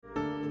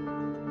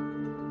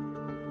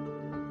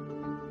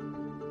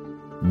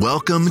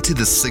Welcome to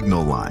the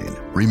Signal Line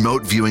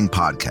Remote Viewing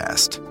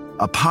Podcast,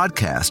 a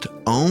podcast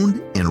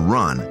owned and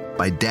run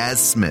by Daz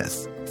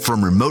Smith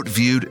from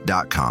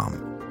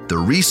remoteviewed.com, the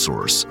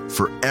resource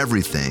for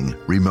everything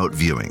remote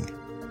viewing.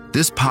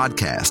 This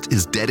podcast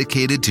is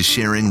dedicated to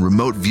sharing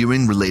remote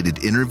viewing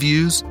related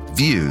interviews,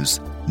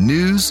 views,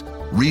 news,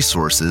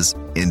 resources,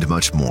 and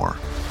much more.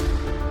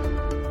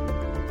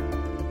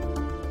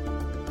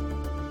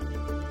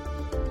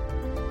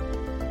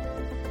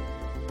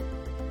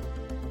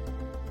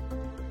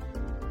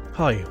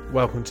 Hi,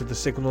 welcome to the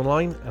Signal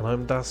Line, and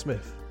I'm Daz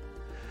Smith.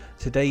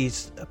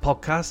 Today's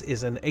podcast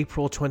is an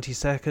April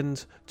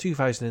 22nd,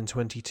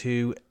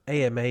 2022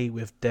 AMA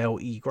with Dale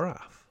E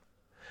Graff.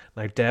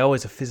 Now, Dale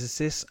is a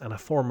physicist and a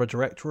former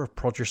director of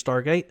Project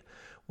Stargate,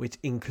 which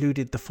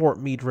included the Fort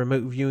Meade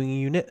remote viewing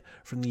unit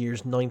from the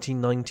years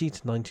 1990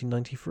 to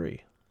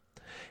 1993.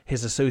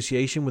 His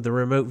association with the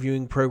remote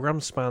viewing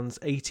program spans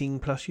 18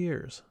 plus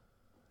years.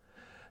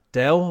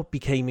 Dale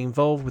became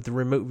involved with the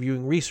remote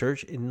viewing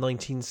research in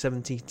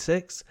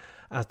 1976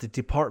 as the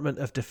Department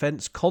of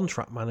Defense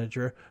contract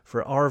manager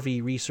for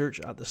RV research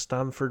at the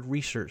Stanford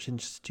Research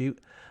Institute,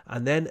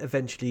 and then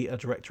eventually a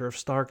director of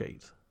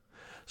Stargate.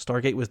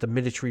 Stargate was the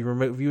military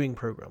remote viewing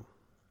program.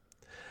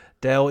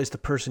 Dale is the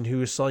person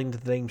who assigned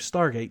the name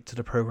Stargate to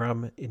the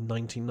program in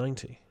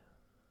 1990.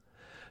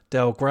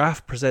 Dale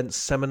Graff presents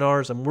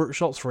seminars and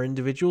workshops for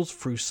individuals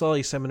through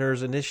Psi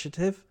Seminars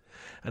Initiative,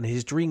 and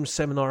his Dream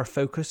seminar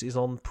focus is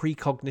on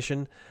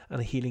precognition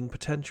and healing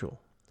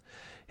potential.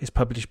 His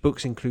published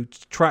books include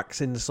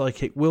Tracks in the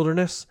Psychic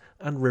Wilderness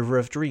and River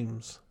of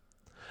Dreams.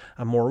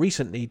 And more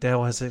recently,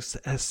 Dale has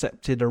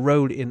accepted a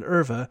role in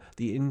IRVA,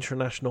 the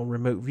International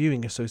Remote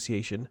Viewing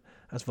Association,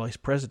 as Vice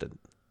President.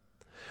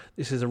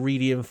 This is a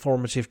really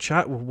informative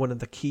chat with one of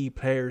the key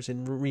players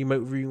in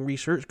remote viewing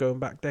research going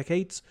back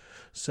decades,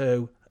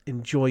 so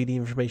enjoy the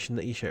information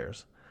that he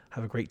shares.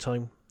 Have a great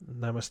time.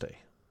 Namaste.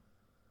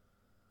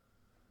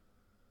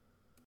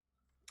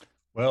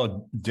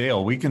 Well,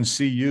 Dale, we can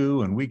see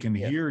you and we can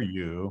hear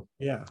you.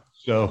 Yeah.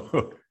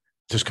 So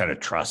just kind of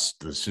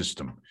trust the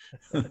system.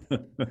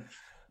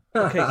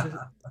 Okay, so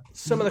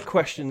some of the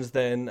questions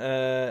then.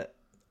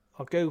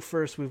 I'll go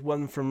first with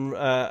one from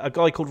a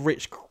guy called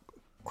Rich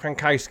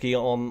Krankowski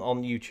on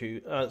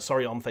YouTube.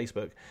 On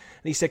Facebook. And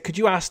he said, could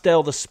you ask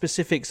Dale the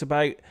specifics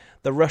about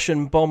the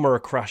Russian bomber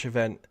crash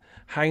event?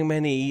 How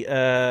many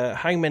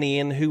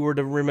and who were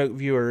the remote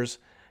viewers?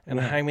 And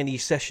how many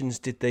sessions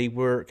did they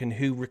work and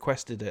who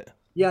requested it?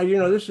 Yeah,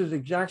 this is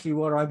exactly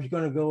what I was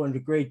going to go into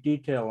great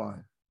detail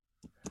on.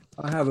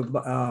 I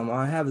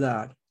have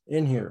that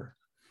in here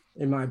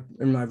in my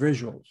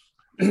visuals.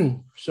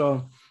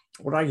 So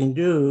what I can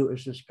do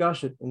is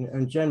discuss it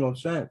in general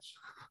sense,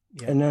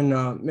 and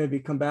then maybe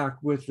come back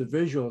with the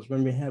visuals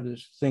when we have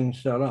this thing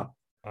set up.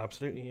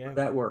 Absolutely, yeah.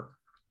 That work?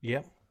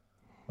 Yeah.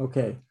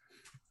 Okay.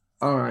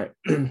 All right.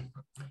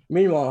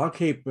 Meanwhile, I'll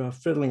keep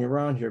fiddling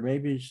around here.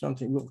 Maybe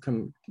something will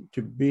come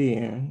to be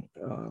in.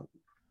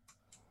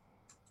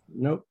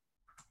 Nope.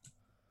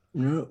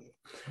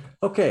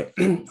 Okay.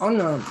 on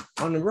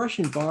the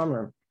Russian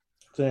bomber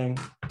thing,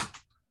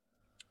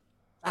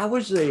 that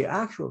was the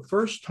actual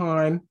first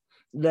time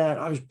that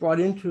I was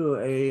brought into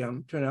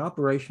to an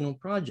operational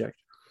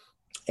project,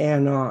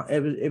 and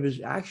it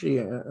was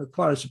actually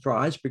quite a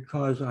surprise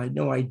because I had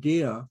no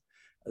idea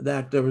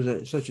that there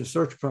was such a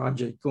search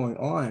project going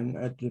on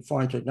at the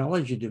Foreign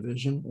Technology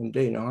Division in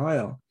Dayton,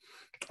 Ohio.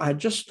 I had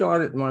just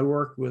started my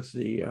work with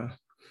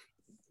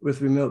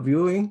remote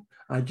viewing.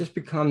 I had just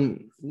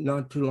become,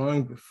 not too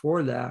long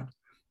before that,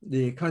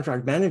 the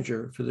contract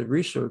manager for the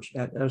research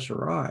at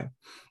SRI.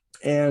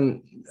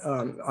 And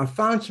I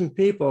found some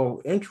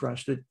people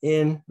interested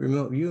in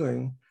remote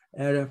viewing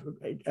at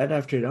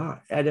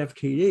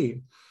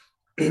FTD.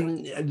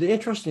 The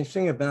interesting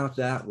thing about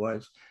that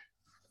was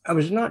I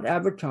was not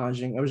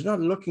advertising. I was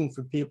not looking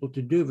for people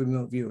to do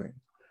remote viewing.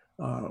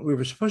 We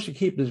were supposed to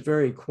keep this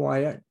very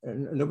quiet,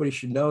 and nobody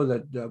should know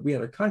that we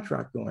had a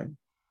contract going.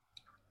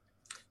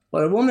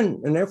 But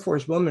an Air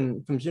Force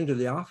woman, comes into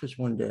the office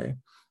one day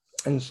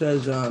and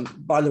says,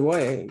 by the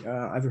way,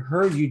 I've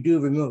heard you do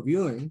remote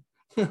viewing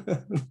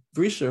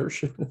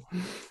research.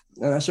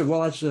 And I said,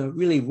 well, that's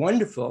really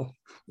wonderful.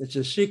 It's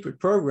a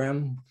secret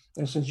program.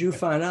 And since you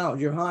find out,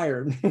 you're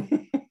hired.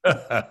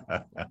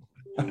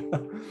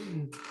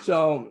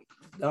 So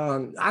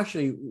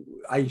actually,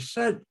 I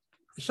set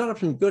up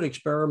some good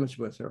experiments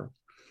with her,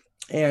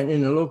 and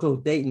in the local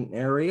Dayton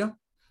area,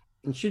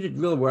 and she did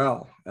real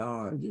well.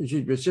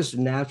 She was just a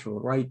natural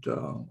right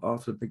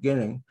off the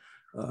beginning,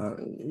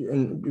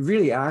 and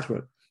really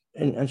accurate.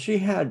 And she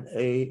had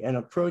an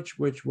approach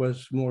which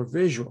was more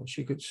visual.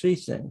 She could see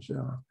things,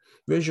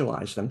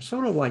 visualize them,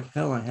 sort of like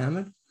Helen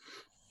Hammond.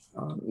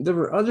 There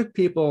were other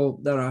people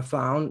that I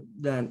found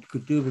that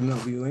could do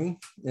remote viewing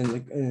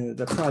in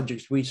the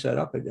projects we set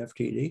up at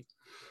FTD,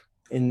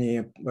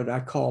 in what I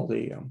call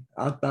the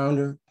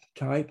outbounder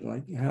type,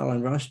 like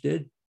Helen Russ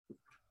did.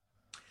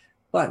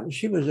 But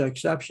she was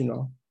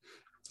exceptional.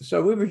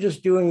 So we were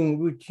just doing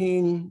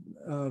routine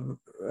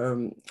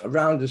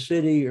around the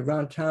city,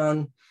 around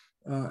town,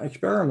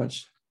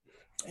 experiments.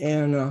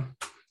 And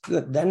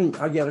then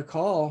I get a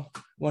call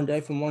one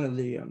day from one of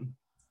the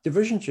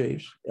division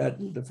chiefs at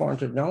the Foreign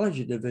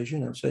Technology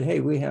Division and said, "Hey,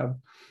 we have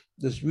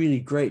this really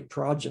great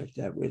project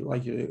that we'd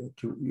like you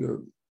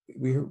to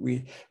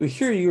we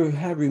hear you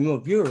have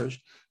remote viewers,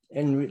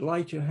 and we'd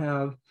like to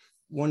have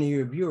one of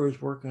your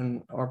viewers work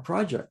on our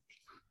project."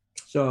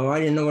 So I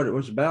didn't know what it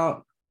was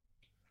about.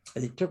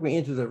 They took me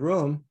into the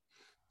room,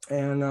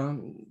 and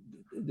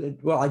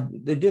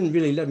they didn't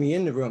really let me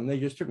in the room. They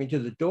just took me to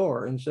the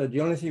door and said,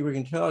 "The only thing we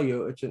can tell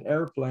you, it's an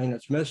airplane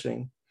that's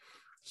missing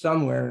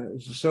somewhere.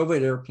 It's a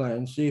Soviet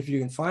airplane. See if you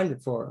can find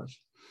it for us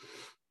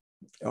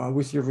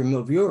with your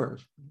remote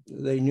viewers."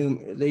 They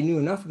knew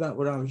enough about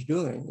what I was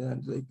doing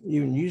that they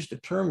even used the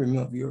term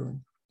remote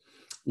viewing.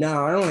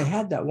 Now, I only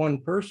had that one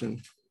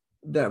person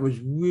that was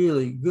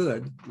really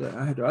good.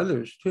 I had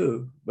others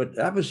too, but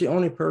that was the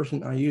only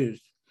person I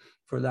used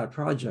for that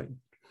project.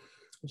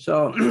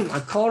 So I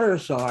called her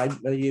aside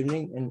that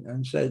evening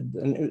and said,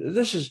 and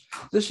this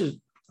is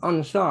on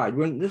the side,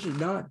 when this is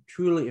not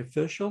truly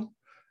official.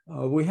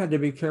 We had to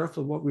be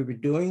careful what we were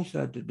doing so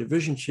that the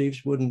division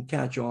chiefs wouldn't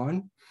catch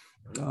on.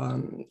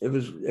 It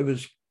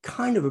was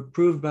kind of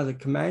approved by the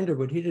commander,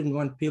 but he didn't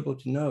want people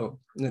to know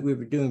that we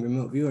were doing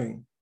remote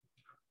viewing.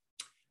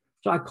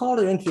 So I called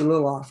her into the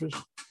little office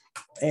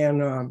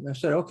and I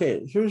said,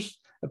 "Okay, here's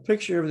a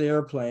picture of the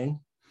airplane.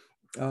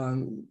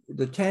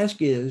 The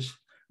task is,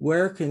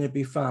 where can it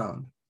be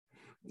found?"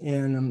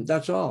 And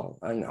that's all.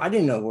 And I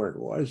didn't know where it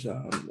was.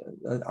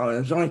 I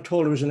was only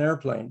told it was an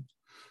airplane.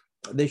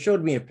 They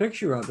showed me a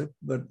picture of it,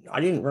 but I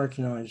didn't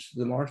recognize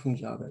the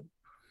markings of it.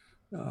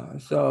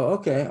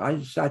 Okay,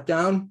 I sat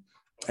down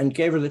and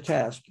gave her the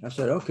task. I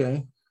said,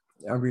 "Okay."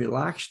 I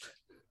relaxed,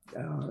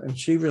 and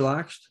she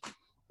relaxed.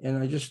 And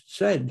I just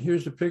said,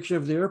 "Here's a picture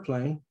of the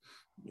airplane.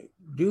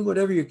 Do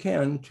whatever you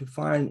can to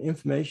find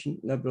information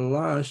that will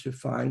allow us to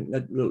find,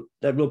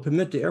 that will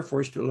permit the Air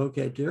Force to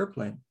locate the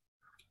airplane."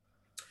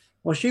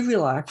 Well, she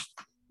relaxed,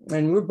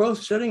 and we're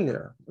both sitting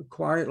there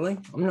quietly.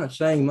 I'm not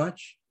saying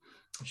much,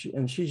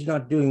 and she's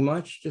not doing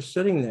much, just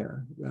sitting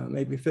there.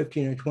 Maybe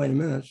 15 or 20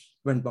 minutes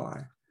went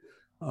by.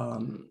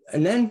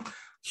 And then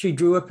she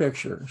drew a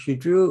picture. She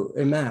drew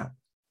a map,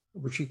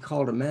 which she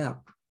called a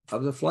map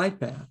of the flight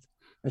path.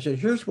 I said,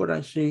 "Here's what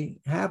I see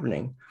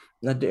happening,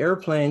 that the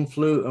airplane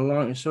flew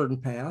along a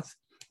certain path,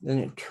 then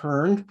it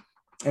turned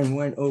and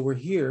went over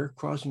here,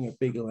 crossing a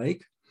big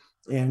lake,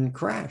 and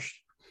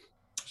crashed."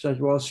 Said,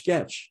 "Well,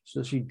 sketch."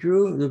 So she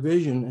drew the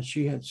vision that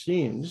she had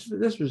seen.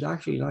 This was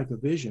actually like a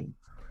vision.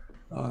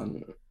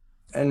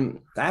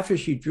 And after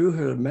she drew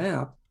her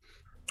map,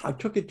 I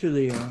took it to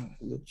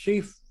the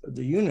chief of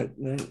the unit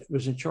that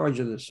was in charge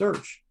of the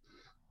search.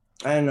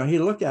 And he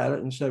looked at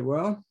it and said,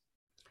 "Well,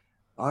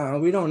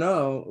 we don't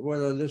know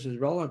whether this is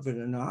relevant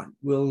or not.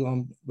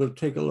 We'll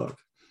take a look."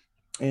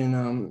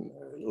 And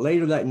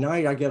later that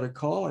night, I get a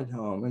call at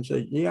home and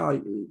said, "Yeah,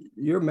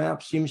 your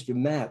map seems to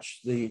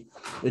match the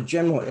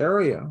general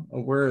area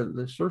of where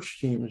the search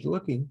team is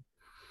looking."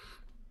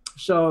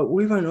 So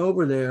we went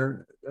over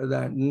there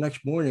that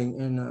next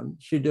morning, and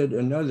she did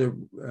another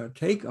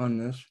take on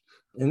this.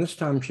 And this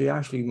time she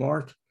actually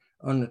marked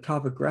on the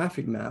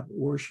topographic map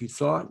where she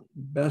thought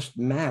best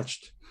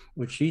matched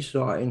what she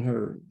saw in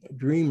her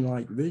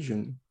dreamlike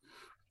vision.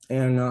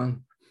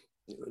 And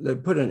they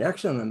put an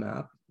X on the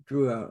map,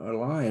 drew a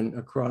line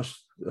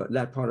across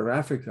that part of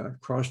Africa,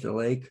 crossed the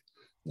lake,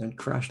 and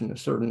crashed in a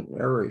certain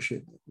area,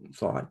 she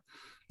thought.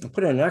 And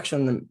put an X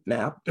on the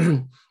map,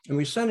 and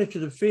we sent it to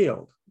the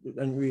field.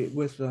 And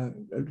with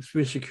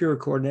secure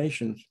coordinates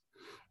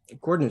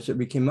that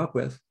we came up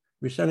with,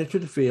 we sent it to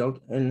the field,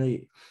 and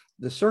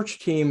the search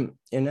team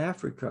in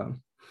Africa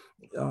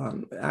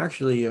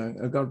actually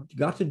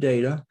got the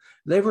data.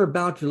 They were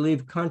about to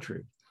leave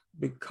country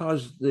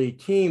because the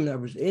team that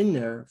was in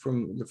there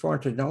from the Foreign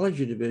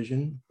Technology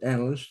Division,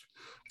 analysts,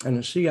 and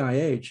the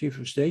CIA, chief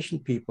of station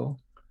people,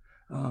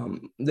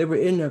 they were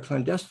in there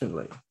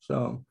clandestinely.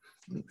 So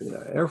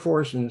the Air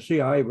Force and the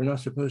CIA were not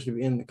supposed to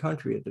be in the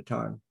country at the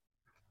time.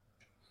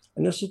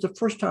 And this is the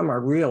first time I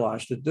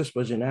realized that this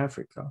was in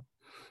Africa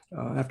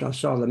after I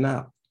saw the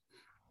map.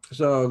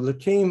 So the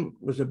team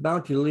was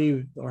about to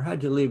leave, or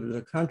had to leave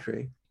the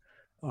country,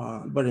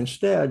 but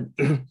instead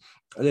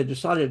they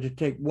decided to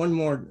take one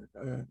more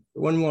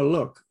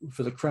look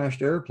for the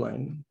crashed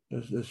airplane,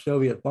 the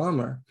Soviet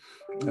bomber.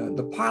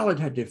 The pilot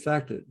had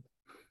defected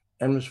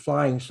and was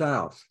flying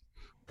south,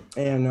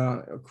 and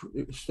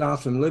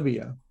south from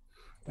Libya,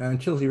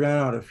 until he ran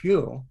out of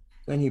fuel.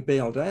 Then he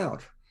bailed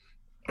out,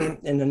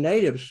 and the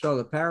natives saw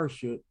the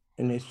parachute,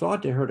 and they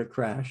thought they heard a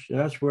crash, and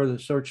that's where the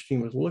search team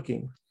was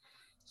looking.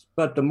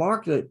 But the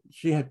mark that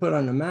she had put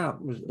on the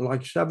map was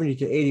like 70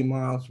 to 80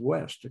 miles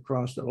west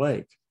across the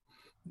lake,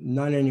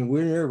 not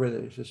anywhere near where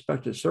the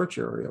suspected search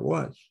area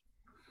was.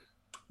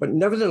 But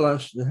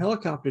nevertheless, the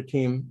helicopter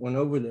team went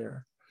over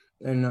there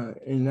and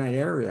in that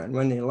area. And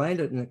when they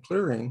landed in the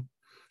clearing,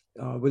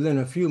 within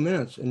a few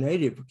minutes, a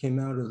native came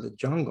out of the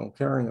jungle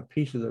carrying a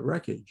piece of the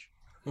wreckage.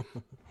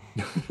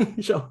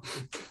 So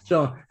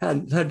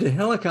had the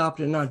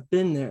helicopter not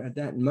been there at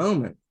that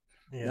moment,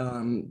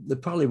 they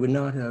probably would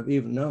not have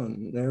even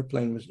known the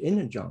airplane was in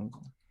a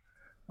jungle.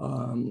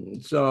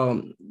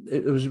 So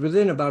it was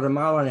within about 1.5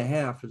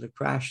 miles of the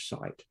crash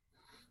site.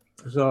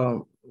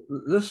 So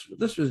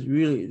this was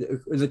really,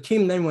 the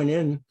team then went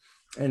in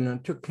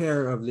and took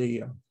care of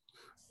the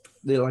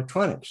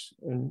electronics,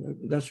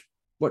 and that's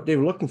what they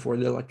were looking for,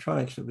 the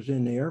electronics that was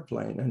in the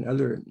airplane and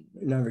other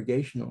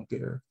navigational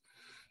gear,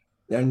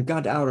 and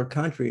got out of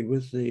country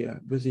with the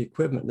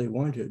equipment they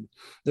wanted.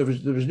 There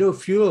was no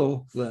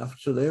fuel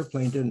left, so the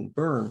airplane didn't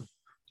burn,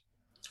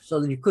 so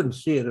that you couldn't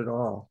see it at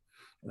all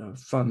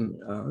from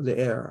the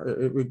air.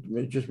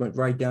 It just went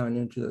right down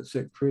into the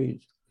thick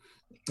trees.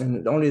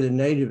 And only the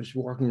natives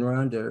walking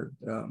around there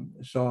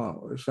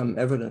saw some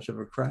evidence of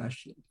a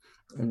crash,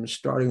 and was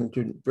starting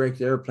to break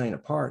the airplane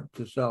apart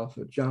to sell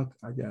for junk,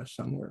 I guess,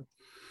 somewhere.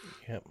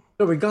 Yep.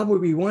 So we got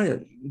what we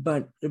wanted,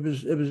 but it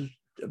was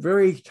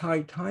very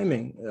tight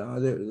timing.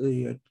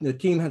 The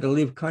team had to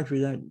leave country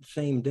that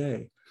same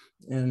day,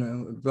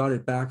 and brought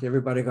it back.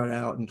 Everybody got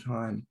out in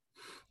time.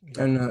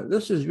 And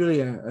this is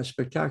really a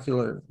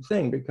spectacular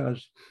thing,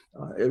 because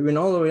it went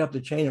all the way up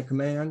the chain of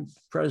command.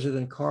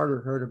 President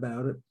Carter heard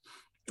about it,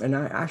 and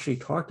I actually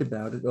talked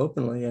about it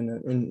openly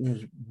in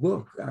his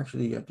book,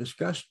 actually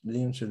discussed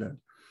the incident.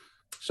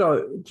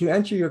 So to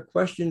answer your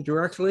question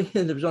directly,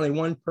 there was only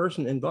one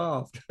person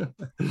involved,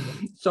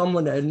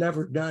 someone that had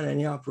never done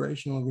any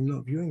operational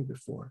remote viewing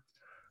before.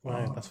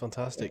 Wow, that's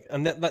fantastic.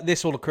 And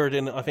this all occurred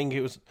in, I think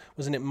it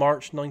wasn't it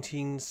March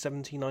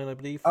 1979, I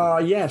believe?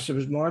 Yes, it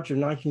was March of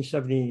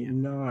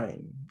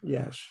 1979.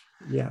 Yes.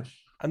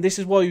 And this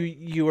is why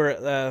you were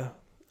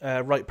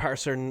at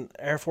Wright-Patterson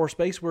Air Force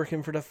Base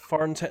working for the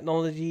Foreign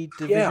Technology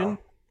Division? Yeah.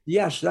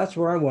 Yes, that's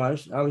where I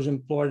was. I was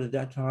employed at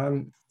that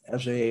time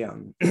as a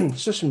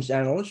systems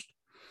analyst,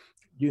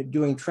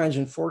 doing trends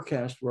and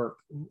forecast work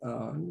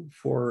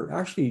for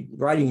actually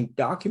writing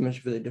documents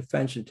for the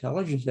Defense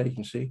Intelligence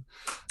Agency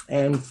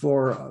and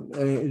for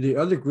the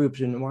other groups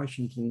in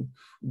Washington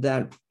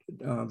that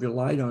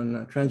relied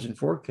on trends and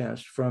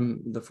forecasts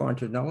from the Foreign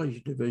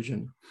Technology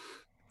Division.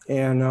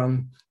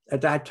 And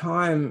at that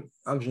time,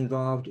 I was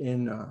involved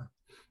in,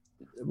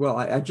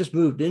 I just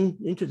moved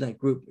into that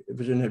group. It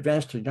was an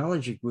advanced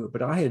technology group,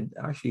 but I had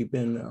actually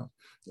been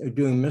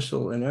doing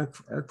missile and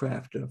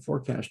aircraft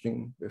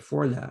forecasting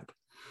before that.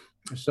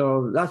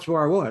 So that's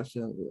where I was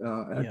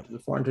at the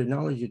Foreign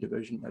Technology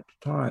Division at the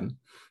time.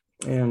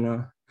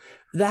 And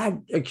that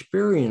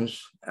experience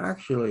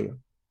actually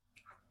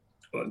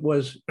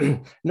was,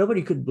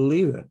 nobody could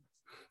believe it.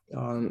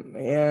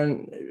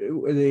 And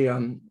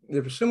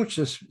there was so much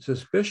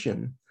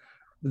suspicion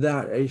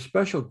that a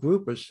special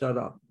group was set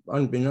up,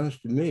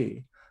 unbeknownst to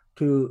me,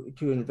 to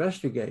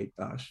investigate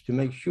us, to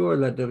make sure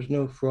that there was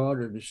no fraud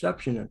or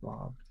deception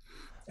involved.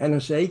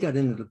 NSA got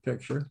into the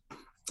picture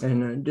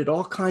and did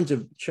all kinds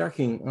of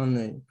checking on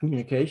the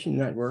communication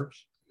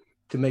networks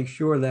to make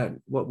sure that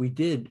what we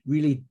did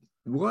really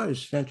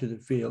was sent to the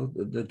field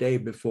the day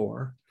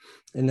before,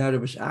 and that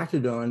it was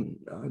acted on,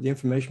 the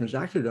information was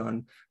acted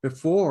on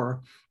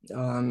before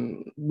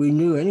we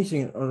knew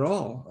anything at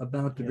all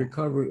about the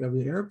recovery of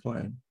the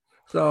airplane.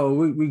 So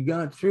we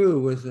got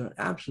through with an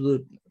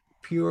absolute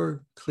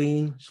pure,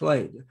 clean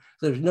slate.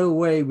 There's no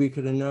way we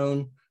could have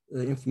known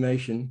the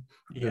information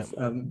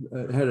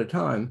ahead of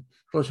time.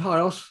 Because how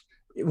else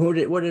would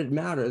it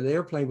matter? The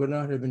airplane would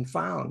not have been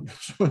found.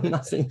 So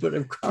nothing would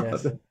have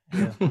covered.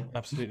 Yeah,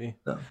 absolutely.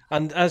 No.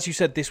 And as you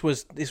said, this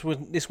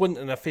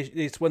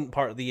wasn't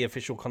part of the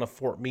official kind of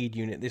Fort Meade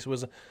unit. This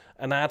was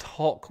an ad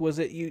hoc, was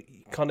it? You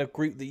kind of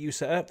group that you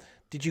set up.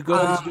 Did you go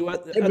on to do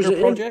other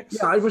projects?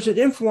 It was an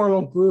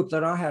informal group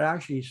that I had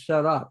actually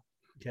set up.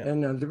 Yeah.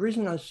 And the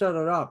reason I set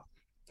it up,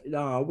 we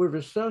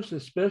were so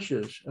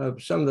suspicious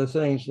of some of the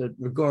things that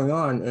were going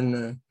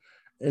on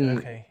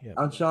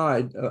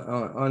outside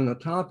on the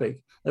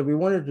topic, that we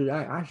wanted to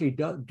actually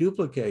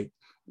duplicate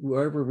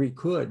wherever we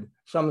could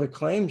some of the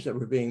claims that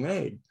were being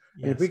made.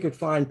 Yes. And if we could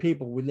find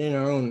people within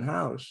our own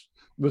house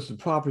with the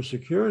proper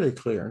security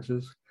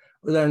clearances,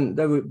 then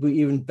that would be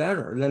even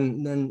better.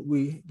 Then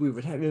we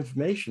would have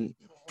information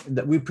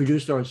that we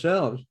produced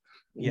ourselves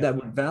that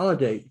would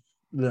validate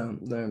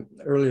the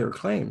earlier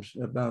claims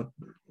about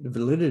the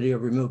validity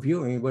of remote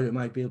viewing and what it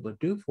might be able to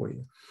do for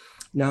you.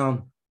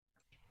 Now,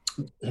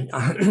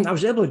 I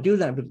was able to do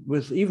that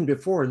with even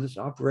before this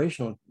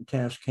operational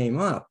task came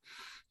up,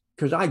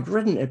 because I'd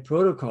written a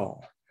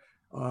protocol,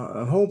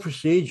 a whole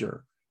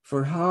procedure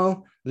for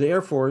how the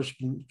Air Force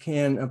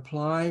can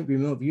apply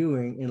remote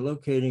viewing in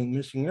locating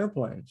missing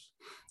airplanes.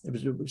 It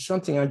was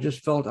something I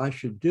just felt I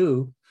should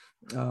do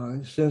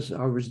since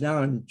I was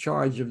now in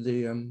charge of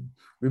the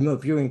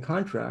remote viewing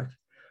contract.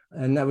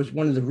 And that was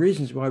one of the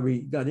reasons why we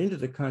got into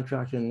the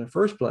contract in the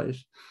first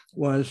place,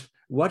 was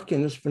what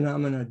can this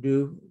phenomena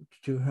do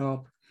to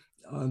help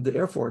the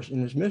Air Force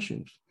in its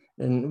missions?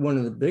 And one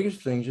of the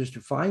biggest things is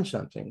to find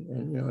something.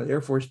 And, the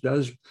Air Force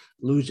does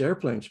lose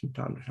airplanes from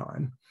time to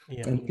time,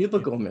 and people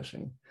go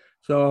missing.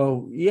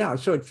 So,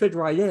 so it fit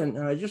right in.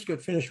 And I just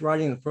got finished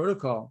writing the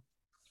protocol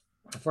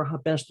for how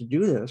best to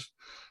do this.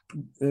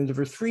 and there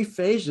were three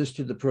phases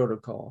to the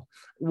protocol.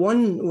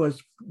 One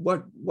was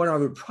what I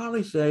would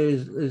probably say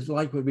is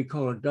like what we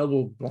call a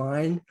double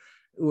blind,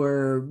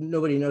 where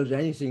nobody knows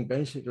anything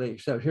basically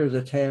except here's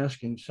a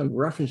task and some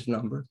reference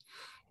number.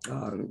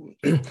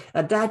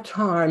 At that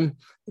time,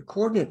 the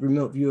coordinate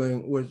remote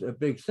viewing was a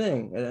big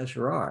thing at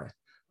SRI.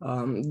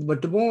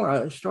 But the more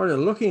I started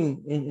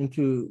looking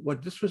into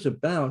what this was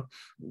about,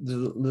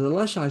 the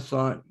less I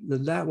thought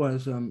that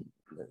was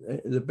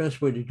the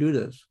best way to do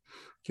this,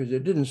 because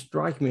it didn't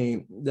strike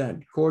me that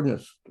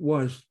coordinates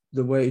was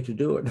the way to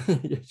do it.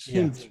 It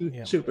seemed too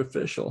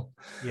superficial.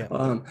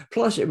 Yeah.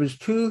 Plus, it was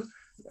too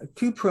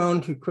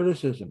prone to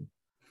criticism.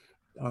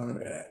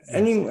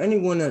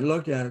 Anyone that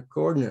looked at a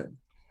coordinate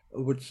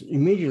would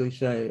immediately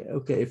say,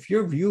 okay, if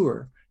your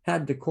viewer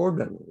had the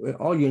coordinate,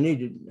 all you need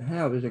to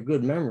have is a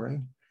good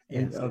memory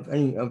of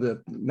any of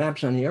the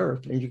maps on the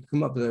Earth, and you can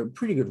come up with a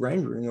pretty good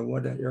rendering of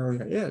what that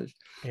area is.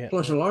 Yeah.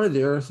 Plus, a lot of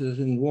the Earth is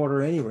in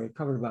water anyway,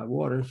 covered by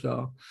water.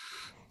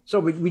 So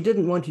we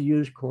didn't want to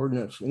use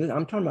coordinates. And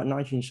I'm talking about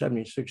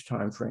 1976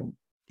 timeframe.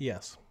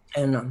 Yes.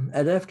 And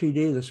at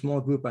FTD, the small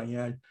group I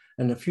had,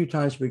 and the few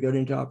times we got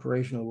into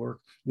operational work,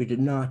 we did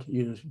not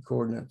use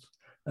coordinates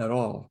at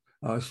all.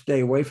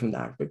 Stay away from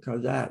that,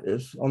 because that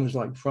is almost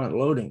like front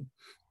loading.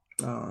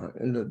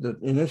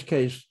 In this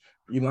case,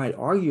 you might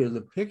argue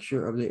the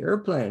picture of the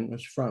airplane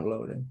was front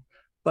loading,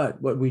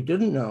 but what we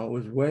didn't know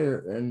was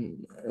where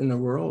in the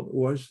world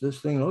was this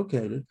thing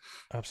located.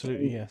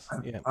 Absolutely, yes.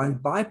 Yeah. I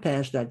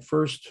bypassed that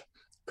first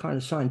kind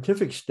of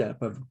scientific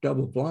step of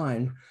double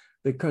blind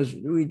because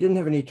we didn't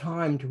have any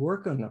time to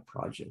work on the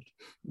project.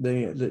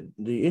 The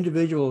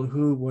individual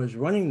who was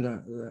running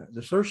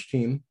the search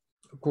team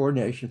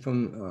coordination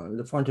from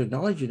the Fund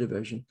Technology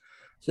Division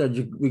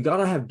said, we got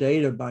to have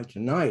data by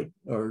tonight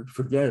or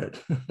forget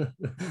it.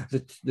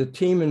 The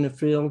team in the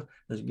field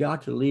has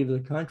got to leave the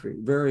country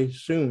very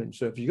soon.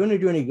 So if you're going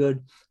to do any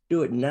good,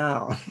 do it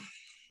now.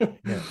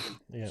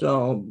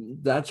 So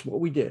that's what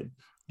we did.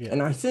 Yeah.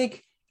 And I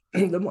think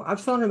I've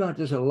thought about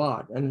this a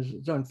lot, and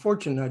it's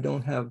unfortunate I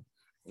don't have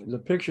the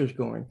pictures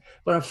going,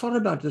 but I've thought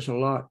about this a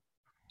lot.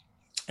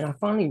 And I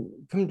finally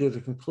come to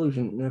the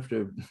conclusion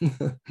after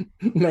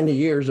many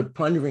years of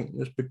pondering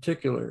this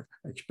particular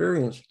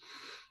experience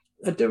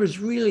that there was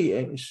really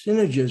a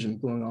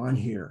synergism going on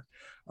here.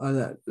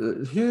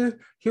 Here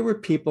were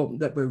people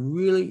that were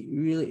really,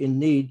 really in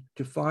need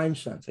to find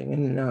something.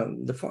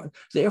 And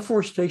the Air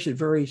Force takes it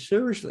very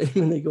seriously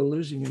when they go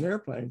losing an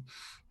airplane.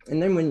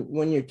 And then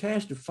when you're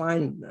tasked to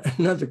find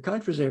another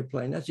country's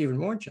airplane, that's even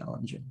more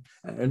challenging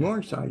and more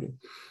exciting.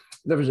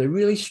 There was a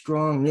really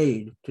strong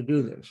need to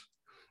do this.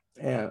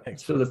 And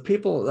so the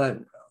people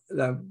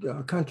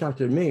that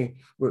contacted me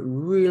were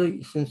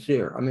really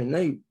sincere. I mean,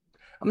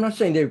 I'm not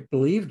saying they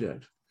believed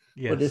it,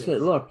 but they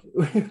said, look,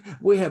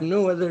 we have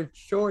no other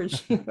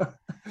choice.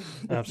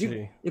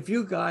 Absolutely. If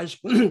you guys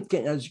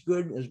get as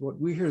good as what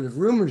we hear the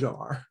rumors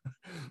are,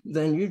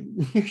 then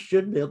you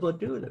should be able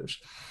to do this.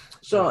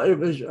 So it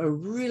was a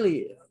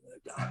really,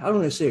 I don't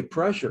want to say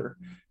pressure.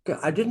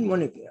 I did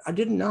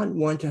not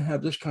want to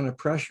have this kind of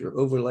pressure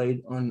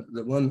overlaid on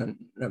the woman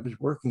that was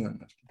working on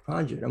this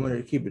project. I wanted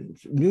to keep it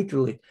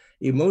neutrally,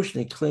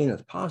 emotionally clean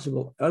as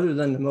possible, other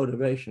than the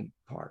motivation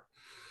part.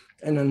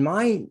 And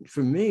then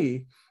for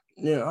me,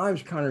 I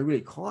was kind of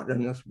really caught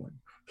in this one.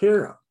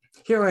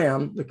 Here I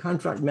am, the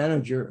contract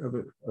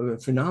manager of a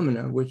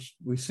phenomena which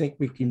we think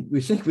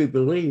we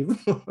believe.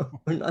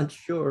 We're not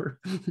sure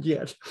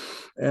yet.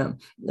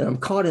 And I'm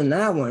caught in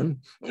that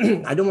one.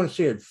 I don't want to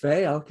see it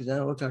fail, because then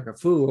I look like a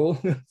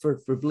fool for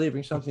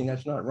believing something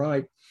that's not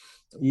right.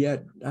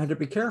 Yet I had to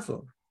be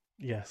careful.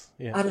 Yes.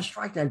 Yeah. I had to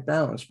strike that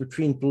balance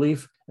between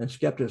belief and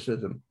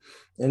skepticism.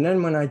 And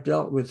then when I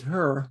dealt with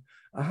her,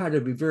 I had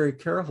to be very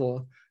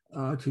careful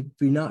to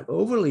be not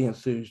overly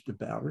enthused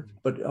about it,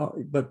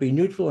 but be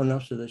neutral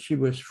enough so that she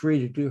was free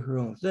to do her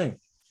own thing.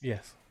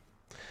 Yes.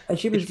 And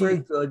she was very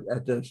good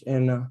at this.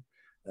 And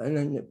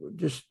then it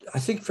just, I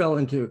think, fell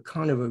into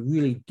kind of a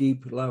really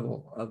deep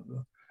level of,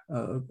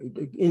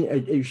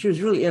 she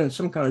was really in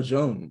some kind of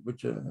zone,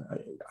 which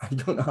I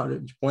don't know how to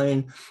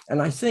explain.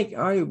 And I think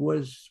I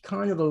was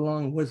kind of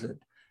along with it,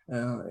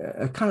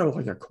 kind of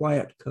like a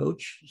quiet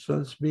coach, so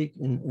to speak,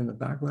 in the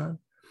background.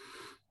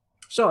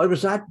 So it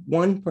was that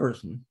one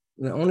person,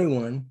 the only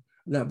one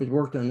that was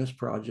worked on this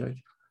project.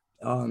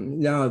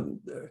 Now,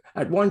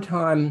 at one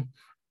time,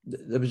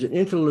 there was an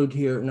interlude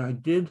here, and I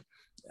did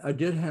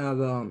have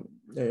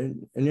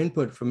an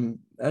input from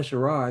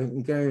SRI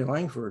and Gary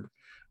Langford,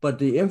 but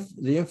the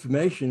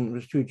information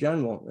was too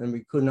general, and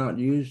we could not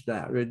use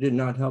that. It did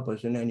not help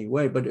us in any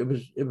way, but it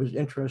was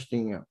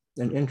interesting,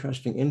 an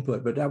interesting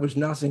input. But that was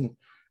nothing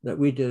that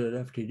we did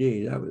at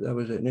FTD. That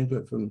was an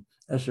input from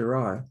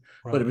SRI,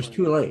 but it was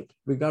too late.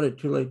 We got it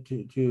too late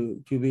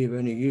to be of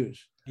any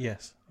use.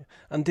 Yes.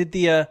 And did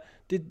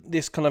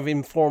this kind of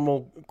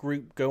informal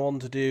group go on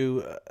to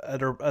do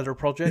other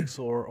projects,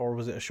 or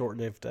was it a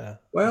short-lived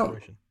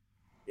operation?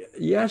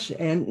 Yes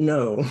and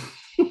no.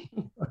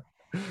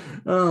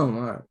 Oh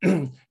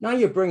my! Now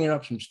you're bringing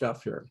up some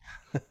stuff here.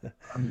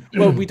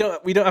 Well, we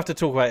don't have to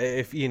talk about it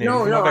if you know.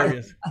 No, If you're no, not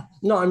very...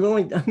 no. I'm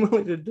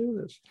willing to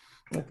do this.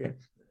 Okay,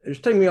 it's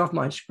taking me off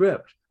my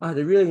script. I had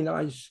a really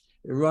nice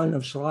run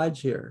of slides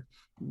here.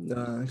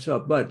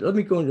 But let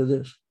me go into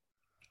this.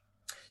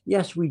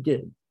 Yes, we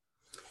did.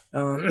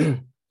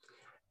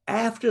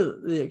 After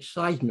the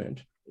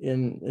excitement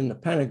in the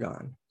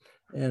Pentagon,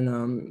 and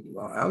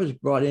I was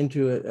brought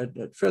into it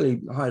at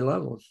fairly high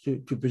levels to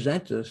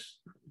present this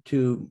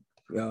to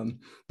the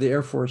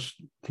Air Force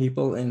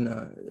people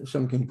and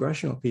some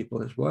congressional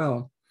people as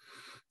well,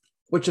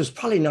 which is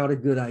probably not a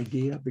good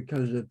idea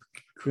because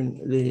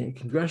the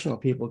congressional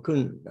people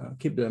couldn't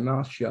keep their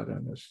mouth shut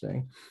on this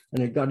thing,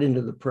 and it got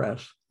into the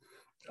press.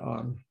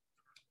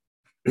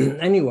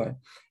 Anyway,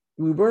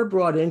 we were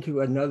brought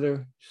into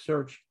another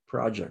search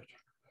project.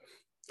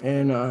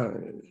 And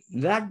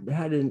that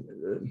had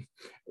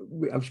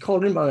I was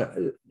called in by,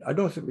 I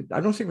don't think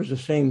it was the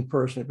same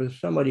person. It was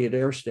somebody at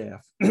Air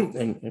Staff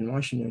in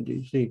Washington,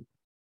 D.C.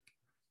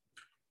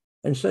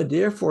 and said,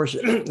 the Air Force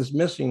is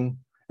missing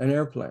an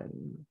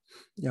airplane.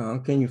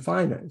 Can you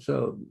find it?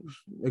 So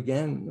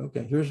again,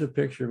 okay, here's a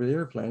picture of the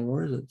airplane.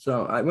 Where is it?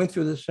 So I went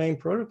through the same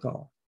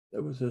protocol.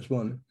 It was this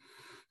woman.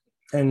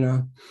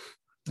 And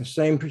the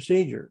same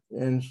procedure.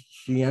 And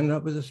she ended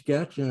up with a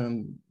sketch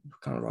in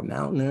kind of a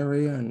mountain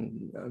area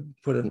and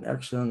put an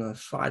X on the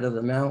side of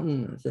the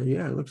mountain and said,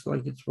 yeah, it looks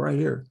like it's right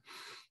here.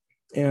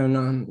 And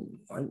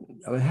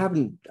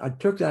I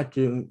took that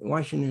to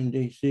Washington,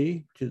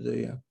 D.C., to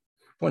the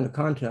point of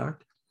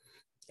contact.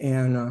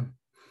 And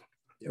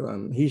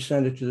he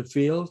sent it to the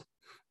field.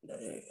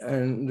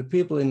 And the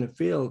people in the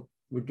field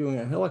were doing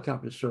a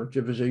helicopter search.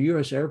 It was a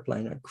U.S.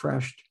 airplane that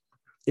crashed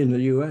in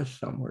the U.S.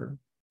 somewhere.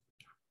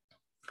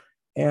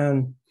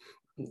 And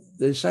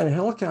they sent a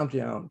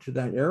helicopter out to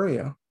that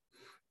area.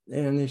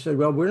 And they said,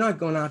 well, we're not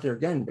going out there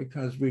again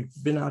because we've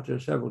been out there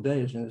several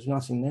days and there's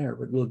nothing there,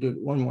 but we'll do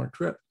one more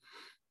trip.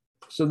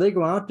 So they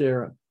go out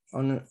there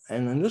and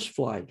on this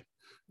flight,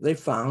 they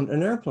found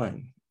an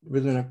airplane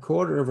within a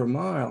quarter of a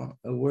mile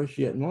of where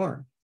she had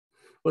marked.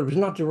 But it was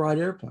not the right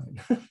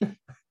airplane.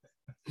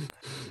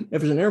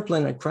 It was an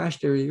airplane that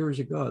crashed there years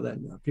ago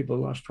that people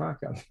lost track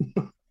of.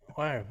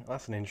 Wow,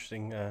 that's an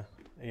interesting,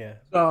 yeah.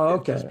 Oh,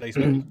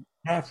 okay.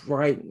 Half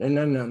right. And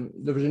then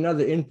there was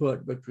another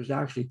input, which was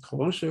actually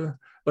closer.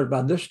 But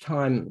by this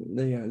time,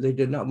 they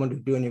did not want to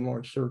do any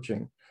more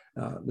searching.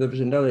 There was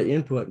another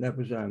input that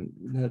was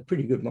had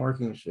pretty good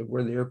markings of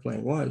where the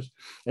airplane was.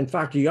 In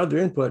fact, the other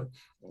input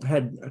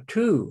had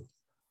two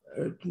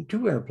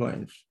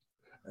airplanes.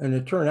 And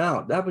it turned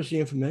out that was the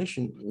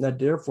information that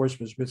the Air Force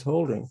was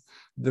withholding.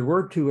 There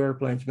were two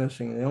airplanes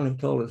missing. They only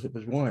told us it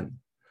was one.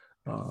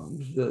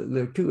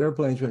 The two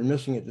airplanes went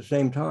missing at the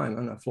same time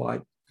on a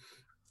flight.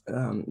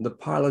 The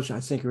pilots, I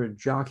think, were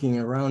jockeying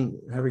around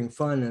having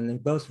fun, and they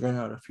both ran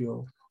out of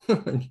fuel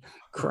and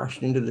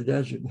crashed into the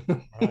desert.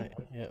 Right.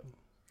 Yeah.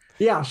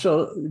 Yeah.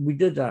 So we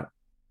did that.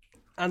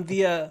 And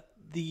the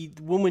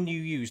woman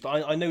you used,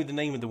 I know the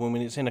name of the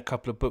woman. It's in a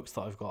couple of books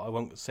that I've got. I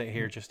won't say it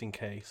here just in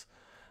case.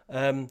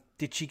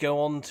 Did she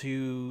go on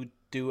to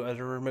do a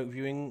remote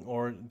viewing,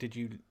 or did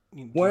you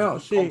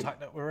contact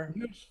that with her?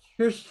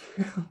 Here's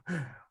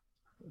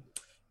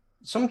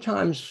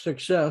sometimes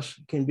success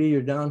can be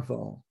your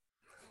downfall.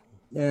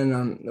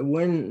 And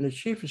when the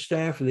chief of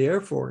staff of the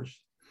Air Force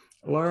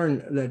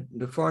learned that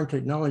the Foreign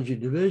Technology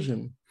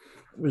Division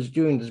was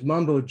doing this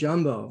mumbo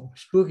jumbo,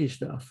 spooky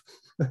stuff,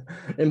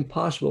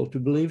 impossible to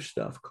believe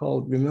stuff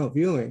called remote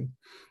viewing,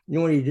 you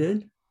know what he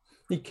did?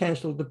 He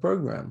canceled the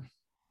program.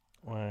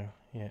 Wow,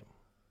 yeah.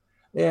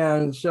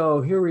 And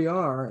so here we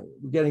are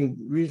getting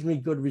reasonably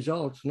good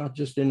results, not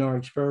just in our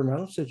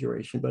experimental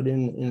situation, but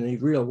in the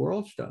real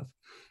world stuff.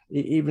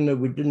 Even though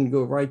we didn't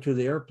go right to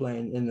the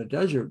airplane in the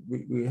desert,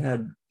 we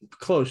had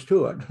close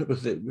to it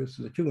with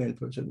the two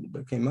inputs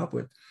that came up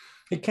with.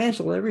 It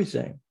canceled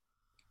everything,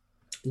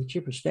 the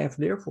chief of staff of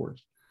the Air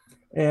Force.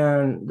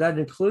 And that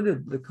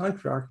included the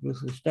contract with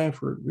the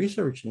Stanford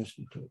Research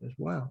Institute as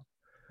well.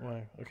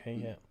 Wow,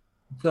 okay, yeah.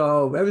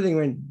 So everything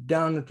went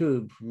down the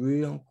tubes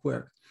real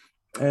quick.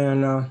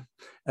 And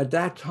at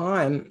that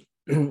time,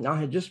 I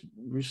had just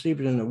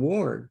received an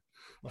award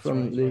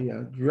from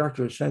the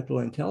director of Central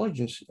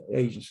Intelligence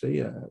Agency,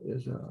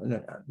 is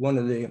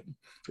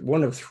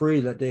one of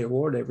three that they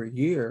award every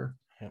year,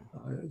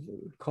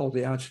 called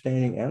the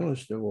Outstanding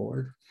Analyst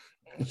Award.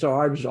 And so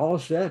I was all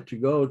set to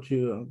go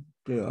to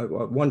a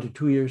 1 to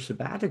 2 year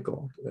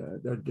sabbatical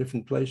at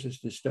different places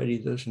to study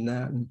this and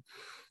that. And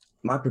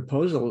my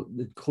proposal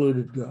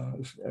included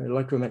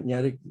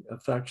electromagnetic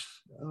effects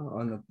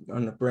on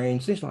the brain,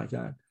 things like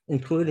that,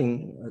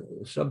 including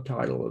a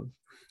subtitle of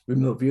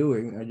remote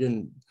viewing.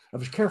 I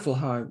was careful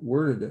how I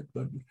worded it,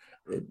 but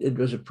it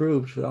was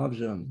approved. So I was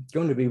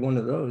going to be one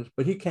of those,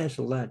 but he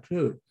canceled that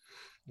too.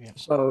 Yeah.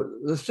 So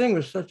the thing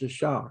was such a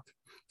shock,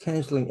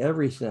 canceling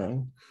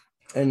everything.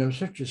 And there was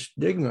such a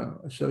stigma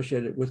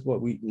associated with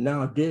what we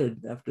now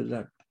did after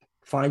that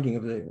finding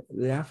of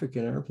the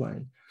African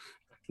airplane,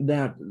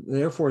 that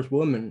the Air Force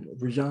woman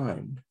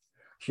resigned.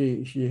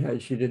 she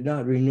did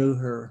not renew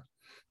her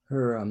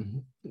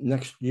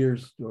next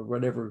year's or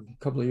whatever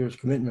couple of years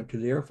commitment to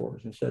the Air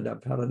Force and said,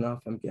 I've had enough,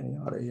 I'm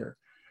getting out of here,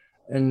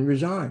 and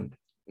resigned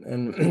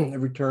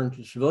and returned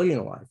to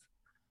civilian life.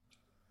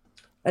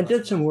 I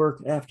did some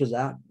work after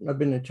that. I've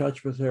been in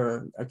touch with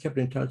her. I kept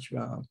in touch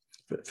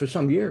for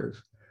some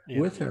years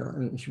with her,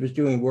 and she was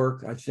doing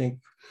work, I think,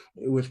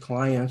 with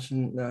clients,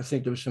 and I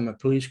think there was some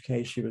police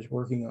case she was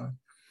working on.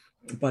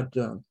 But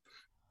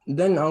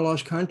then I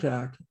lost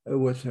contact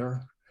with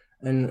her,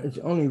 and it's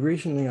only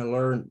recently I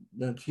learned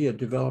that she had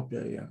developed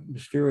a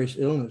mysterious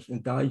illness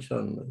and died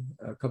suddenly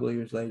a couple of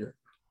years later.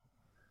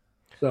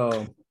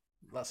 So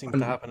that seems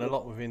to happen a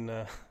lot within.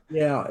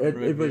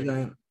 It was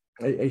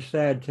a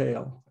sad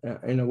tale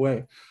in a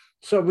way.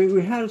 So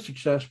we had a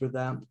success with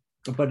that,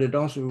 but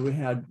we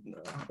had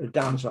a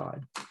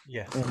downside.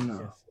 Yes.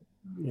 And,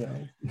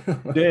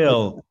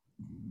 Dale,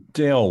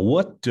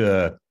 what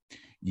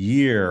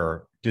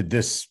year did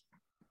this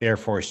Air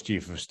Force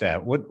Chief of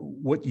Staff?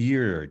 What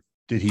year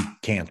did he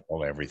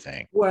cancel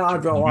everything? Well, I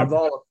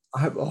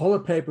have all the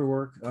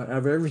paperwork. I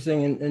have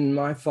everything in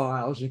my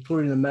files,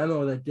 including the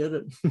memo that did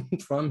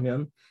it from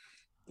him.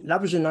 That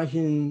was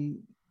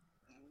in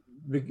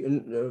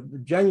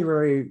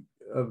January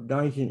of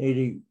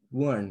 1980.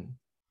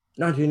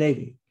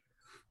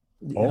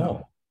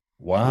 Oh,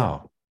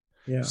 wow.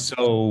 Yeah.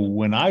 So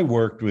when I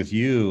worked with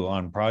you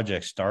on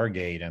Project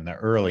Stargate in the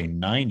early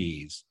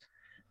 90s,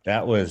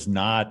 that was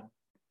not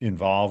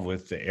involved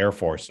with the Air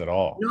Force at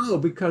all. No,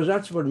 because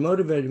that's what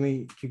motivated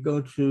me to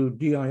go to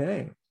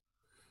DIA.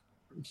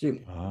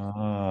 See,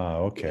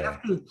 okay.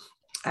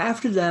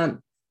 After that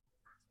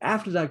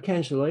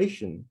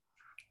cancellation,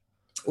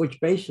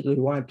 which basically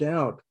wiped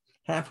out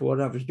half of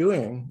what I was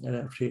doing at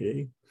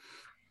FTD,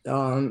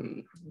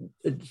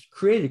 it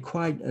created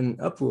quite an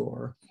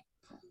uproar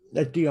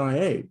at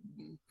DIA.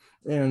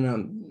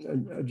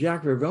 And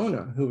Jack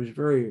Ravona, who was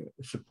very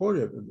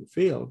supportive of the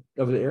field,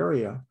 of the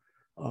area,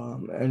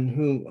 and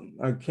who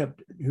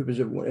was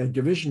a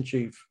division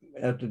chief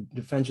at the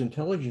Defense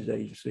Intelligence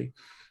Agency,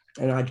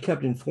 and I'd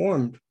kept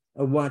informed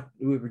of what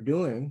we were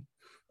doing,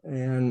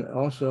 and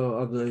also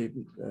of the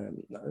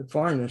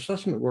foreign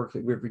assessment work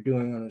that we were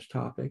doing on this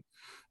topic.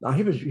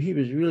 He was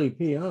really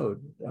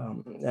PO'd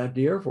at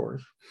the Air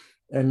Force,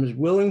 and was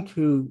willing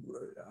to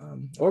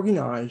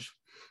organize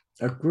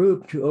a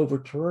group to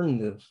overturn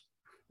this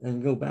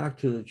and go back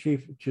to the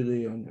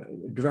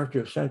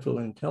director of Central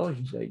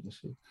Intelligence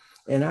Agency,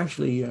 and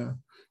actually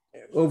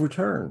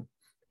overturn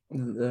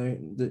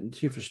the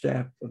chief of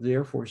staff of the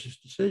Air Force's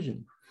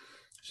decision.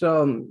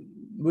 So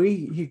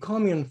he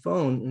called me on the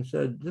phone and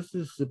said, "This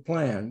is the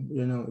plan.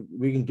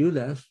 We can do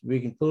this. We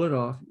can pull it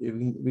off. We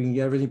can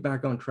get everything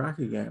back on track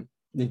again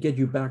and get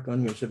you back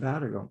on your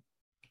sabbatical.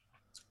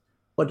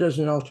 But there's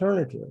an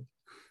alternative.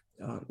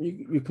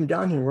 You come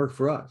down here and work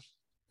for us.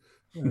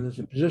 There's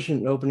a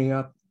position opening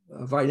up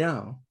right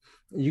now.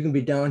 You can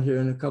be down here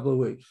in a couple of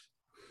weeks,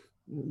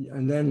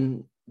 and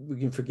then we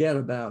can forget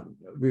about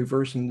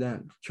reversing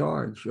that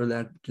charge or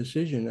that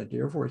decision that the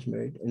Air Force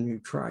made, and you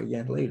try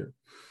again later."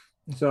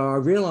 So I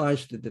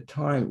realized at the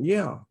time,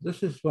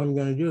 this is what I'm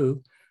going to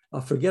do.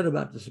 I'll forget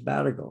about the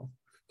sabbatical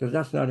because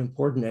that's not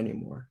important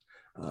anymore.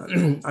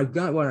 I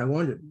got what I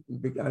wanted.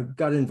 I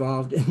got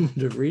involved in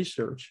the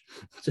research.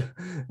 So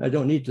I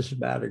don't need the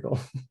sabbatical.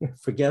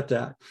 Forget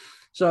that.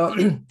 So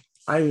in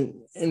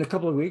a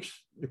couple of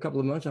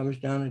months, I was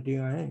down at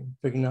DIA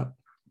picking up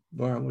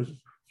where I was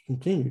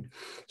continued.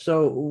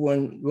 So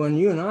when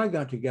you and I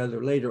got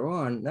together later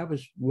on, that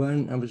was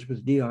when I was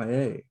with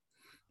DIA.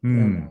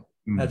 And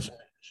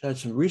had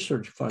some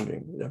research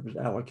funding that was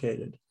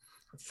allocated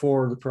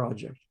for the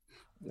project.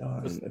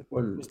 Was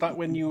that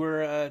when you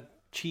were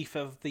chief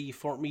of the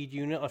Fort Meade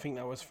unit? I think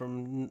that was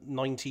from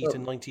 90 to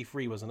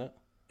 93, wasn't it?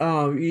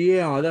 Oh,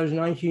 yeah, that was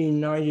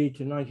 1990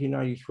 to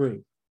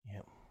 1993.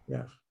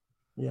 Yeah.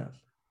 Yes.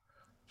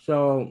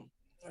 So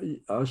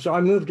I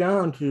moved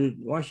down to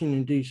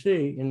Washington,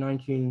 D.C. in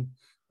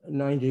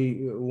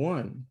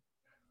 1991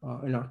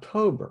 in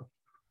October.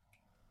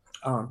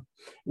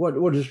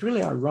 What is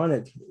really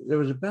ironic, there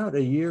was about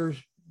a year's,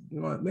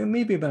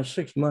 maybe about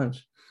 6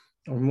 months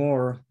or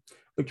more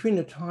between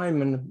the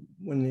time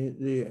when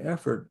the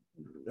effort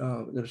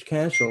that was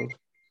canceled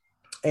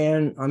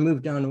and I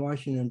moved down to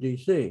Washington,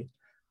 D.C.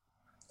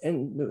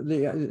 And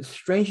the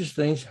strangest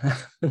things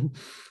happened.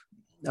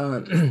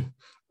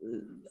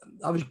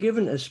 I was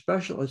given a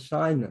special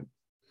assignment,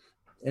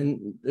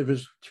 and it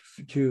was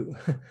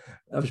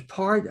I was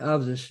part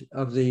of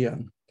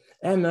the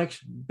MX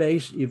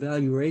base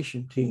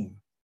evaluation team.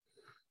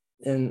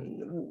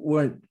 And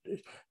what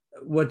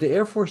the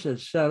Air Force had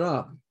set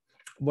up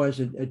was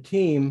a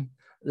team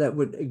that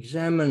would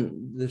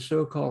examine the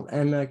so-called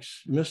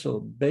MX missile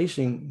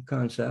basing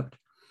concept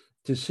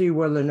to see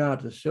whether or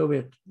not the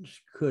Soviets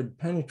could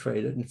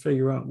penetrate it and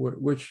figure out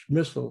which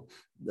missile,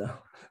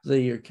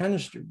 the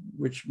canister,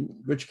 which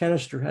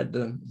canister had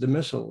the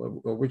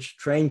missile, or which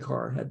train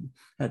car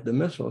had the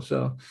missile.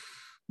 So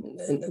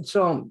And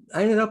so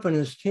I ended up on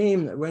this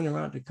team that went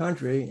around the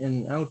country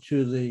and out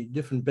to the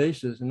different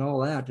bases and all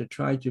that to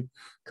try to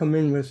come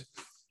in with,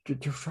 to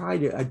try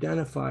to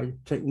identify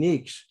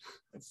techniques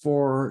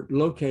for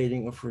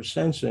locating or for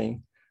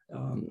sensing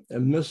a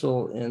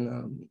missile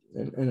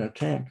in a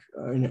tank,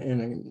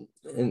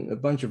 in a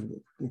bunch of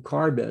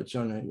car beds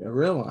on a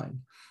rail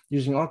line,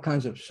 using all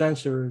kinds of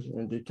sensors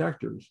and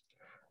detectors.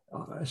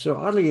 So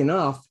oddly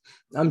enough,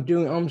 I'm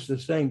doing almost the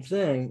same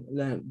thing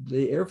that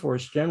the Air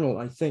Force general,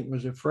 I think,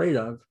 was afraid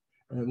of.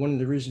 And one of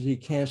the reasons he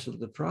canceled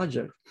the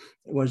project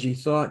was he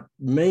thought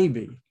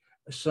maybe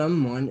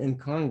someone in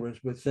Congress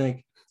would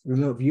think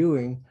remote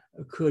viewing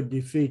could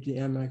defeat the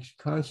MX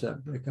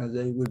concept because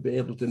they would be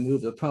able to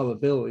move the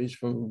probabilities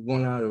from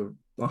 1 out of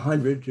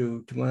 100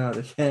 to 1 out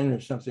of 10 or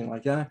something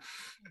like that.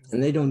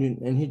 And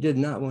and he did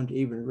not want to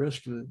even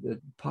risk the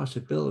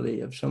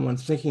possibility of someone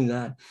thinking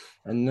that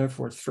and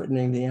therefore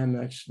threatening the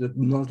MX, the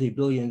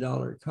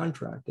multi-billion-dollar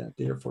contract that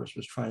the Air Force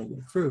was trying to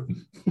get through.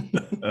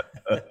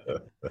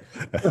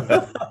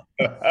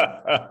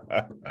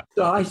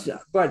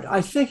 But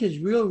I think his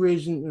real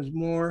reason is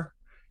more,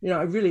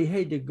 I really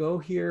hate to go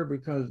here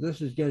because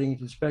this is getting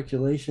into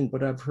speculation,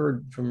 but I've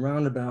heard from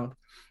Roundabout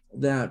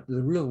that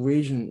the real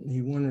reason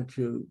he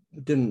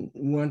didn't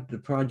want the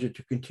project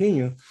to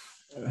continue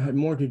had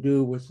more to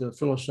do with the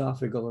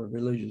philosophical or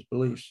religious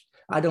beliefs.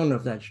 I don't know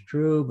if that's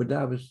true, but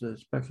that was the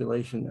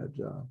speculation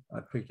that I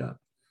picked up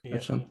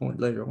at some point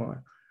later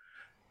on.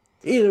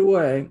 Either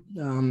way,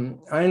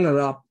 I ended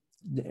up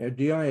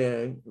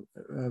DIA.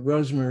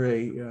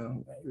 Rosemary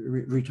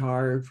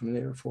retired from the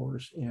Air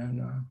Force,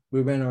 and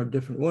we went our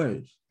different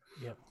ways.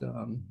 Yep.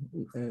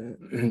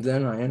 And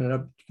then I ended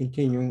up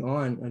continuing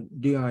on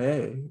at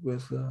DIA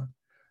with a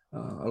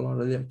lot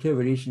of the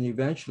activities, and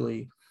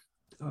eventually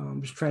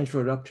was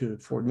transferred up to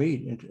Fort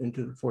Meade,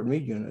 into the Fort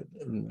Meade unit,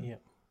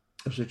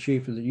 as the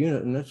chief of the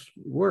unit. And that's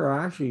where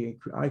I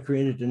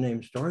created the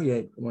name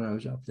Stargate when I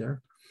was up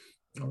there,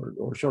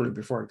 or shortly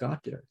before I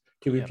got there,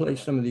 to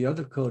replace some of the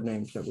other code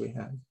names that we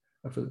had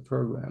for the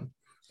program.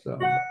 So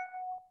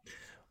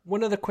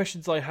one of the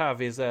questions I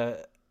have is, and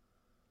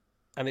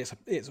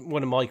it's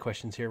one of my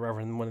questions here rather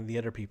than one of the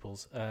other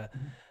people's,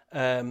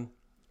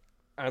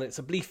 and it's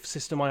a belief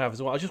system I have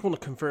as well. I just want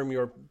to confirm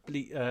your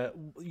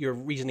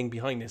reasoning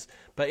behind this.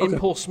 But in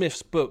Paul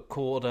Smith's book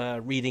called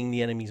Reading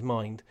the Enemy's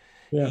Mind,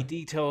 he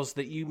details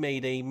that you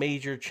made a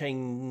major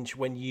change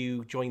when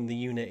you joined the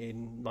unit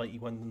in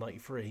 91 and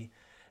 93,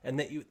 and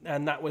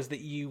that was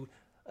that you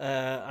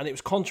and it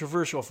was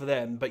controversial for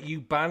them, but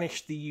you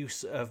banished the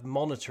use of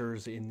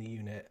monitors in the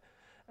unit,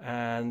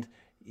 and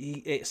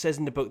it says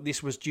in the book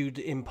this was due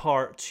in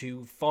part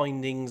to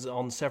findings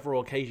on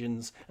several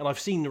occasions, and I've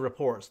seen the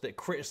reports that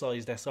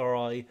criticised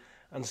SRI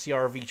and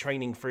CRV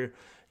training for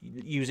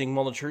using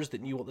monitors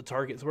that knew what the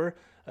targets were.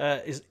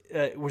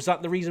 Was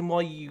that the reason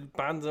why you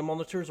banned the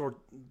monitors, or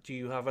do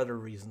you have other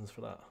reasons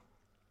for that?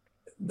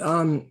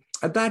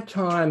 At that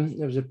time,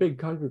 there was a big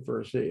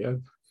controversy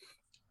of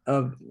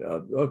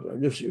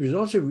this. It was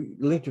also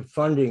linked to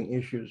funding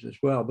issues as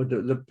well, but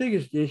the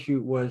biggest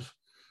issue was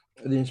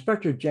the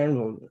Inspector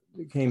General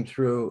came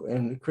through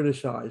and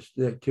criticized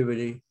the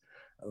activity,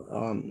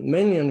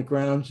 mainly on the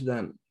grounds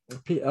that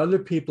other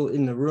people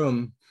in the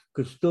room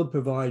could still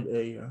provide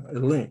a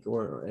link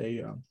or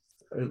a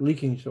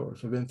leaking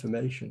source of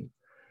information.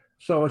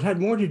 So it had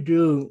more to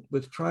do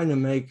with trying to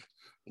make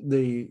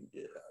the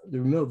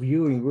remote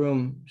viewing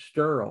room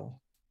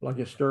sterile, like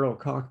a sterile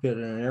cockpit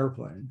in an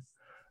airplane.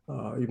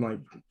 You might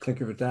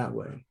think of it that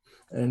way.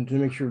 And to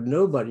make sure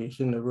nobody's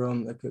in the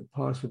room that could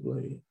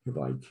possibly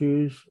provide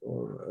cues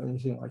or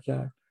anything like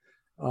that.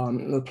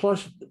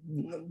 Plus,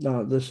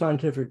 the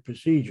scientific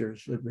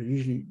procedures that were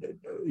usually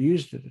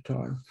used at the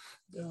time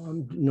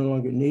no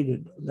longer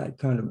needed that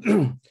kind of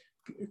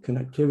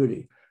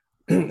connectivity.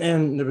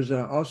 And there was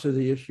also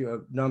the issue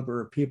of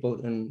number of people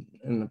in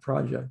the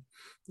project.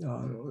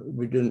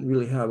 We didn't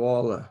really have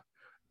all the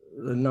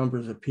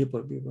numbers of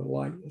people people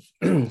like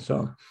this.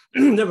 So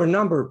there were a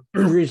number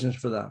of reasons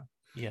for that.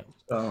 Yeah.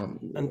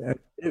 And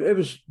it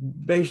was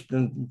based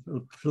on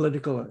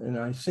political, and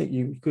I think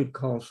you could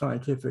call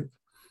scientific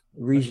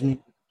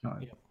reasoning.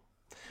 Okay. Yeah.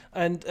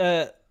 And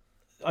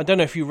I don't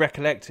know if you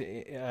recollect,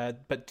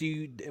 but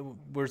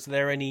was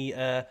there any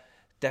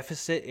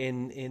deficit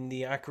in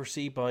the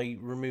accuracy by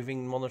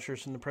removing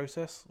monitors from the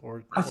process,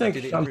 or I think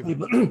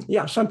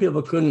some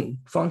people couldn't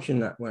function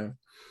that way.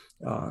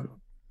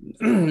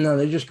 No,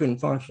 they just couldn't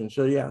function.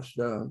 So yes,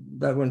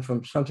 that went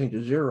from something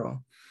to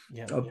zero.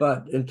 Yeah,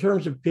 but in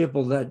terms of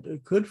people that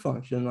could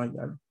function, like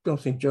I don't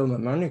think Joe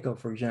Mamonico,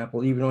 for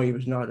example, even though he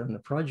was not on the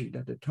project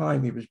at the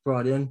time, he was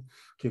brought in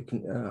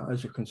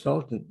as a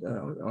consultant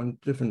on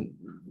different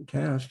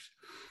tasks.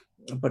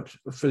 But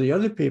for the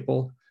other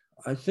people,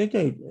 I think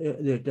they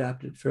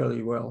adapted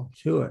fairly well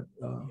to it,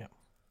 from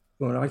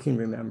what I can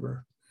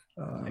remember.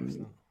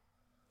 Excellent.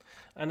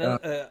 And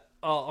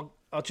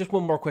I'll just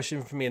one more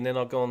question for me, and then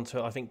I'll go on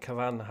to, I think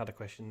Kavan had a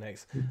question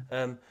next.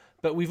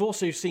 But we've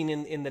also seen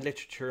in the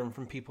literature and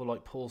from people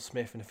like Paul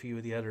Smith and a few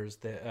of the others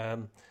that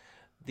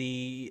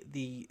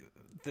the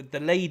the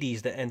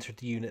ladies that entered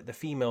the unit, the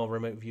female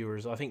remote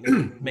viewers, I think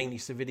they're mainly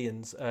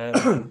civilians.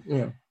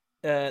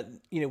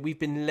 We've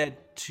been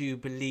led to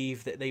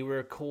believe that they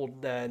were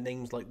called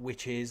names like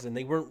witches, and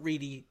they weren't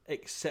really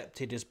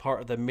accepted as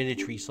part of the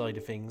military side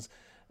of things.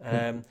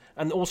 And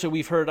also,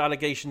 we've heard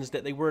allegations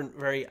that they weren't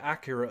very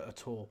accurate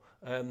at all.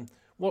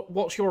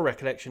 What's your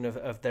recollection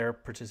of their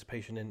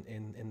participation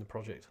in the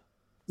project?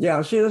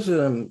 Yeah, see, this is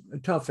a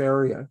tough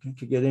area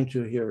to get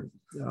into here,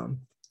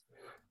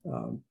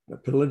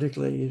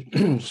 politically,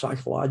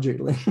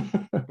 psychologically.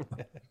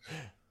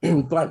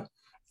 But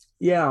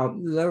yeah,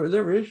 there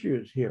are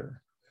issues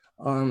here.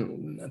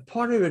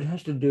 Part of it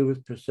has to do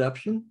with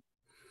perception.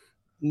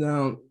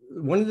 Now,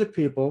 one of the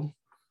people,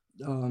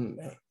 I'll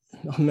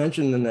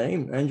mention the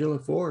name, Angela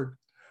Ford,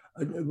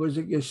 was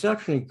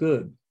exceptionally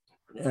good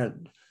at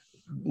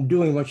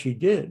doing what she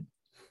did.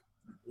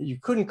 You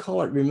couldn't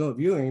call it remote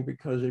viewing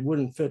because it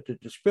wouldn't fit the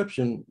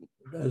description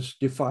as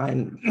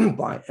defined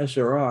by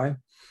SRI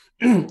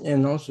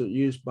and also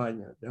used by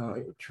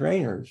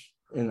trainers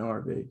in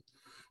RV.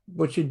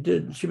 What she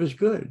did, she was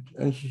good,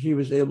 and she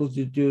was able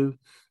to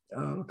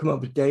come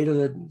up with data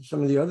that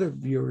some of the other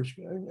viewers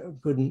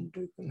couldn't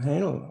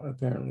handle,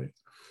 apparently.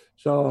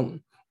 So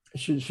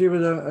she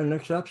was an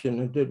exception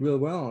and did real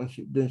well. And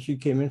then she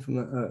came in from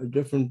a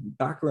different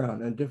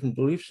background and a different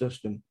belief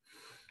system.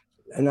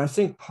 And I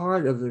think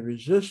part of the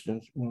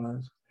resistance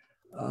was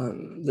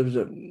there was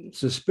a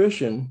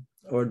suspicion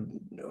or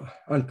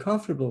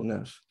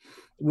uncomfortableness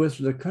with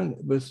the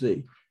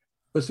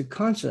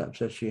concepts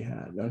that she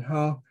had and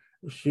how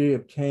she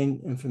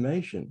obtained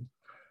information.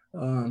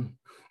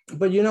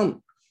 But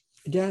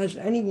Daz,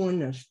 anyone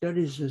that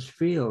studies this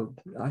field,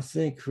 I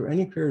think for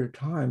any period of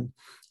time,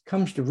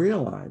 comes to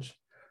realize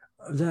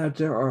that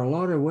there are a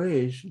lot of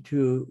ways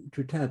to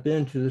tap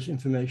into this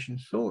information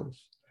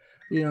source.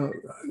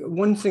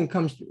 One thing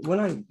comes to,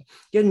 when I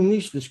get in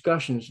these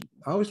discussions,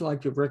 I always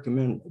like to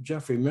recommend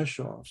Jeffrey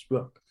Mishoff's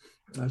book,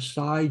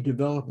 Psi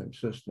Development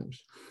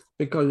Systems,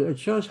 because it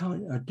shows how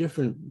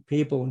different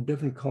people,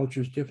 different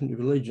cultures, different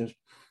religions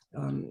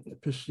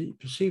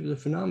perceive the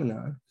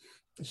phenomenon.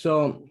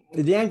 So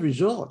the end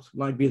result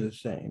might be the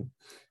same,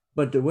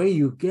 but the way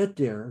you get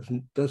there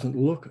doesn't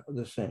look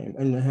the same,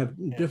 and they have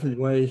different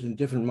ways and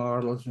different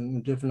models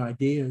and different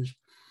ideas.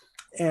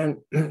 And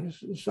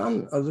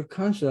some of the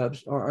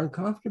concepts are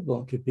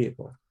uncomfortable to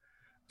people.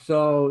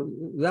 So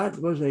that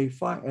was a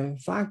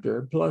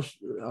factor, plus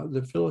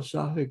the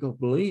philosophical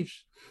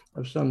beliefs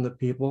of some of the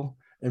people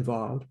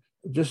involved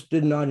just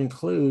did not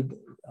include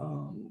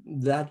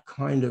that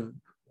kind of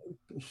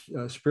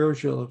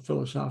spiritual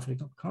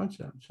philosophical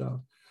concept.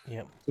 So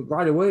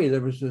right away there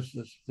was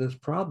this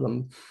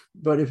problem.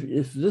 But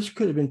if this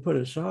could have been put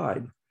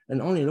aside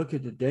and only look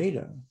at the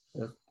data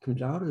that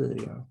comes out of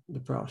the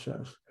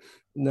process,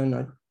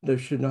 then there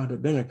should not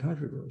have been a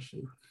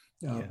controversy.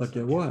 But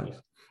there was.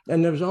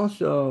 And there was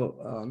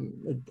also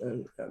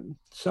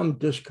some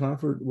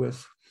discomfort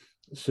with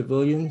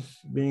civilians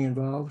being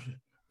involved,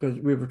 because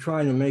we were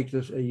trying to make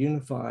this a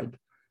unified,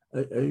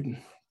 you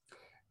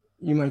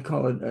might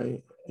call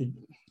it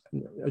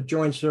a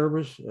joint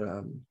service,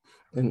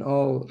 in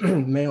all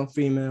male,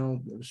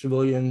 female,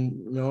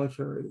 civilian,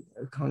 military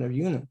kind of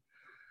unit.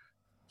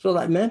 So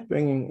that meant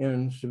bringing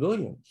in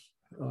civilians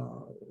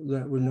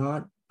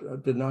that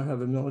did not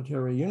have a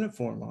military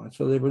uniform on,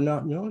 so they were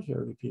not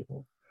military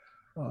people.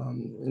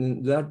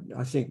 And that,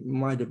 I think,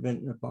 might have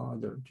been a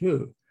bother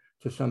too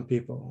to some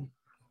people.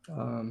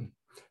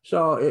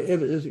 So it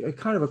was a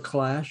kind of a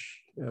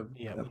clash of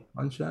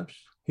concepts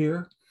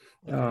here.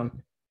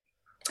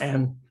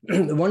 And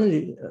one of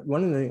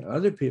the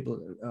other people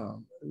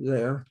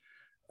there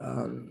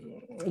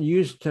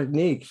used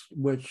techniques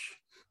which,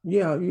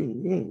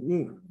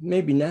 you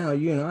maybe now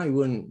you and I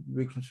wouldn't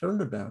be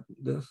concerned about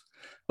this,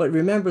 but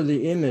remember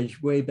the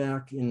image way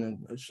back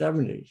in the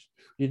 70s.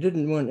 You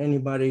didn't want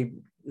anybody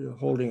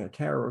holding a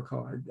tarot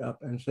card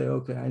up and say,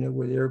 okay, I know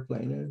where the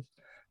airplane is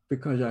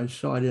because I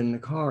saw it in the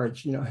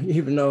cards,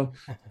 even though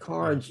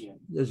cards,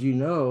 as you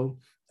know,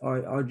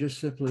 are just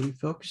simply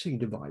focusing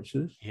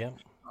devices.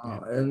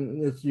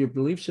 And it's your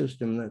belief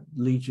system that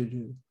leads you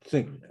to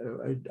think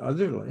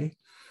otherly.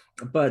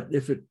 But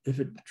if it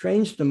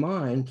trains the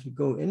mind to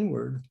go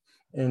inward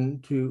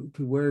and to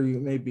where you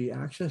may be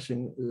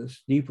accessing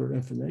this deeper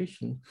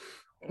information,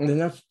 then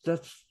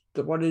that's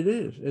what it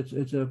is.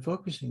 It's a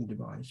focusing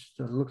device.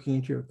 So looking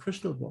into your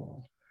crystal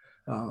ball,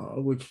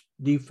 which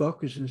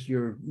defocuses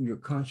your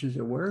conscious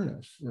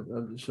awareness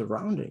of the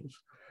surroundings.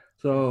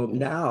 So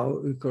now,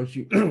 of course,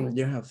 you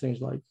have things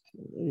like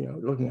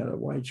looking at a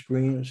white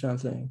screen or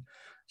something.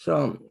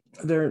 So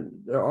there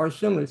are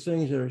similar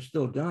things that are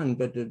still done,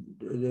 but they're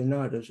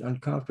not as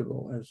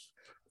uncomfortable as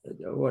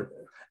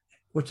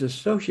what's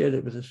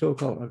associated with the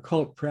so-called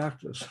occult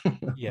practice.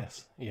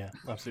 Yes, yeah,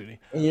 absolutely.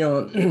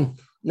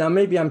 Now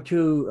maybe I'm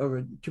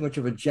too much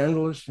of a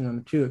generalist and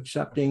I'm too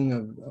accepting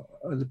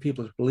of other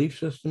people's belief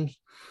systems,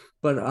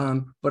 but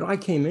I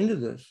came into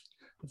this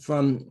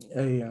from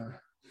a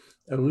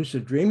a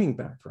lucid dreaming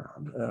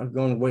background,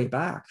 going way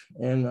back,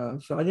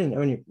 and so I didn't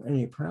have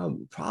any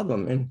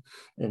problem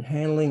in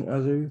handling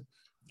other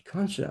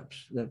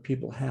concepts that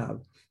people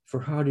have for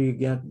how do you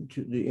get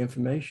to the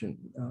information.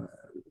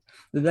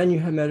 Then you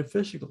have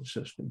metaphysical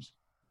systems.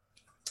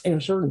 In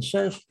a certain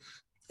sense,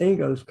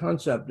 Ingo's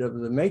concept of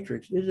the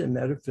matrix is a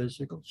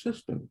metaphysical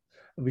system.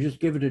 We just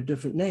give it a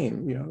different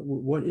name.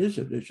 What is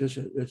it?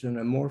 It's an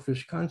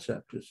amorphous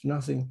concept. It's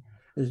nothing.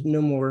 It's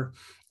no more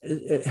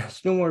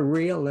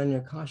real than the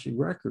Akashic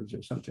records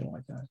or something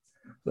like that.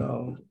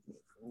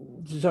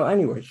 So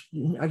anyways,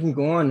 I can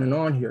go on and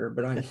on here,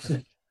 but I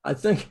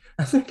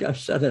think I've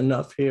said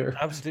enough here.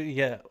 Absolutely,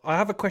 yeah. I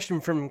have a question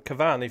from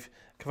Kavan. If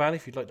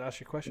you'd like to ask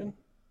your question.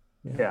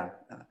 Yeah.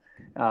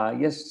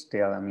 Yes,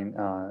 Dale. I mean,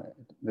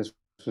 this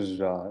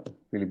was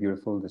really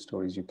beautiful, the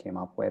stories you came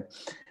up with.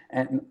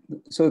 And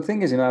so the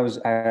thing is,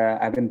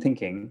 I've been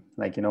thinking,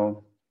 like,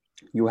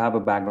 you have a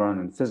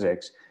background in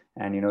physics,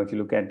 and, if you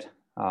look at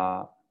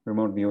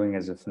remote viewing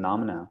as a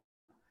phenomena,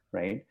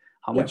 right?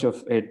 How much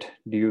of it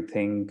do you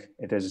think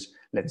it is,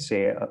 let's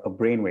say, a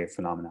brainwave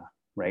phenomena,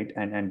 right?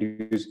 And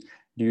do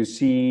you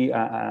see,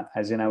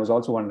 as in, I was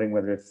also wondering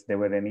whether if there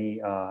were any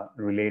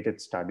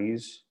related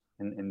studies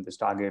in the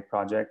Stargate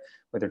project,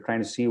 where they're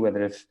trying to see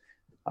whether if,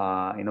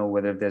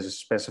 whether there's a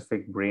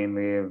specific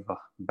brainwave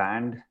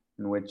band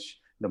in which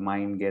the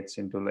mind gets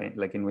into,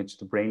 like in which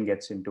the brain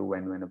gets into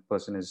when a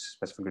person is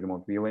specifically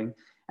remote viewing,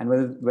 and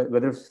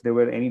whether if there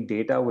were any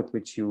data with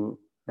which you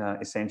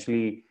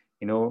essentially,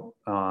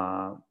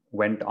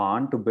 went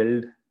on to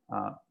build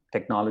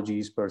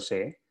technologies per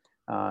se.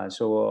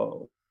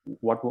 So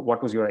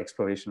what was your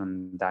exploration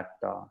in that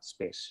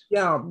space?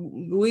 Yeah,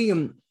 we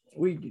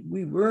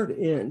weren't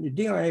in, the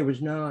DIA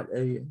was not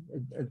a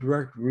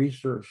direct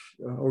research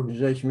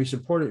organization. We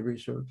supported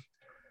research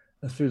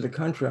through the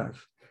contracts.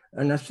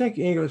 And I think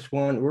Ingo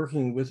Swan,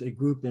 working with a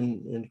group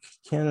in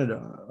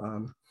Canada,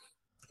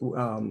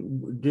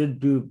 did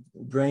do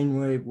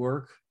brainwave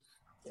work.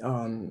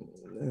 And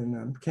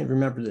I can't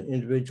remember the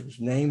individual's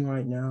name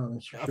right now.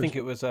 I think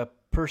it was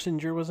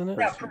Persinger, wasn't it?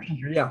 Yeah,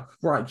 Persinger, yeah,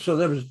 right. So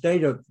there was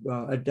data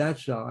at that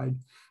side.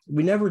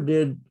 We never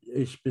did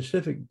a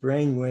specific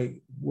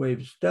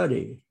brainwave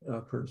study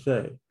per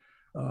se.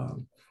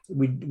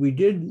 We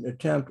did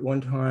attempt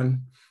one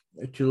time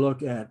to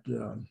look at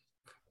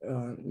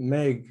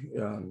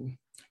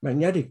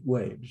magnetic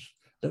waves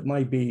that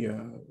might be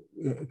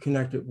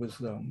connected with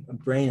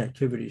brain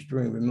activities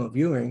during remote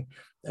viewing.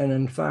 And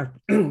in fact,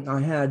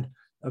 I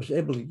was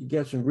able to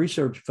get some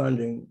research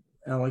funding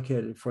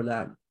allocated for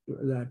that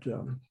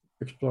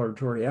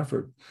exploratory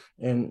effort.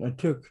 And I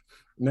took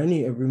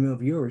many remote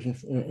viewers.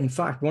 In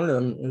fact, one of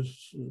them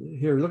is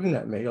here looking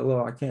at me,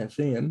 although I can't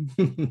see him.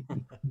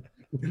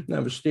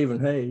 That was Stephen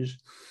Hayes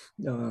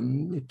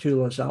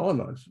to Los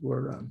Alamos,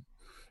 where,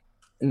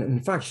 and in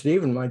fact,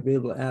 Stephen might be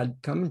able to add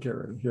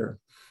commentary here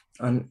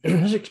on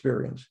his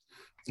experience.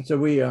 So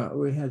we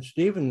had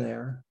Stephen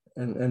there,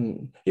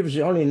 and he was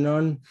the only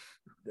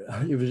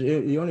he was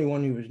the only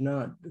one who was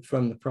not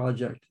from the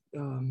project.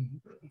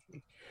 And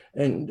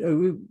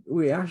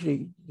we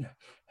actually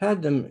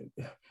had them.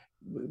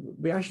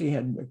 We actually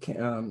had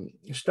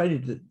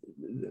studied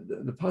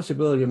the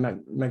possibility of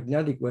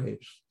magnetic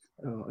waves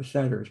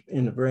centers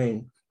in the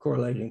brain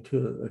correlating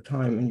to a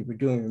time when you were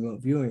doing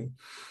remote viewing.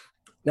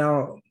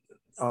 Now,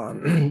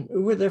 we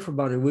were there for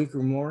about a week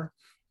or more,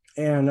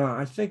 and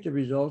I think the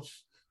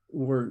results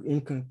were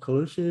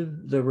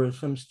inconclusive. There were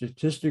some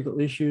statistical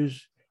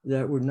issues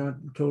that were not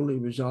totally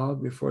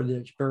resolved before the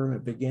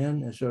experiment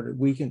began, and sort of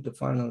weakened the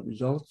final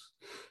results.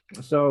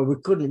 So we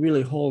couldn't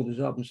really hold this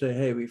up and say,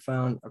 hey, we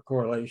found a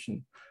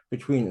correlation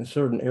between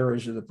certain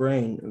areas of the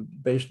brain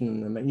based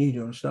on the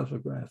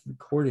magnetoencephalograph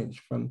recordings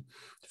from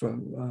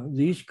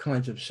these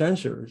kinds of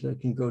sensors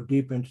that can go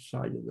deep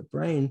inside of the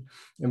brain.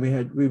 And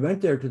we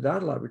went there to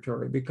that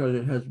laboratory because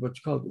it has what's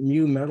called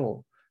mu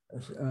metal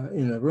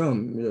in the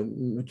room, the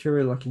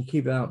material that can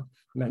keep out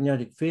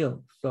magnetic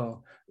field.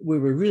 So we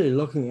were really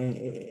looking at,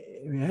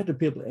 we had to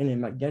be in a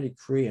magnetic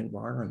free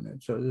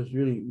environment. So there's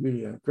really,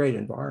 really a great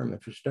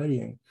environment for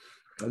studying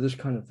this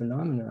kind of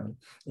phenomenon.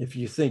 If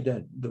you think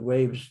that the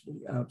waves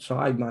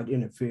outside might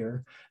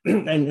interfere,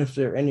 and if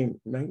there are any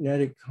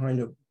magnetic kind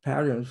of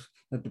patterns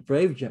that the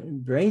brain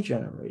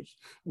generates,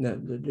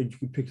 that you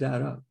can pick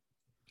that up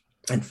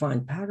and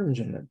find patterns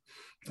in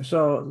it.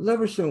 So there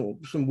was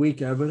some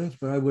weak evidence,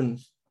 but I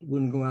wouldn't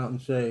go out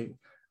and say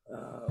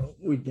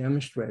we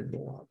demonstrated a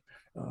lot.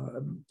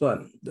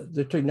 But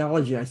the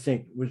technology, I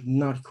think, was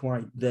not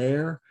quite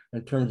there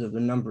in terms of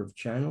the number of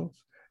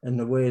channels and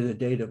the way the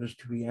data was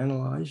to be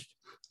analyzed.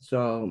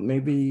 So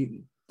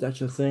maybe that's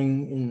a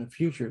thing in the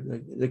future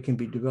that can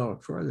be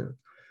developed further.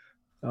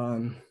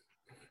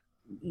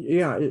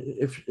 Yeah,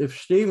 if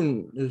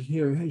Stephen is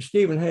here, hey,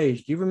 Stephen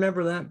Hayes, do you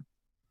remember that?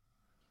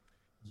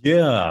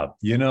 Yeah,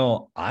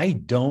 I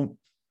don't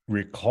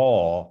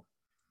recall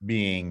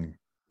being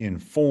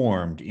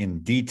informed in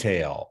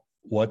detail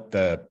what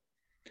the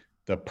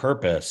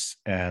purpose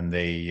and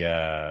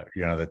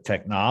the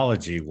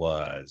technology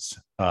was.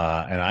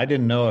 And I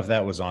didn't know if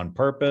that was on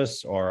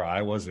purpose or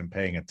I wasn't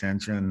paying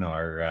attention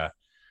or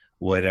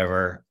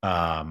whatever.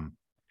 But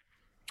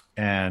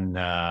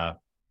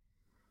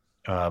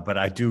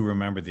I do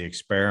remember the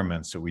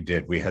experiments that we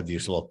did. We had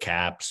these little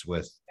caps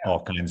with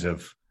all kinds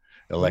of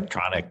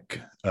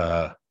electronic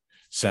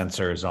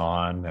sensors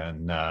on.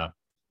 And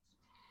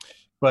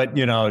but,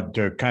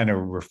 to kind of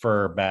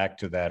refer back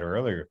to that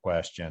earlier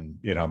question,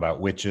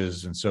 about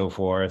witches and so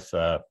forth.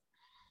 I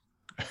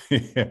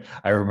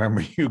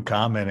remember you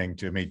commenting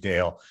to me,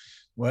 Dale,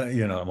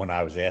 well, when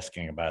I was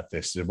asking about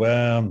this,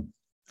 well,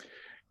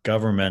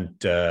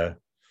 government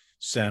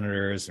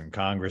senators and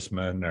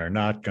congressmen are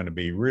not going to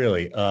be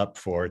really up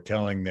for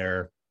telling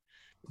their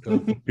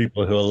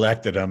people who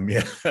elected them,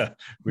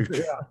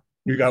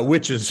 we got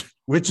witches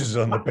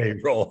on the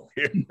payroll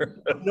here.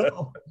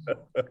 No.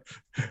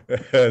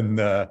 And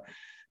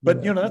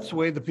but that's the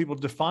way the people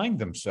defined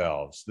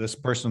themselves. This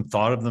person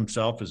thought of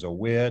themselves as a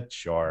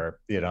witch, or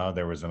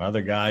there was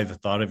another guy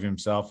that thought of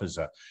himself as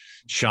a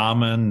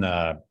shaman.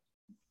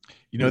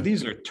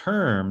 These are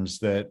terms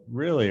that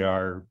really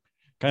are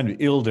kind of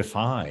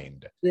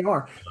ill-defined. They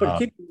are, but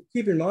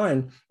keep in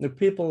mind the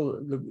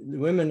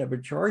women that were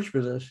charged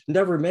for this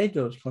never made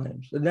those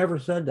claims. They never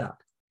said that.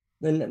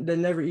 They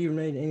never even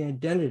made any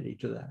identity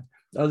to that,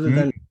 other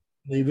than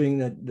believing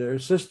that their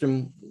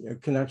system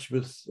connects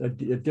with a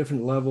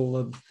different level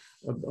of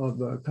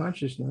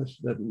consciousness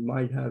that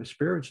might have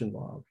spirits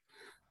involved,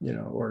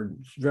 or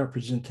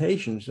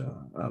representations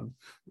of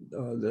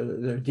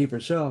their deeper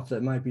self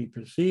that might be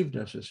perceived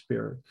as a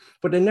spirit.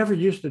 But they never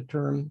used the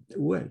term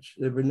witch.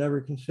 They were never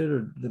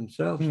considered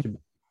themselves to be.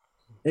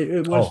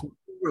 It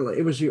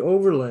was the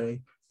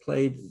overlay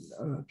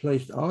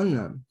placed on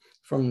them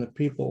from the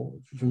people,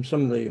 from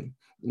some of the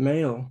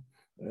male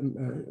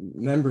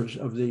members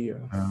of the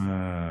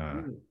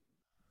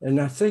and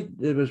I think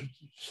it was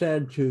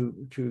said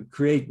to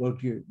create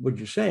what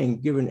you're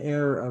saying, give an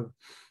air of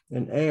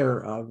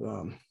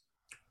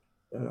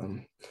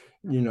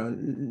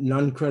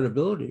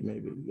non-credibility.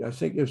 Maybe I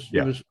think it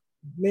was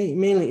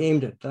mainly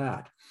aimed at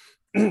that.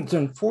 It's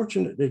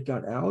unfortunate it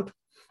got out,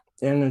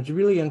 and it's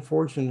really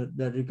unfortunate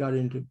that it got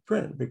into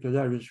print, because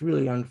that was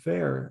really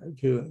unfair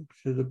to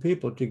the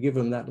people to give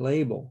them that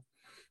label.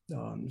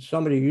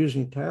 Somebody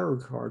using tarot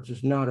cards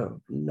is not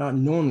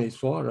normally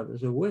thought of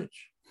as a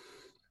witch.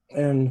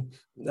 And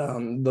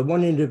the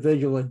one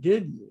individual that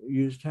did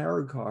use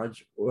tarot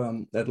cards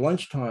at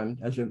lunchtime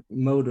as a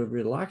mode of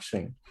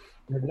relaxing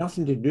had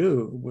nothing to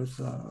do with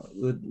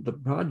the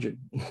project.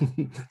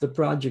 The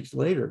projects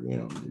later,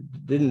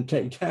 didn't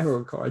take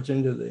tarot cards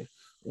into the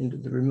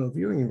remote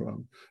viewing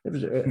room. It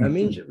was a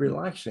means of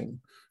relaxing,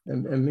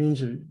 and a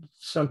means of,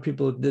 some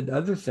people did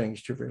other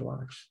things to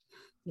relax.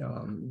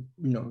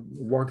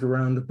 Walk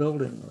around the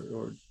building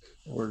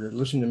or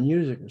listen to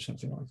music or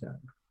something like that.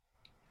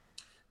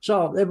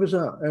 So there was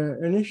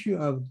an issue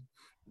of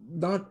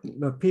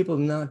people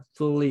not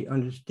fully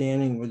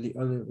understanding where the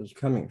other was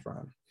coming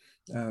from,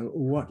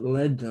 what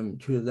led them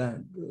to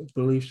that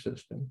belief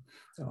system,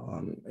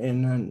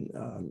 and then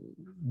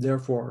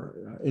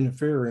therefore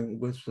interfering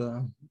with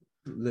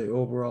the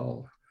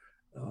overall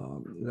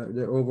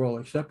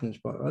acceptance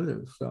by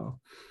others. So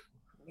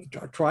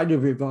I tried to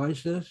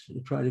revise this,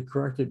 tried to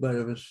correct it, but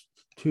it was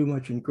too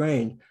much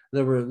ingrained.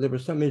 There were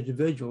some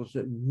individuals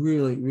that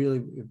really,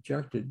 really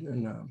objected,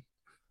 and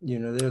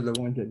they're the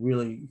ones that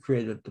really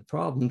created the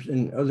problems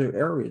in other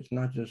areas,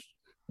 not just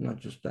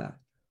that.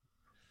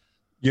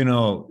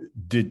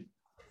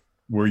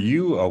 Were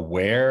you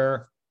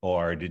aware,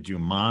 or did you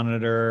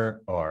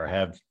monitor, or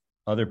have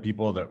other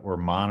people that were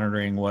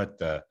monitoring what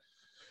the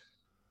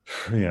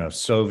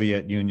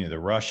Soviet Union, the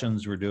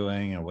Russians were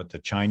doing, and what the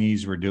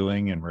Chinese were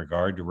doing in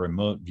regard to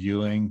remote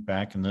viewing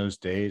back in those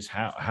days?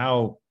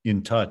 How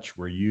in touch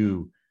were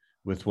you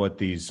with what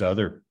these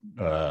other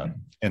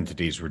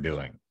entities were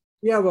doing?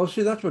 Yeah, well,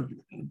 see, that's what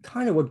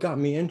got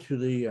me into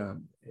the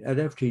at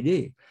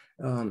FTD.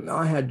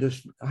 I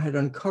had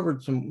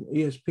uncovered some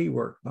ESP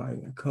work by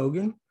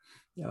Kogan,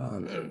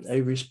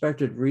 a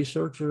respected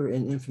researcher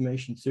in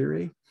information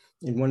theory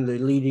in one of the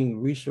leading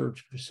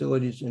research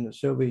facilities in the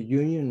Soviet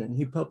Union, and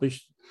he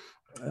published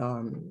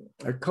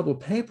a couple of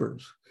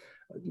papers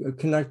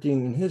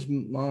connecting in his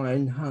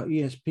mind how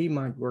ESP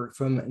might work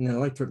from an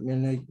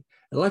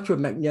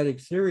electromagnetic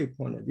theory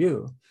point of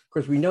view. Of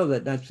course, we know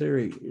that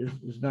theory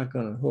is not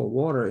going to hold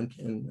water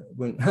and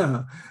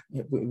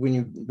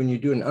when you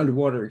do an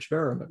underwater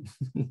experiment.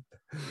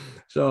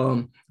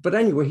 So, but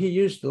anyway, he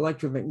used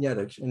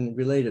electromagnetics and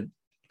related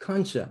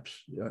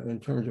concepts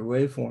in terms of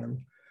waveforms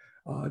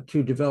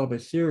to develop a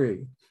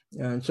theory.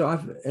 And so,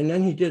 and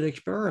then he did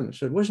experiments.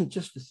 So it wasn't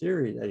just a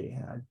theory that he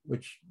had,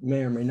 which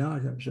may or may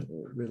not have some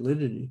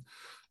validity,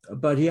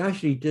 but he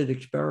actually did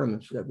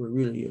experiments that were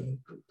really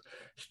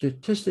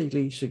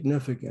statistically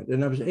significant.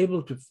 And I was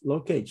able to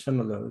locate some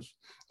of those.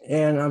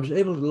 And I was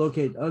able to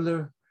locate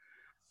other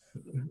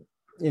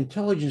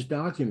intelligence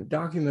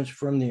documents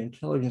from the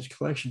intelligence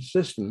collection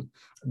system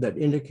that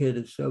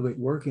indicated Soviet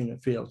work in the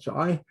field. So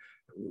I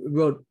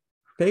wrote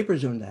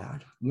papers on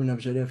that when I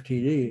was at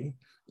FTD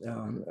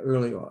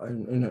early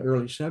on, in the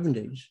early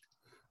 70s.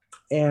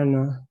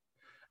 And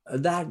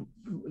that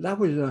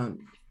was,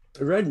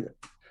 I read,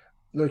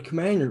 the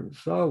commander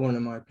saw one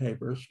of my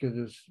papers because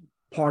it's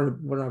part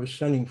of what I was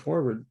sending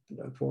forward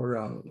for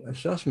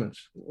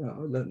assessments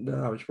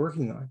that I was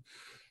working on.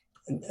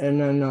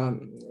 And then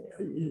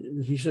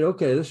he said,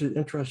 okay, this is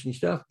interesting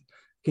stuff.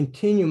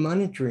 Continue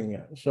monitoring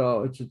it.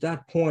 So it's at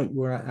that point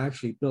where I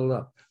actually built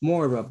up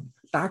more of a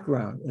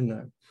background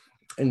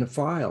in the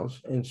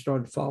files and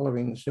started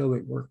following the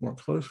Soviet work more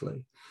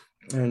closely.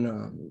 And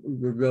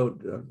we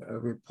wrote a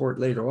report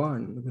later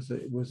on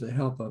with the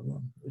help of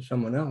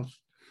someone else,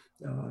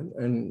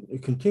 and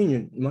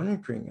continued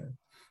monitoring it,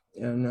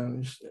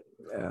 and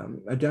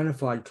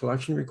identified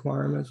collection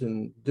requirements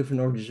and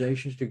different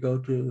organizations to go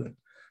to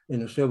in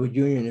the Soviet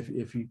Union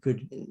if you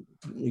could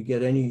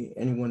get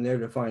anyone there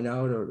to find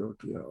out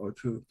or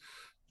to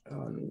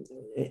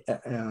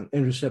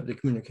intercept the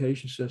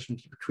communication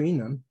systems between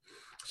them.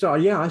 So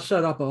yeah, I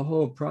set up a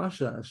whole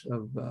process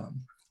of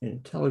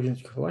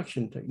intelligence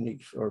collection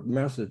techniques or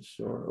methods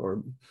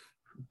or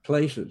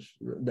places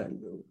that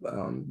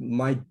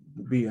might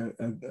be a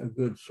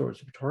good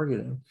source of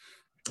targeting,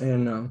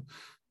 and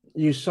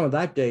use some of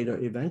that data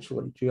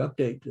eventually to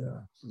update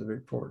the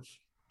reports.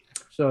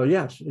 So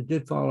yes, it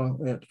did follow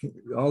it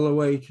all the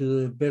way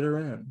to the bitter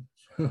end.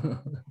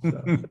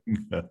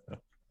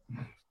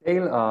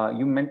 Dale,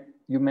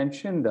 you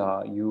mentioned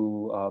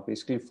you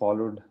basically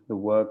followed the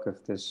work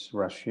of this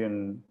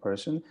Russian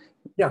person.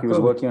 Yeah, he was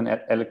working on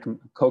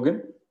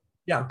Kogan.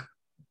 Yeah,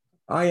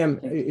 I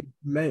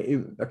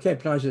can't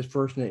pronounce his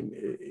first name.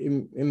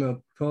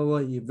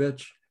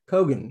 Imopolaevich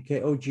Kogan,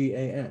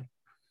 Kogan.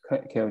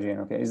 Kogan.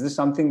 Okay, is this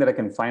something that I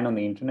can find on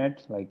the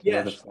internet? Like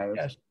yes, the files?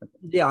 yes.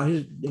 Yeah,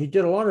 he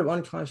did a lot of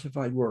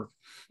unclassified work.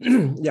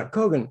 Yeah,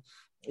 Kogan.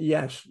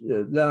 Yes,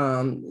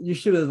 you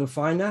should be able to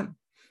find that.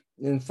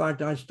 In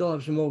fact, I still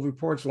have some old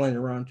reports laying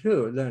around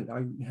too that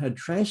I had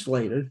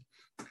translated,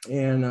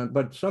 and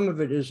but some of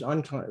it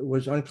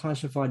was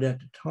unclassified at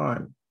the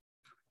time.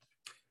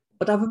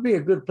 But that would be a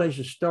good place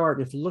to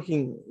start if you're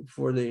looking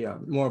for the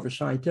more of a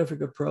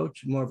scientific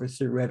approach, more of a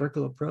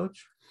theoretical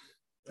approach.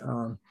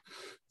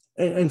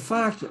 In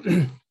fact,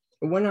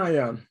 when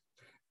I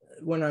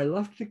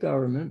left the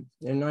government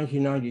in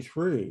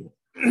 1993.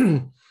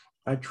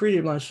 I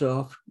treated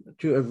myself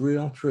to a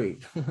real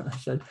treat. I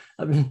said,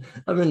 I've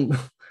been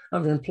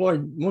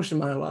employed most of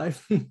my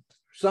life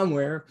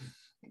somewhere.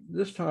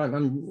 This time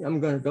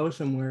I'm going to go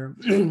somewhere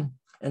and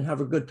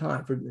have a good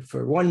time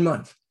for 1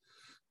 month.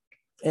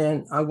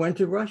 And I went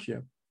to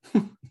Russia.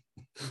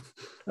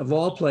 Of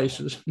all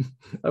places,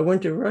 I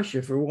went to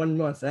Russia for 1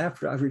 month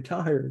after I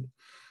retired.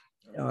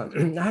 I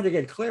had to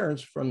get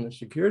clearance from the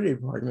security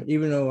department,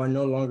 even though I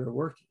no longer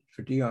worked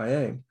for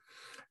DIA.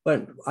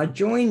 But I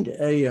joined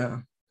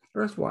a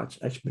Earthwatch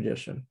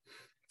expedition,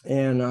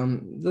 and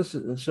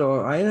so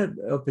I ended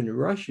up in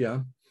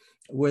Russia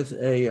with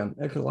a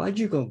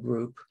ecological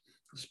group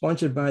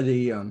sponsored by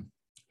the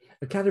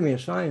Academy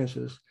of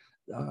Sciences.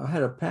 I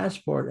had a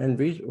passport and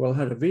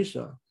had a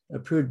visa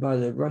approved by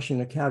the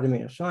Russian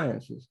Academy of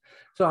Sciences.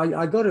 So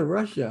I go to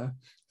Russia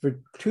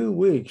for 2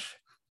 weeks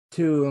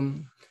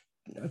to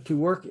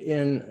work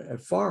in a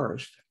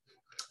forest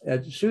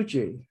at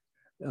Sochi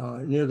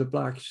near the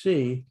Black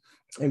Sea.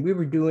 And we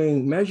were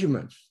doing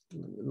measurements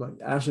like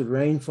acid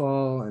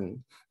rainfall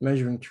and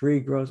measuring tree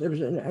growth. It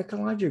was an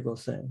ecological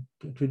thing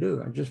to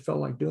do. I just felt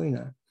like doing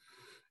that.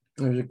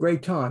 And it was a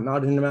great time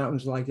out in the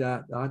mountains like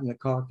that, out in the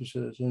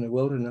Caucasus, in the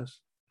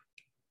wilderness.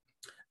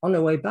 On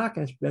the way back,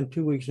 I spent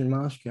 2 weeks in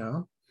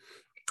Moscow,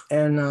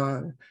 and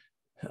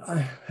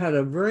I had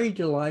a very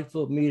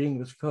delightful meeting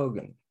with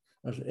Kogan.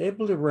 I was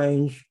able to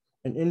arrange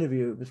an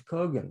interview with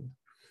Kogan.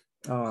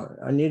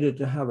 I needed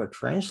to have a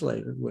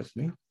translator with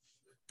me.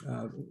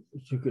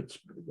 You could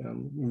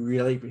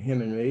relate to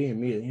him and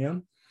me to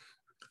him.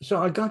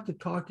 So I got to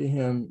talk to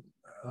him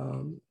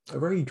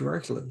very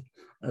directly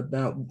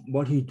about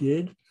what he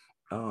did,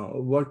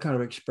 what kind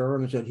of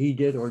experiments that he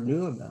did or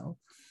knew about.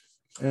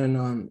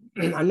 And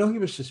I know he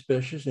was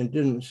suspicious and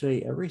didn't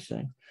say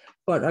everything,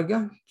 but I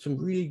got some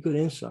really good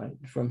insight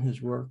from his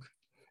work,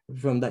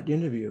 from that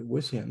interview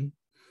with him.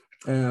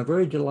 And a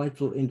very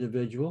delightful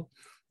individual.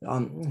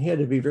 He had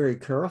to be very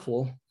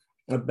careful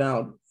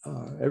about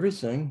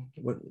everything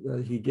what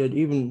he did,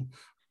 even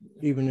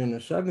in the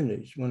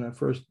 70s when I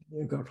first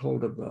got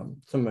hold of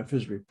some of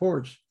his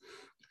reports,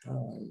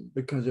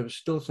 because there was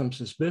still some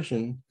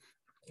suspicion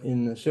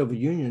in the Soviet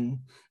Union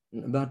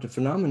about the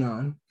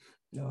phenomenon.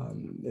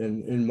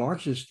 In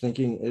Marxist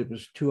thinking, it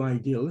was too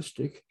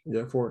idealistic,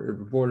 therefore it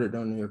reported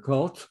on the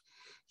occult.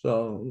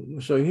 So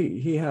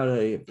he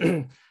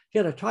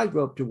had a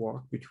tightrope to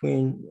walk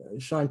between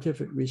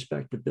scientific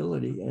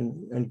respectability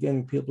and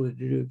getting people to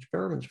do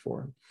experiments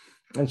for him.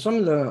 And some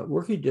of the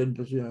work he did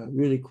was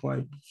really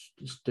quite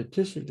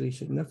statistically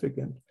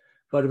significant,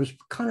 but it was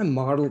kind of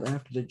modeled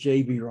after the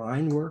J.B.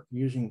 Ryan work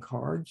using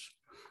cards,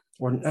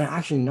 or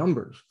actually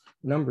numbers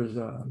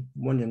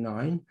 1 to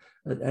 9.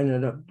 That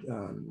ended up,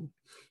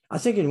 I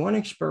think in one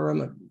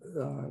experiment,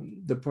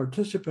 the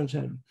participants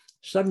had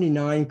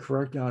 79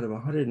 correct out of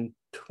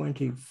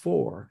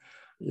 124.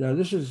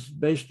 This is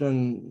based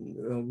on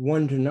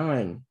 1 to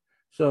 9.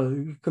 So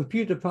you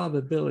compute the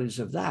probabilities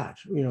of that,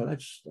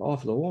 that's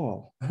off the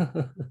wall.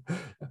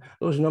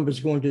 Those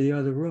numbers go into the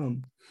other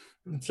room.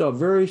 So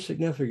very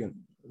significant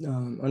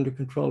under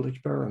controlled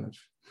experiments.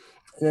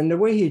 And the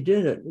way he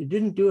did it, he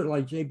didn't do it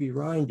like J.B.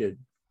 Ryan did.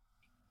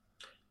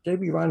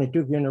 J.B. Ryan at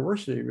Duke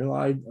University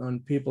relied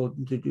on people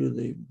to do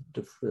the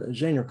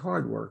Zener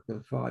card work,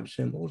 the 5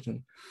 symbols.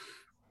 And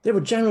they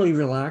would generally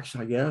relax,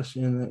 I guess,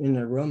 in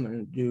their room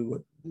and do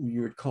what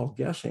you would call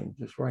guessing,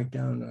 just write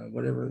down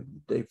whatever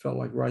they felt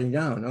like writing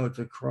down. Oh, it's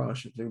a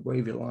cross, it's a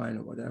wavy line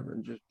or whatever,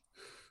 and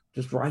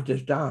just write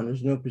this down.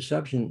 There's no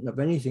perception of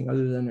anything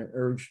other than an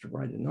urge to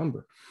write a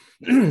number.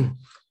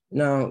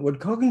 Now, what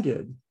Kogan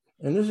did,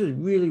 and this is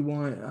really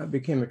why I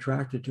became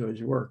attracted to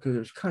his work, because it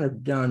was kind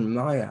of down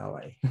my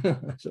alley,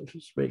 so to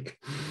speak.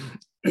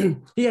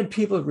 He had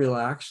people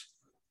relax,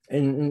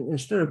 and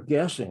instead of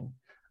guessing,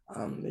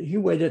 he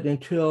waited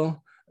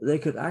until they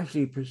could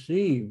actually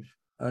perceive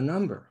a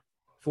number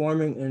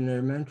forming in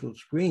their mental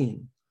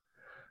screen.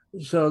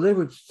 So they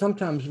would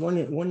sometimes, one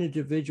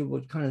individual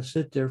would kind of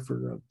sit there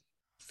for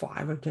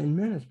 5 or 10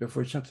 minutes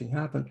before something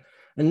happened.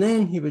 And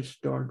then he would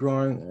start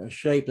drawing a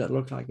shape that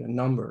looked like a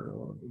number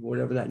or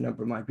whatever that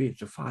number might be.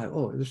 It's a 5.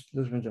 Oh, this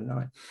one's a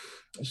 9.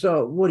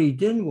 So what he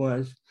did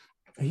was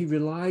he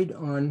relied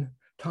on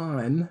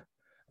time,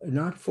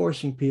 not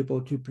forcing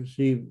people to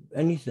perceive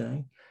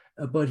anything,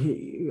 but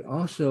he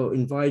also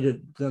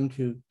invited them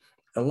to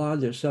allow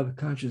their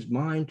subconscious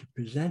mind to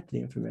present the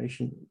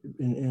information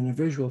in a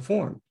visual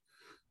form.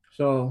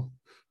 So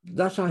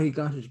that's how he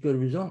got his good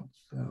results.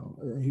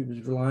 He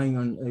was relying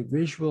on a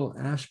visual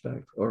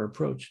aspect or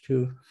approach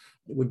to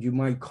what you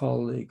might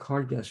call the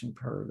card guessing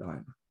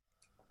paradigm.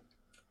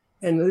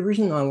 And the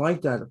reason I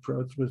like that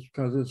approach was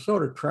because it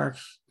sort of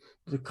tracks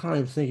the kind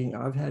of thinking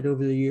I've had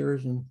over the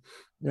years. And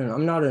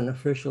I'm not an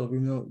official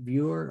remote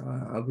viewer.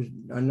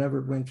 I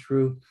never went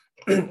through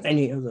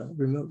any of the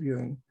remote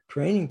viewing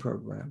training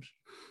programs.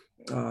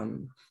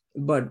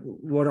 But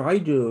what I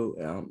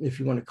do, if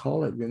you want to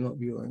call it remote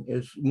viewing,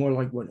 is more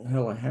like what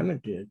Helen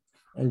Hammett did,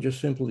 and just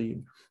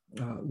simply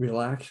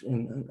relax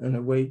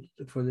and wait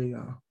for the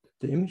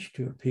image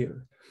to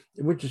appear,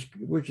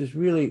 which is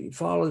really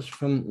follows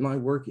from my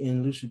work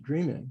in lucid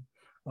dreaming.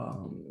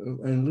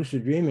 And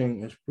lucid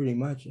dreaming is pretty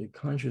much a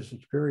conscious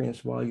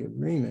experience while you're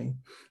dreaming,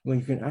 when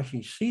you can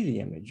actually see the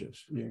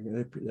images.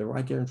 They're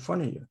right there in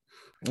front of you.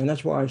 And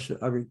that's why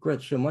I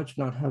regret so much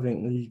not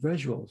having these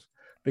visuals,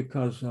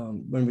 because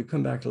when we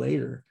come back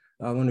later,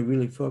 I want to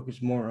really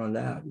focus more on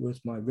that with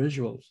my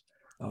visuals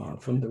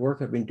from the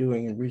work I've been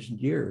doing in recent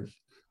years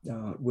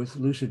with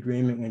lucid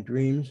dreaming and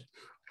dreams,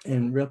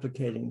 and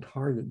replicating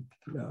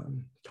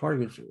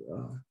targets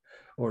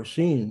or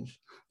scenes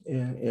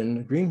in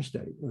the dream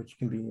state, which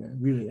can be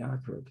really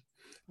accurate.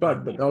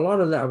 But a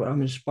lot of that,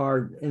 I'm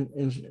inspired, and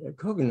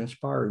Kogan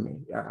inspired me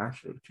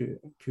actually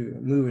to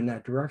move in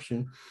that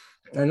direction.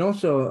 And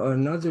also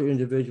another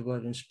individual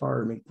that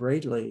inspired me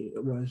greatly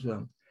was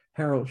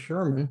Harold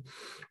Sherman.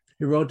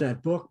 He wrote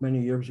that book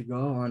many years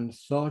ago on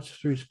thoughts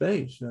through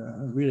space,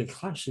 a really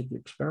classic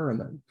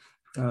experiment,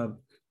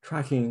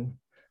 tracking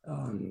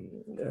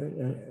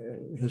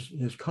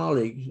his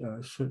colleague,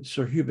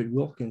 Sir Hubert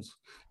Wilkins,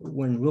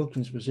 when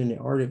Wilkins was in the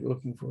Arctic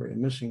looking for a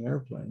missing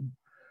airplane.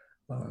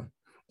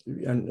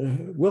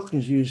 And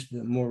Wilkins used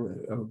the more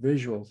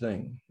visual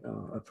thing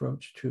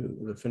approach to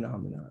the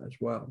phenomena as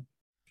well.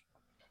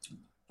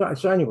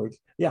 So anyway,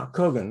 yeah,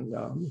 Kogan,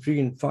 if you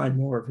can find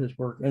more of his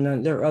work. And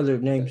then there are other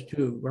names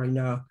too right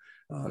now.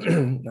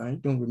 I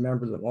don't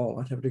remember them all.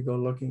 I'd have to go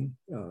looking.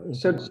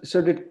 So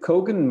did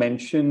Kogan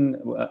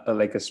mention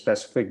like a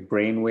specific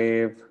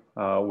brainwave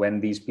when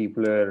these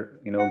people are,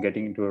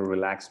 getting into a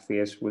relaxed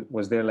phase?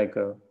 Was there like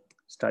a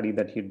study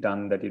that he'd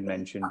done that he'd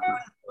mentioned? I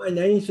didn't find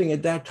anything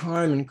at that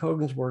time in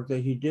Kogan's work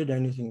that he did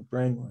anything with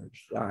brainwaves,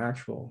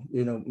 actual,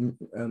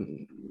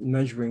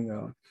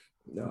 measuring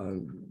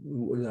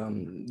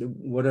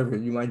whatever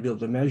you might be able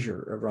to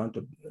measure around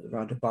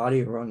the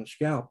body, around the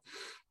scalp.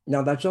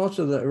 Now, that's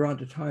also around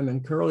the time when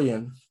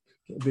Kirlian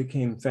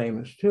became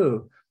famous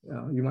too.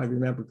 You might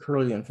remember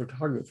Kirlian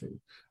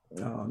photography.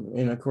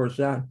 And of course,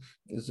 that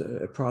is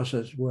a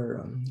process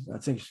where I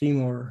think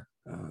Seymour,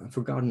 I've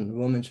forgotten the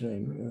woman's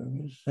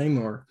name,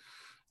 Seymour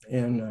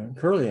and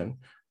Kirlian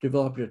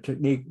developed a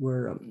technique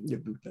where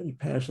you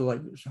pass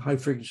like high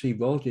frequency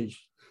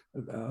voltage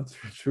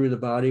through the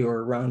body or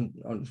around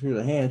through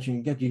the hands, and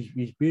you get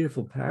these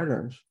beautiful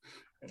patterns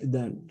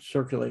that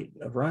circulate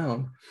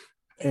around.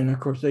 And of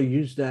course, they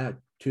use that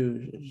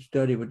to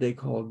study what they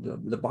call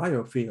the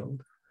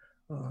biofield.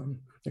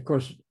 Of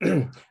course,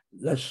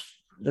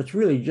 that's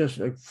really just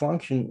a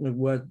function of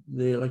what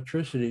the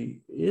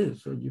electricity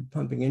is that you're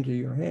pumping into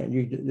your hand.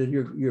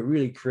 You're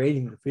really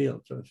creating the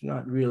field, so it's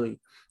not really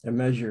a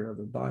measure of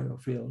a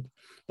biofield.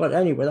 But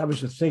anyway, that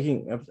was the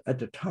thinking at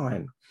the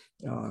time.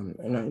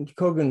 And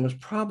Kogan was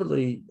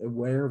probably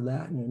aware of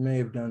that, and may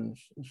have done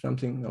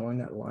something along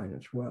that line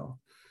as well.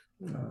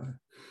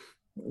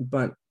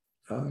 But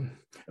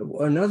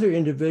another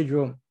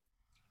individual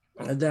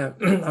that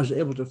I was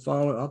able to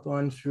follow up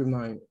on through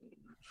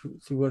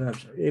what I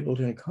was able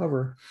to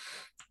uncover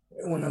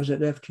when I was at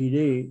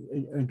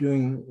FTD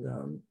doing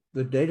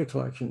the data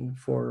collection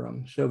for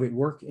Soviet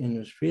work in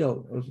this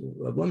field, was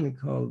a woman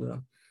called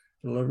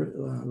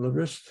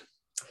Larissa.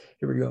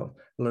 Here we go,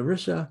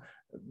 Larissa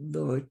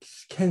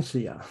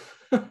Villachensia.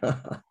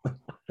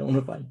 Don't know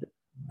if I did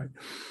right.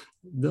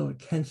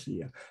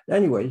 Villachensia.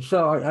 Anyway,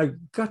 so I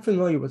got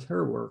familiar with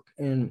her work,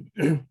 and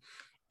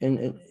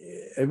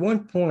at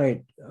one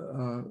point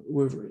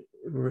we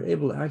were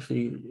able to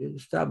actually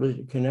establish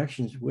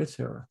connections with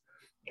her,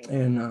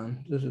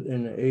 and this is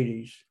in the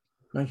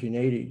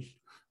 1980s,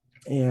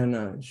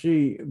 and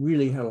she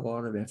really had a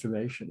lot of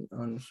information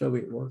on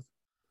Soviet work,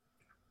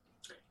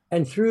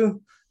 and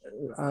through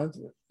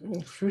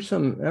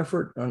some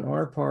effort on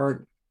our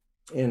part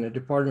in the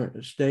Department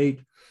of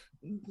State,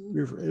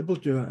 we were able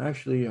to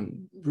actually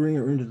bring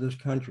her into this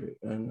country,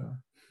 and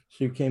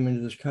she came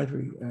into this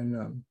country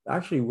and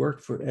actually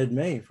worked for Ed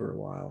May for a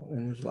while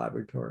in his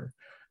laboratory,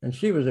 and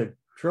she was a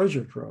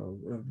treasure trove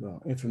of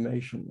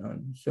information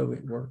on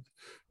Soviet work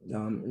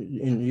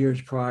in the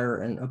years prior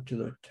and up to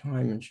the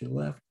time when she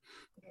left,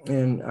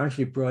 and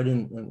actually brought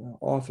in an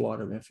awful lot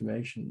of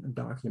information and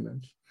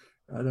documents.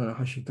 I don't know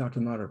how she got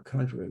them out of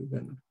country,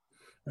 but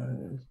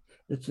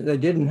they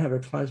didn't have a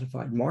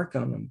classified mark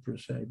on them per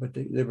se, but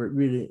they were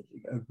really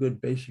a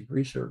good basic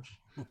research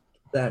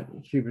that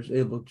she was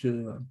able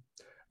to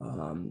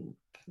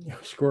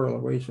squirrel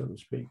away, so to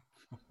speak.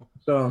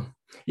 So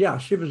yeah,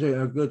 she was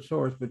a good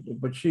source,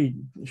 but she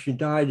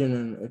died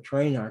in a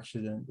train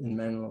accident in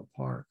Menlo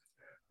Park.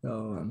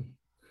 So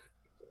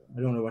I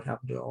don't know what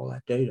happened to all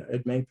that data.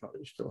 It may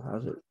probably still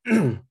has it.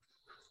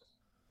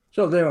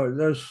 So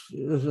there's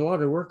a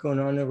lot of work going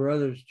on. There were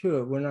others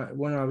too. When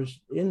I was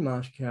in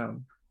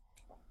Moscow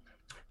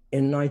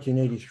in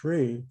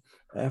 1983,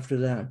 after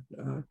that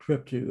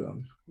trip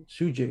to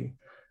Sochi,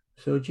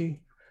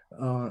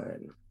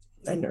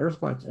 an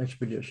Earthlight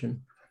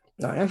expedition,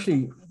 I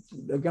actually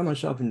got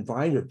myself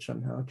invited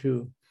somehow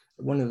to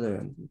one of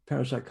the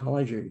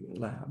parapsychology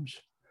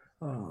labs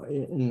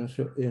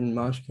in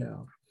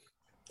Moscow,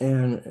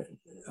 and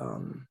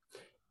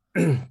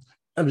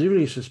I was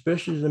really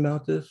suspicious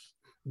about this,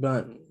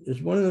 but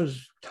it's one of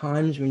those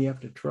times when you have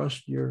to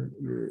trust your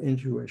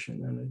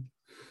intuition, and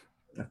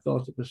I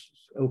felt it was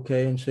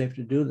okay and safe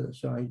to do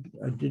this. So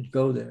I did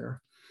go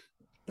there,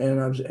 and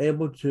I was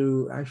able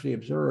to actually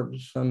observe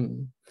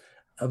some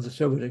of the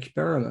Soviet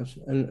experiments,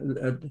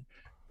 and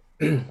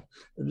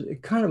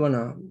kind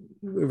of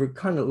we were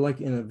kind of like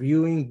in a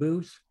viewing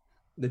booth.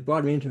 They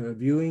brought me into a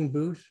viewing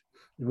booth,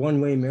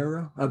 one-way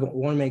mirror,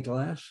 one-way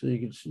glass, so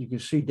you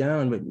could see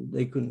down, but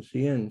they couldn't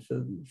see in.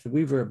 So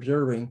we were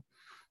observing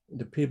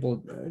the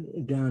people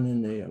down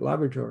in the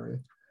laboratory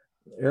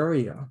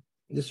area.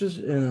 This was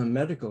in a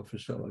medical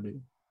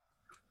facility.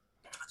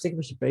 I think it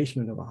was the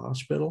basement of a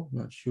hospital, I'm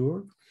not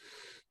sure.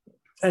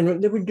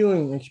 And they were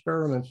doing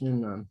experiments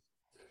in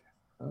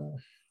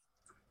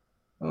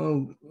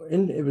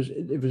it was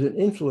an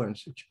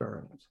influence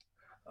experiment.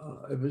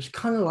 It was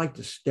kind of like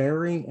the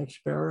staring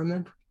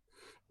experiment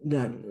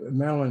that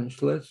Marilyn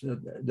Schlitz,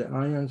 the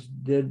IONS,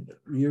 did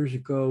years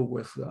ago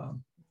with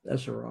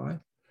SRI,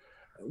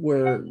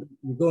 where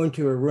you go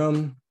into a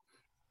room,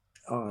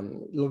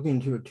 looking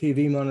into a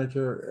TV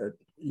monitor at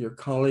your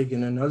colleague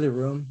in another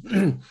room,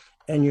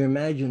 and you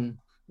imagine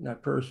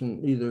that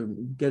person either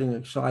getting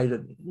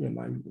excited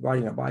by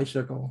riding a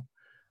bicycle,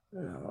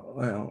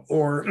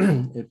 or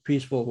a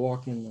peaceful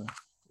walk in the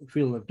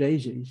field of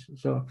daisies.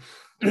 So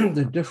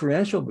the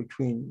differential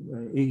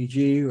between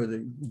EEG or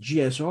the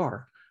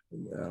GSR,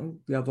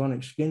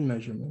 galvanic skin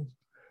measurement,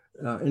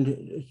 and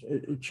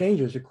it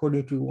changes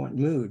according to what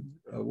mood,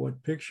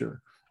 what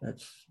picture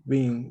that's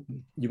being,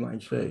 you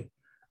might say,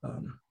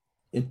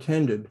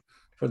 intended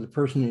for the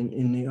person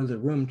in the other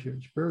room to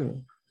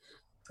experience.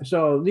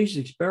 So these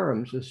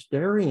experiments, the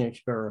staring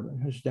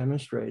experiment has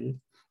demonstrated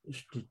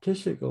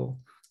statistical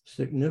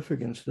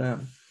significance that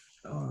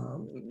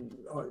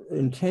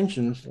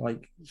intentions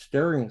like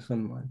staring at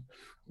someone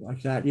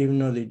like that, even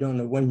though they don't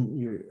know when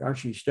you're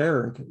actually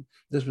staring,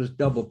 this was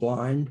double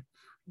blind,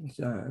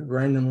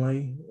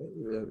 randomly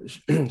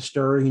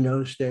stirring,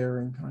 no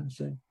staring kind of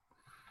thing.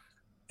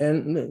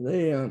 And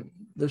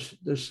there's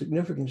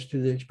significance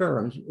to the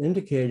experiments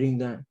indicating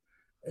that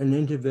an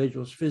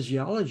individual's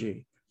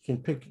physiology can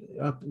pick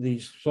up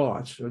these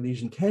thoughts or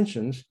these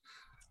intentions,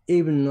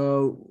 even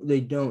though they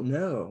don't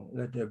know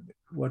that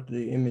what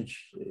the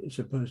image is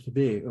supposed to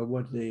be or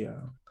what the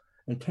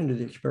intent of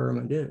the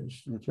experiment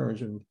is, in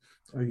terms of,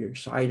 are you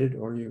excited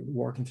or you're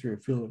walking through a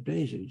field of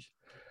daisies.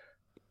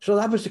 So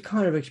that was the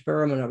kind of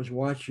experiment I was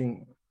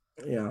watching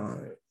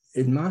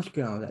in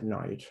Moscow that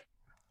night.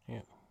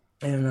 Yeah.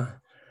 And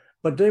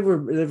but they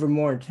were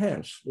more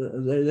intense.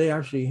 They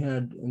actually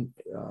had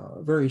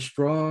very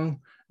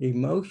strong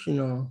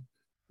emotional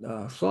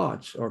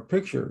thoughts or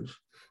pictures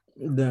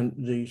than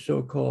the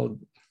so-called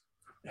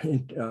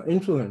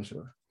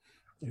influencer,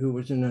 who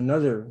was in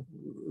another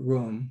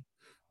room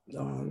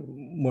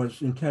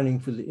was intending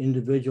for the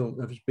individual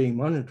that was being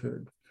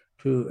monitored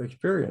to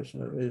experience.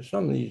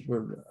 Some of these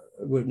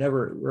would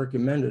never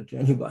recommend it to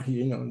anybody,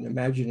 you know,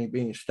 imagining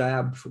being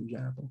stabbed, for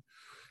example.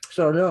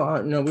 So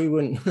no, we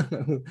wouldn't.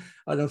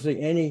 I don't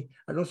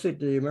think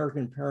the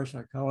American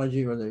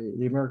Parapsychology or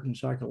the American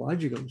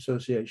Psychological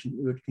Association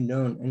would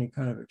condone any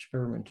kind of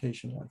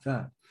experimentation like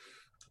that.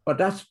 But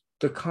that's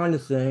the kind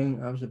of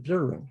thing I was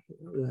observing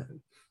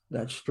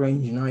that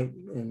strange night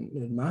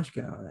in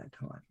Moscow at that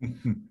time.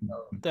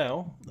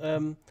 Dale,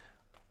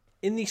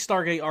 in the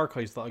Stargate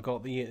archives that I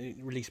got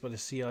released by the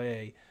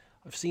CIA,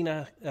 I've seen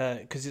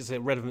because it's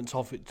a relevant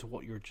topic to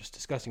what you're just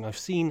discussing, I've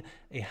seen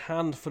a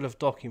handful of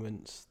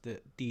documents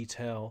that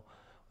detail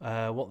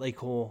what they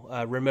call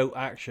remote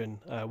action,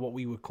 what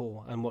we would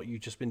call, and what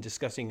you've just been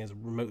discussing as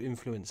remote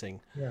influencing.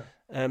 Yeah.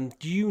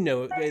 Do you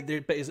know,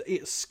 but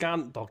it's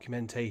scant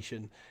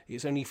documentation,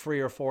 it's only 3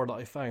 or 4 that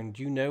I found.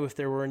 Do you know if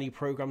there were any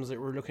programs that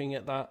were looking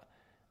at that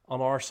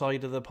on our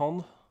side of the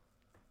pond?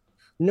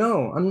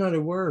 No, I'm not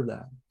aware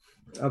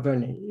of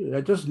any.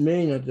 That doesn't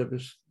mean that there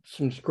was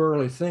some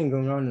squirrely thing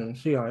going on in the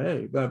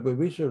CIA, but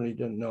we certainly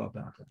didn't know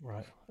about it.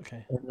 Right.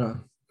 Okay.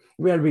 And,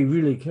 we had to be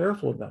really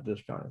careful about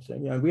this kind of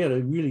thing. We had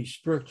a really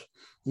strict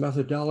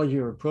methodology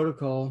or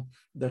protocol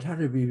that had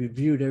to be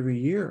reviewed every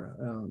year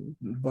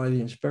by the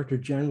Inspector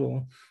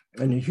General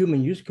and the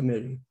Human Use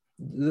Committee.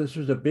 This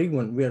was a big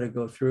one we had to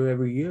go through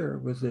every year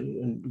with it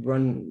and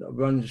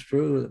runs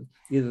through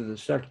either the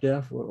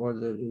SecDef or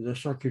the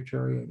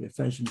Secretary of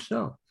Defense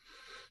himself.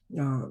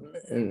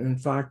 In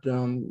fact,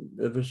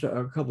 there was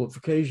a couple of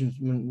occasions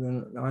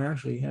when I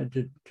actually had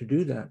to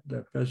do that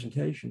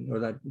presentation or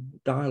that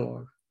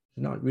dialogue.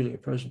 It's not really a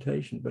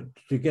presentation, but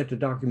to get the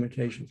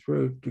documentation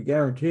through to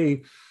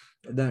guarantee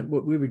that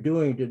what we were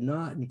doing did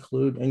not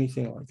include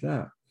anything like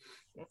that.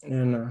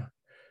 And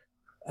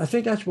I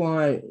think that's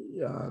why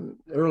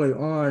early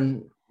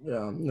on,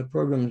 the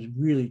program is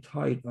really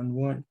tight on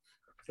what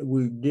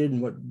we did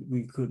and what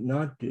we could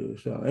not do.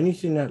 So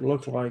anything that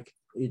looked like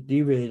it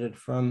deviated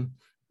from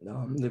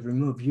the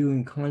remote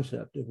viewing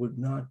concept, it would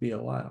not be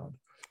allowed.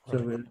 So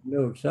with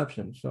no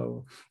exception.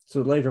 So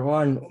later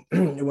on,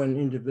 when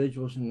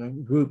individuals in the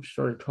group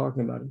started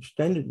talking about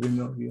extended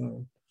remote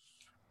viewing,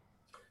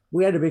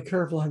 we had to be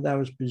careful how that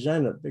was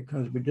presented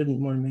because we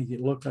didn't want to make it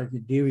look like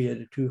it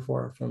deviated too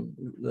far from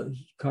the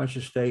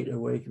conscious state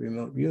awake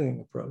remote viewing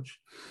approach.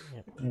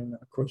 Yep. And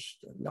of course,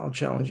 I'll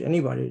challenge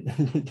anybody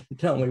to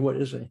tell me what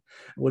is an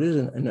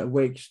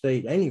awake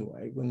state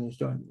anyway when you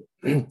start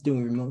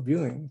doing remote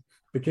viewing,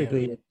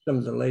 particularly at some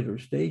of the later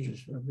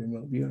stages of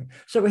remote viewing.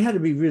 So we had to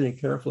be really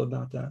careful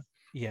about that.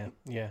 Yeah.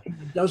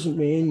 It doesn't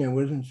mean there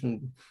wasn't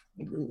some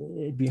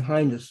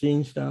behind the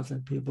scenes stuff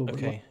that people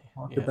would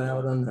talk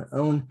about on their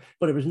own,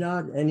 but it was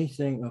not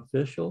anything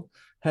official.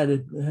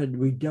 Had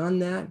we done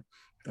that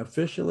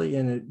officially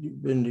and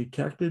it been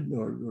detected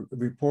or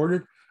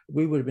reported,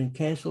 we would have been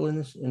canceled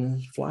in a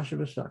flash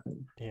of a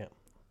second. Yeah.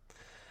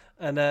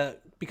 And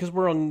because we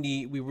were in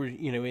the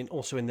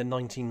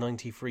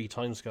 1993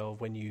 timescale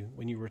when you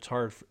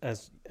retired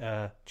as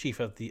chief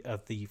of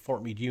the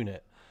Fort Meade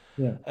unit.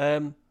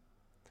 Yeah.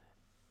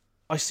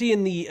 I see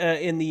in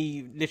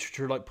the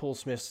literature, like Paul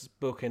Smith's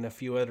book and a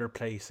few other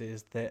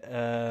places, that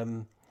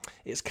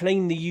it's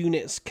claimed the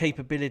unit's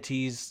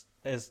capabilities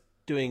as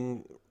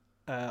doing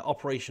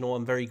operational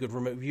and very good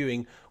remote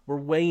viewing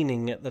were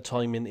waning at the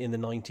time in the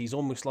 90s,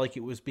 almost like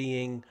it was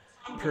being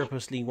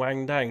purposely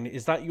wound down.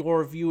 Is that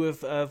your view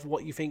of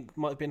what you think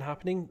might have been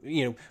happening?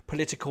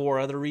 Political or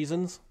other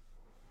reasons?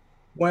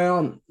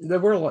 Well, there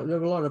were a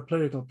lot of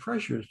political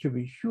pressures, to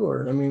be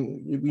sure. I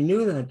mean, we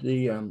knew that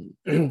the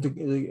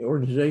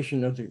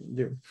organization of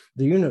the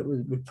unit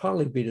would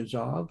probably be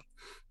dissolved.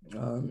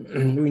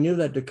 We knew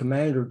that the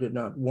commander did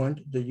not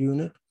want the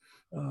unit.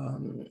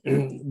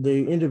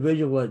 The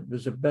individual that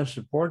was the best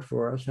support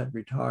for us had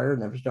retired,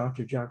 and that was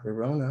Dr. Jack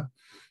Verona.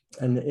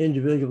 And the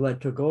individual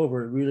that took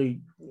over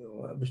really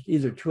was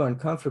either too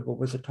uncomfortable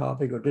with the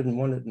topic or didn't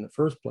want it in the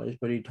first place,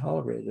 but he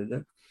tolerated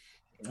it.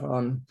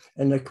 And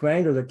the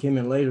commander that came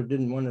in later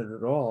didn't want it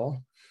at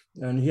all.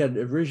 And he had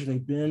originally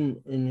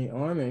been in the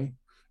Army,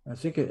 I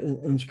think at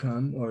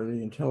INSCOM or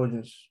the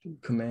Intelligence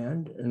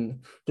Command,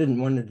 and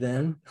didn't want it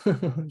then.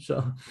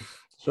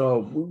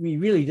 So we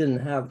really didn't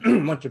have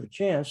much of a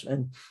chance.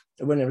 And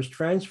when it was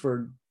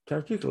transferred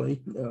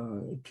technically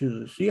to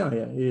the CIA,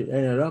 it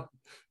ended up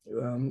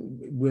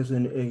with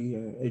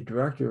a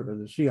director of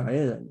the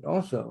CIA that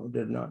also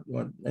did not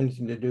want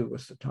anything to do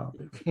with the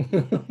topic.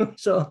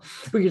 So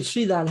we could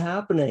see that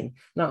happening.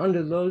 Now,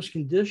 under those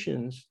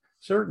conditions,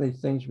 certainly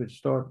things would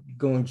start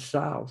going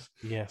south.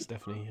 Yes,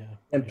 definitely, yeah.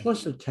 And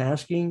plus the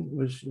tasking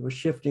was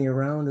shifting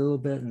around a little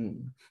bit,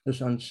 and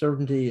there's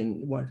uncertainty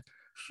in what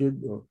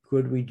should or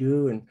could we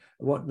do, and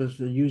what was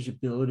the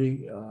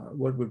usability,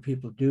 what would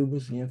people do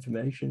with the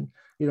information.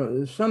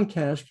 Some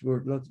tasks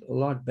were a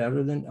lot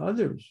better than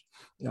others.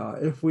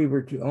 If we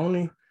were to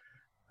only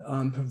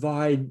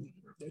provide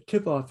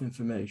tip-off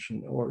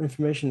information or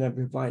information that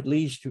provide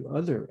leads to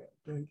other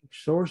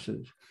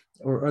sources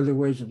or other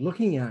ways of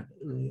looking at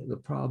the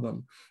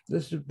problem,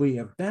 this would be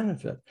a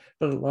benefit.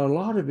 But a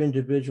lot of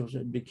individuals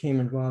that became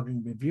involved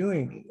in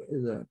reviewing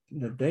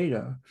the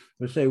data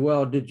would say,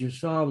 well, did you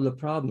solve the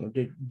problem?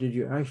 Did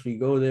you actually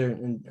go there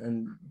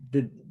and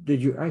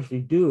did you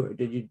actually do it?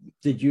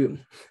 Did you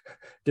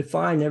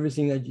define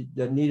everything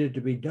that needed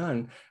to be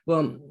done?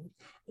 Well,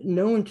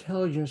 no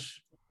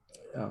intelligence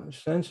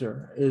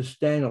sensor is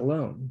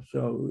standalone.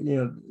 So,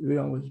 we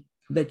always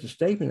make the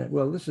statement that,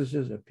 well, this is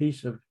just a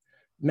piece of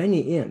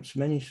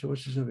many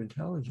sources of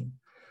intelligence.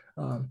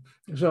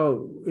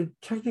 So it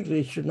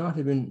technically should not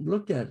have been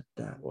looked at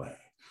that way.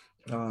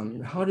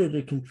 How did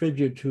it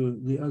contribute to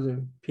the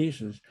other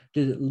pieces?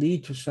 Did it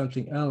lead to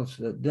something else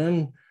that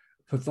then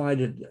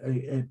provided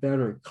a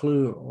better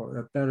clue or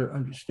a better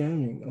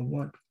understanding of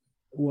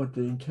what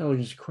the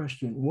intelligence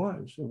question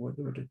was, or what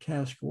the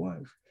task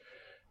was?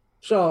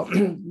 So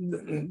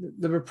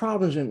there were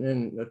problems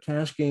in the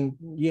tasking,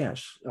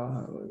 yes,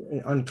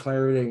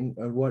 unclarity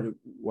of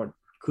what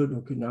could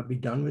or could not be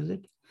done with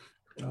it,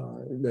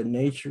 the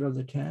nature of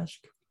the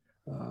task,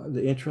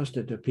 the interest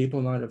that the people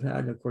might have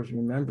had. Of course,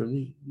 remember,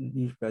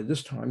 these by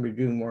this time we're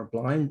doing more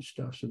blind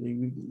stuff, so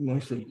they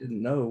mostly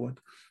didn't know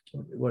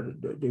what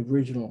the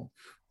original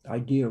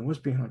idea was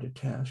behind the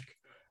task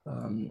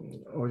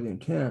or the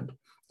intent,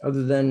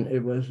 other than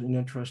it was an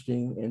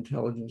interesting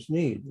intelligence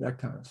need, that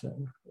kind of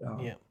thing.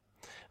 Yeah.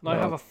 And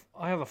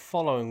I have a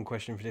following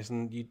question for this,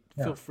 and you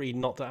feel free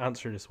not to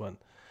answer this one.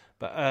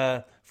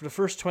 But for the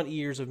first 20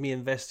 years of me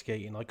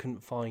investigating, I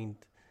couldn't find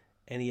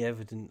any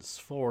evidence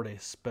for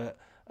this. But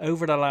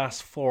over the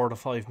last 4 to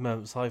 5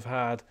 months, I've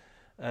had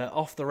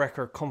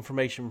off-the-record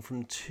confirmation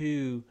from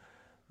 2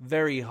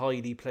 very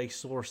highly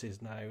placed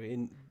sources now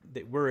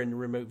that were in the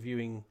remote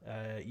viewing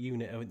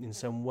unit in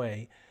some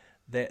way,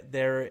 that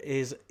there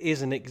is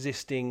an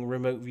existing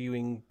remote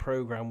viewing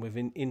program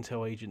within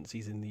intel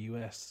agencies in the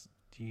US.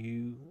 Do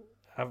you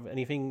have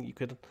anything you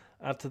could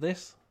add to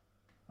this?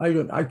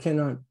 I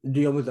cannot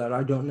deal with that.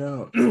 I don't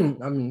know.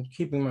 I'm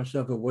keeping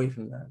myself away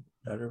from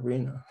that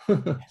arena.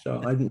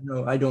 So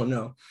I don't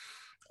know.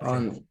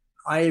 Okay.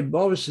 I've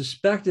always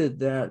suspected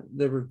that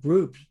there were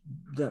groups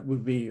that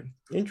would be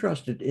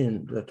interested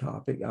in the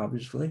topic,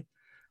 obviously,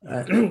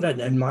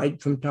 that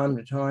might from time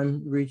to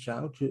time reach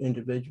out to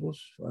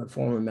individuals, a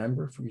former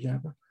member, for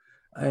example,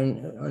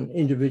 and on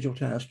individual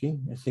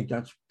tasking. I think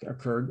that's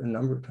occurred a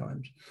number of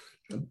times.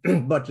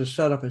 But to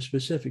set up a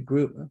specific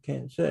group, I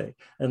can't say,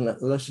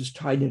 unless it's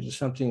tied into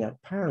something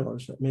that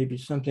parallels, that maybe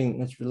something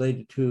that's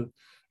related to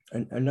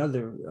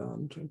another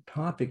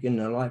topic in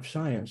the life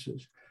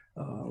sciences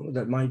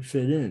that might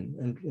fit in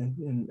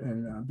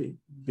and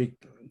be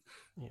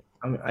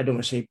I mean, I don't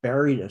want to say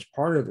buried as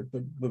part of it,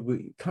 but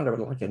we kind of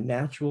like a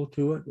natural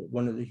to it,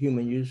 one of the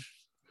human use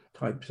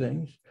type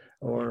things,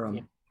 or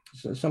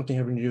so something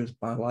having to do with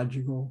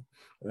biological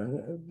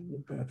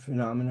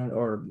phenomena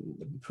or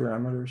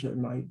parameters that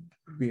might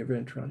be of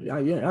interest.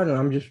 I don't know.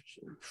 I'm just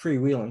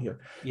freewheeling here.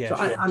 Yeah, so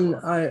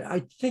sure.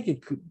 I think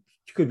it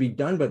could be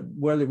done, but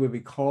whether it would be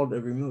called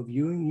a remote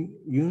viewing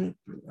unit,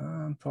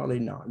 probably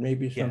not.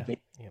 Maybe something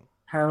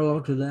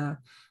parallel to that.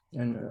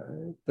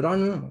 And but I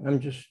don't know.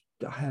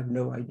 I have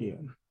no idea.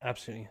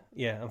 Absolutely.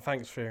 Yeah, and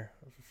thanks for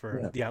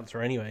the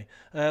answer anyway.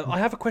 I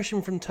have a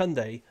question from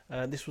Tunde.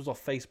 This was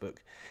off Facebook.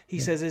 He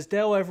says, has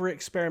Dale ever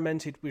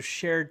experimented with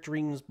shared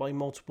dreams by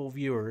multiple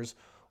viewers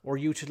or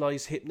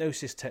utilized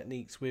hypnosis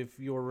techniques with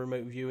your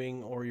remote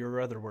viewing or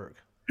your other work?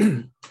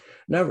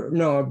 Never.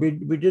 No,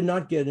 we did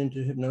not get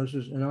into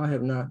hypnosis, and I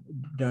have not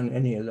done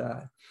any of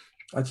that.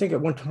 I think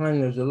at one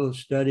time there's a little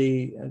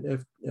study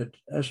at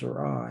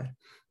SRI,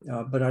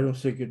 but I don't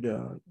think it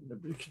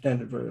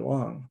extended very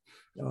long.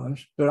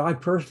 But I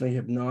personally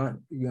have not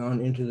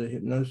gone into the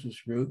hypnosis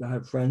group. I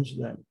have friends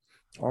that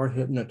are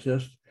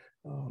hypnotists,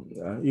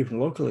 even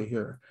locally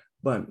here,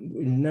 but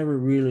we never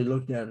really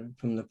looked at it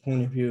from the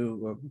point of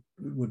view of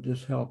would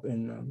this help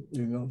in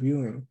remote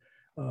viewing.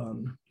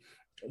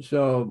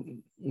 So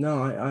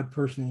no, I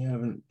personally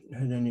haven't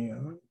had any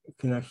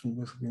connection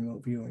with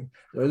remote viewing.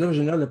 There was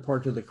another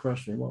part to the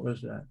question. What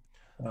was that?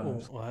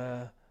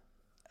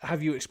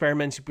 Have you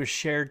experimented with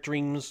shared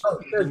dreams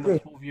with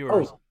multiple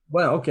viewers? Oh,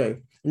 well,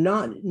 okay.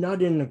 Not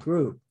in the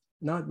group,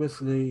 not with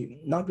the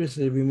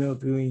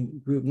remote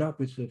viewing group, not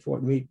with the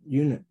Fort Meade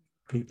unit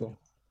people.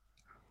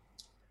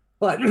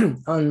 But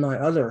on my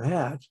other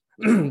hat,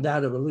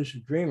 that of a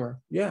lucid dreamer,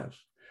 yes.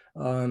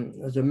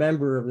 As a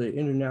member of the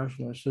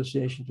International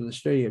Association for the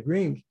Study of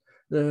Dreams,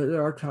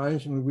 there are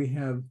times when we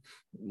have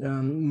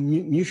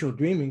mutual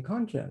dreaming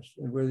contests,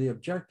 where the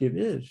objective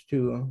is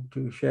to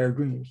share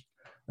dreams.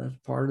 That's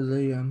part of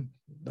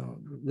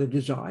the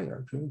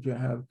desire to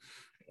have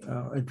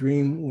a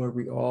dream where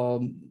we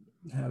all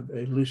have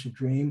a lucid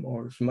dream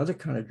or some other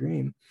kind of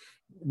dream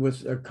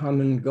with a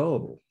common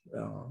goal,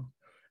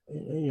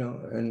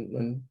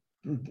 and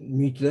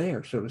meet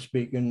there, so to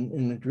speak,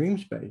 in the dream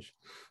space.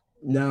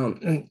 Now,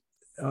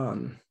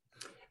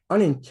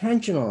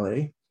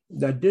 unintentionally,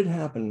 that did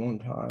happen one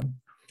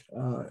time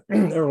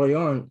early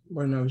on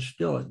when I was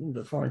still at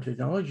the Foreign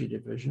Technology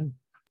Division.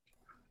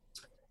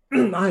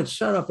 I had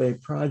set up a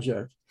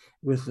project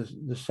with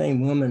the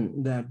same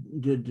woman that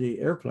did the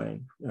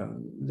airplane,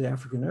 the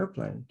African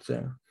airplane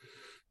thing.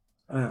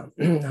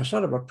 I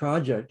set up a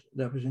project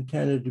that was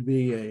intended to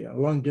be a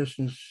long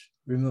distance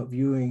remote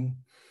viewing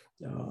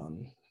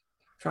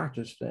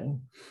practice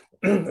thing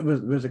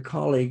with a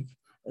colleague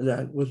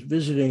that was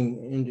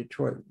visiting in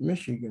Detroit,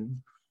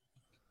 Michigan.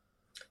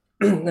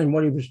 And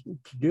what he was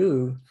to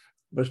do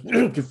was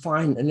to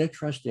find an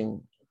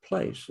interesting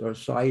place or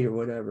site or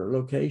whatever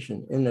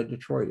location in the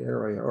Detroit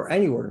area or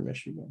anywhere in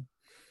Michigan,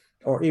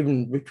 or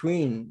even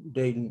between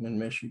Dayton and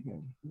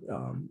Michigan,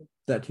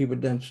 that he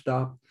would then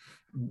stop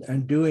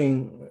and do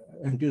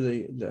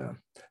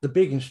the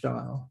Beacon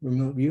style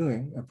remote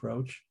viewing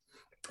approach,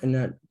 and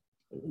that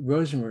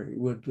Rosemary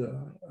would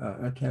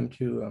attempt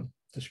to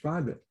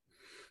describe it.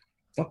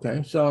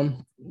 Okay, so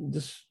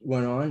this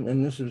went on,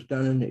 and this was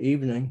done in the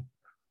evening.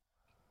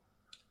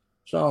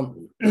 So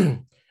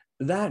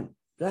that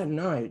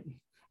night,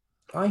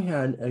 I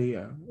had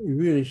a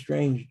really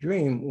strange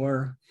dream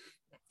where,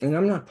 and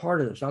I'm not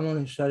part of this, I'm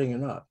only setting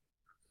it up.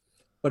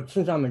 But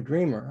since I'm a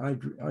dreamer,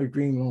 I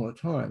dream all the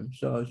time.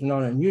 So it's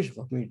not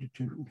unusual for me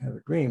to have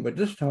a dream. But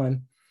this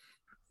time,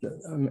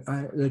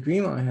 the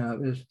dream I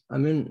have is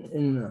I'm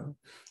in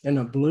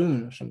a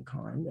balloon of some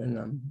kind, and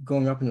I'm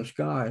going up in the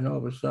sky, and all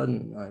of a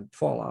sudden I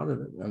fall out of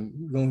it. And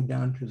I'm going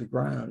down to the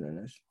ground, and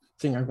I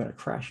think I'm going to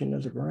crash into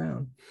the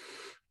ground.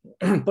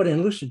 But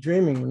in lucid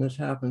dreaming, when this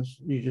happens,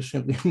 you just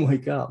simply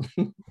wake up.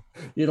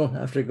 You don't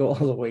have to go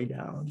all the way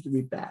down to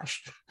be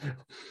bashed.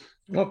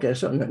 Okay,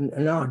 so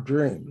now a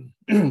dream.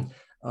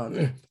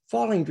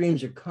 Falling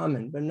dreams are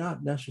common, but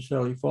not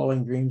necessarily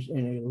falling dreams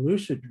in a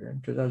lucid dream,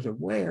 because I was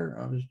aware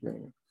I was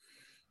dreaming.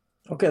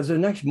 Okay, so the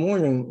next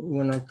morning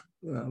when I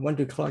went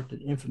to collect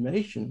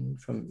information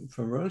from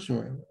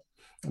Rosemary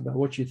about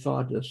what she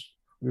thought this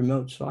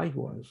remote site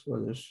was,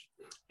 or this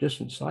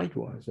distant site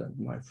was that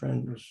my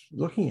friend was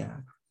looking at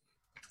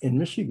in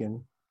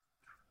Michigan,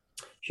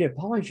 she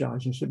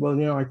apologized and said,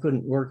 well, I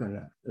couldn't work on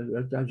that.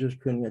 I just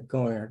couldn't get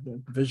going.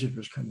 The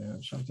visitors come in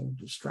or something,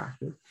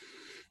 distracted.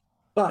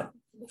 But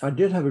I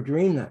did have a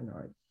dream that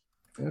night.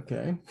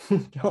 Okay,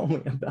 tell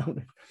me about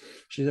it.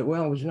 She said,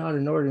 well, it was not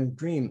an ordinary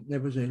dream.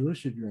 It was a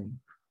lucid dream.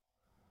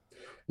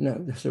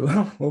 No, I said,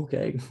 well,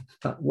 okay.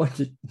 What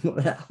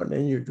happened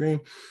in your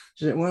dream?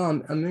 She said, well,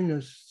 I'm in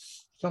this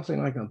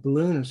something like a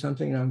balloon or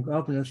something, and I'm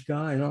up in the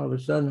sky, and all of a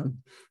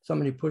sudden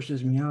somebody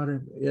pushes me out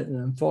of it,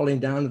 and I'm falling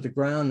down to the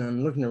ground, and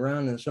I'm looking around,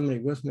 and there's somebody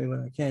with me,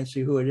 but I can't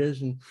see who it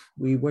is, and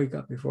we wake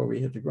up before we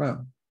hit the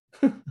ground.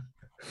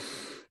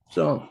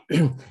 So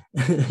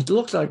it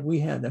looks like we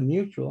had a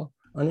mutual,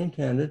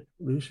 unintended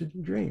lucid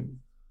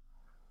dream.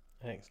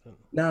 Excellent.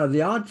 Now,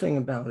 the odd thing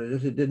about it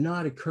is it did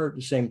not occur at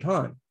the same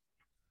time.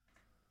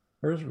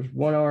 Hers was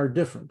 1 hour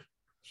different.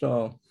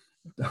 So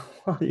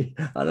I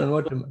don't know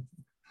what to.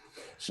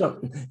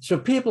 So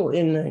people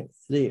in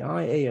the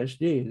IASD,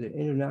 the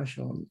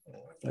International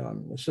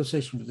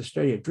Association for the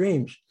Study of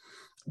Dreams,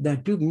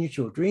 that do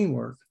mutual dream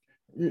work,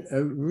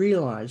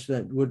 realize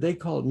that what they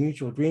call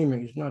mutual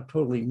dreaming is not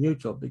totally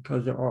mutual,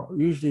 because there are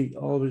usually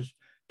always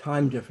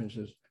time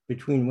differences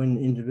between when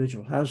the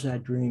individual has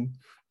that dream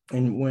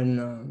and when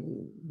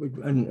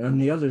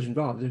and the others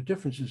involved. There are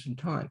differences in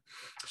time.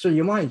 So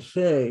you might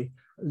say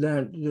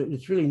that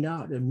it's really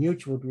not a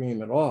mutual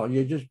dream at all.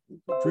 You're just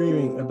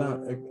dreaming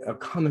about a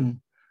common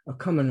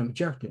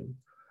objective,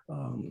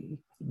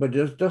 but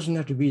it doesn't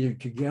have to be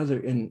together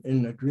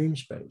in a dream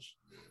space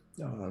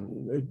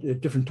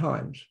at different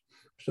times.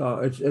 So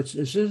it's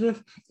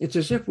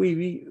as if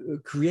we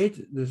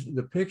create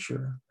the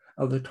picture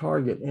of the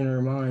target in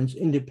our minds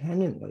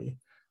independently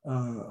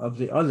of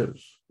the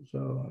others.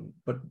 So,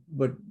 but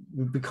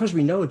because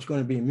we know it's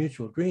going to be a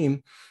mutual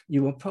dream,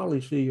 you will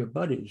probably see your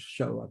buddies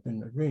show up in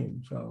the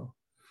dream. So,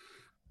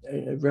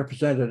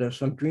 represented as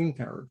some dream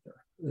character.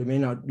 They may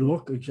not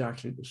look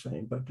exactly the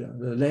same, but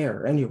they're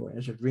there anyway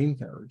as a dream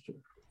character.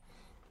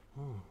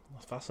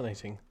 That's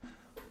fascinating.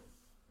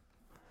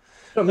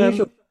 So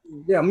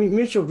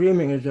mutual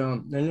dreaming is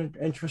an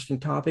interesting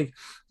topic,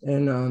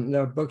 and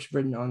there are books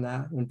written on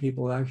that, and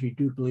people actually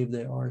do believe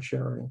they are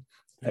sharing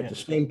at the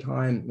same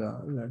time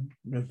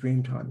the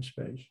dream time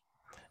space.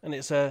 And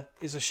it's a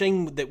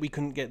shame that we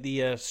couldn't get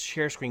the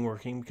share screen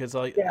working, because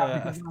I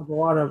have a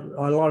lot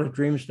of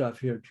dream stuff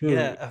here too.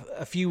 Yeah,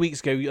 a few weeks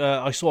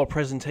ago, I saw a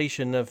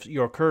presentation of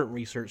your current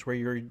research where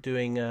you're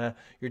doing in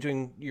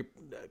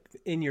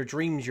your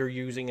dreams you're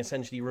using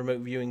essentially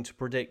remote viewing to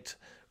predict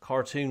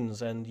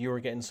cartoons, and you were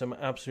getting some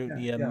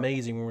absolutely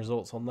amazing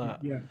results on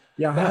that. Yeah.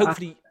 But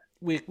hopefully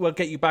we'll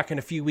get you back in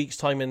a few weeks'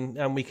 time,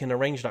 and we can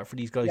arrange that for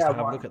these guys to have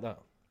a look at that.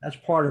 That's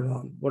part of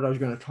what I was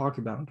going to talk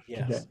about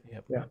today.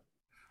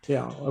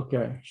 Yeah.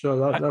 Okay. So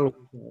that'll.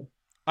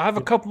 I have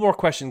a couple more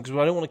questions because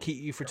I don't want to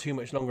keep you for too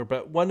much longer.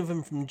 But one of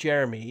them from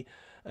Jeremy,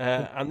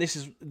 and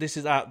this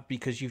is apt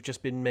because you've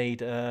just been made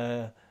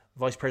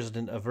vice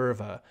president of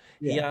IRVA.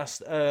 Yeah. He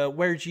asked,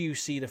 "Where do you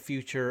see the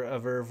future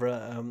of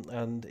IRVA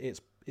and its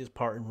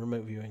part in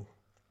remote viewing?"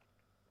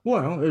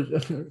 Well,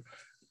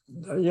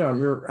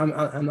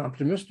 I'm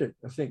optimistic.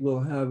 I think we'll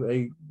have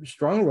a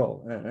strong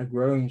role, a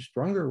growing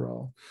stronger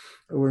role.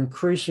 We're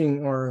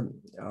increasing our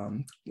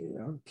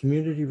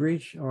community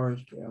reach.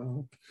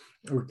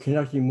 We're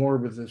connecting more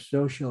with the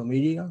social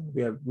media.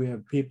 We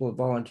have people,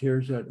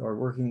 volunteers that are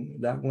working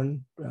that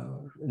one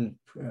in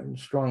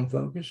strong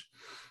focus.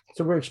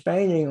 So we're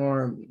expanding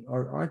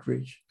our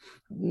outreach.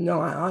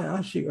 No,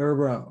 I see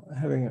IRBA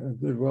having a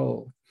good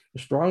role, a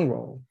strong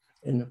role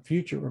in the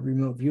future of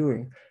remote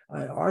viewing.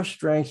 Our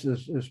strength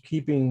is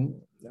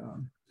keeping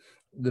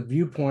the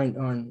viewpoint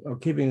on, or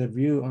keeping the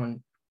view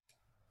on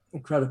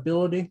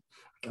credibility.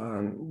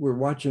 We're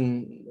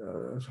watching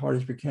as hard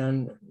as we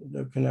can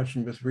the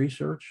connection with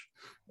research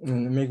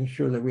and making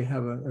sure that we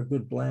have a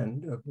good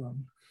blend of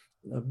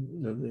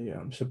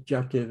the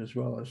subjective as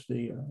well as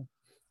the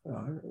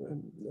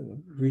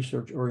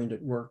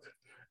research-oriented work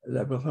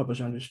that will help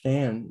us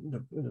understand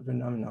the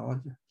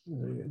phenomenology,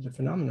 the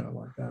phenomena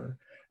like that.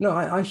 No,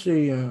 I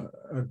see a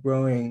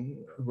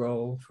growing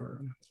role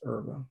for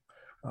IRBA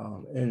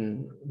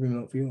in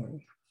remote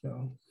viewing.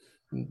 So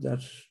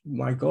that's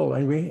my goal.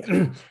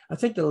 And I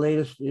think the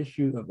latest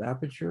issue of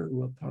Aperture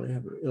will probably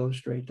have to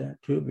illustrate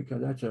that too,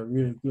 because that's a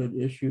really good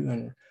issue,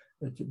 and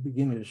it's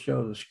beginning to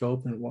show the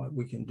scope and what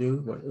we can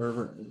do, what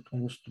IRBA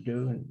intends to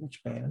do and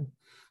expand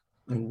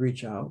and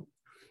reach out.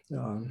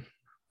 I'm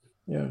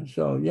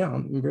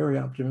very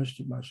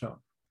optimistic myself.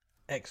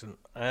 Excellent.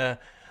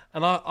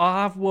 And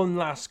I have one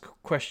last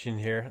question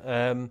here,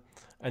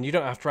 and you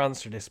don't have to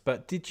answer this,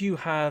 but did you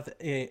have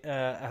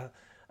a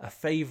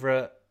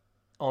favorite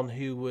on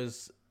who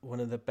was one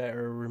of the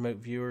better remote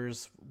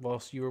viewers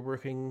whilst you were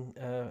working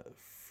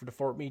for the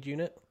Fort Meade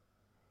unit?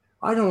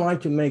 I don't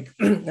like to make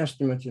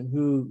estimates of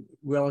who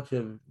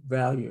relative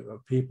value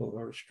of people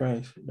or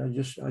strength. I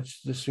just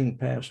soon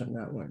pass on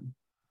that one.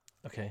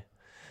 Okay.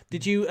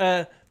 Did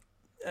you?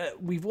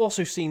 We've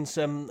also seen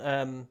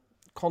some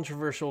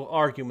controversial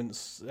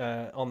arguments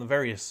on the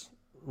various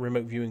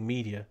remote viewing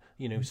media,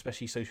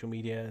 especially social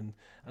media and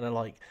the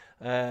like,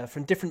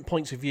 from different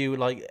points of view.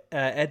 Like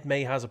Ed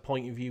May has a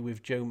point of view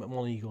with Joe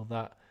McMoneagle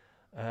that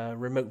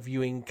remote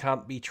viewing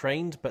can't be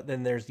trained, but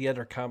then there's the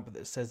other camp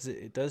that says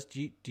it does.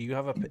 Do you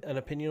have an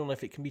opinion on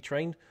if it can be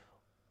trained?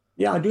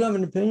 Yeah, I do have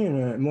an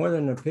opinion, more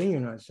than an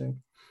opinion, I think.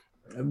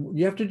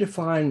 You have to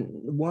define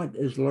what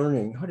is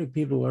learning. How do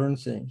people learn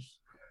things?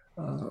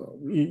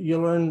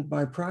 You learn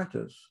by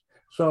practice.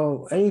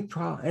 So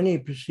any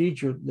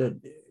procedure that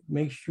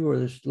makes sure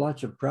there's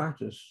lots of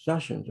practice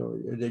sessions, or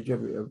that you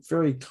have a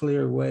very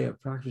clear way of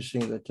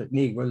practicing the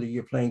technique, whether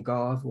you're playing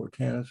golf or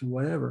tennis or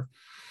whatever,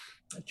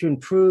 to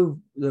improve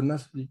the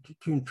method,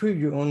 to improve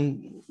your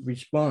own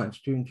response,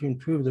 to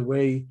improve the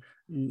way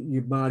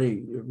your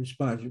body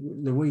responds,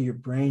 the way your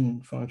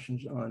brain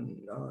functions on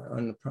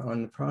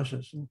the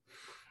processing.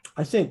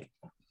 I think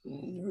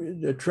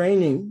the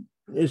training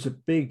is a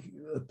big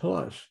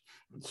plus.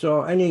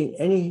 So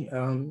any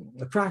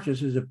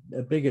practice is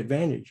a big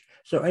advantage.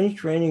 So any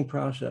training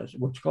process,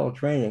 what's called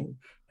training,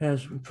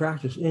 has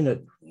practice in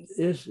it,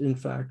 is in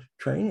fact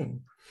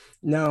training.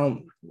 Now,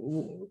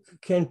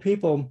 can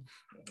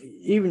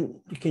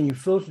you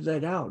filter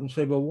that out and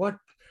say, well, what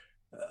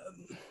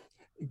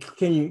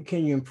can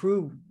you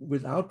improve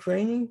without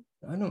training?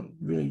 I don't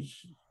really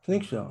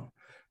think so.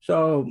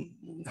 So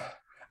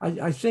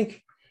I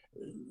think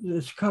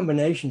there's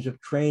combinations of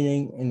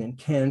training and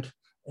intent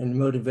and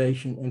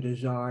motivation and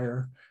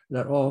desire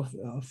that all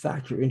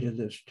factor into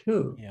this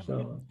too.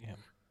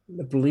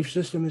 The belief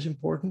system is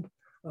important.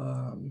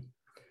 In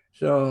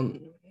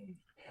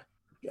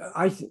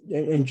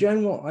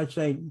general, I'd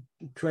say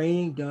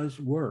training does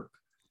work.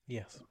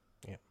 Yes.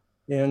 Yeah.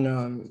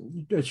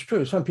 And it's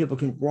true. Some people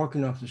can walk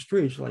off the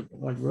streets like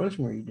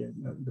Rosemary did,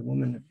 the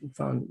woman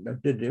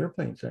that did the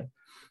airplane thing.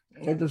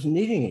 It doesn't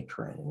need any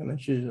training. I mean,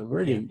 she's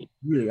already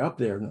really up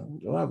there in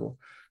the level.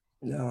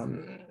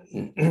 And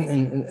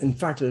in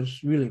fact,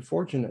 it's really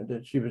fortunate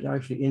that she was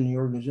actually in the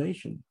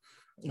organization.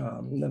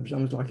 That was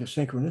almost like a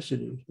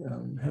synchronicity,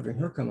 having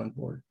her come on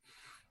board.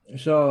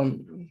 So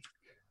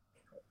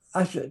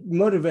I said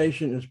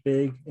motivation is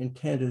big,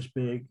 intent is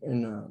big,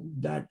 and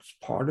that's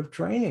part of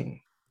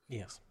training.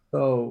 Yes.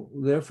 So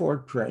therefore,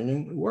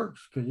 training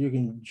works because you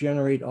can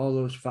generate all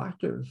those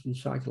factors,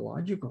 these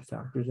psychological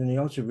factors, and they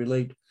also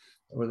relate,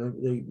 or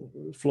they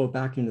flow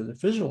back into the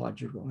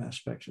physiological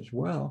aspects as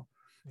well.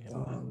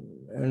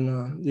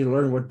 And you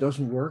learn what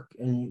doesn't work,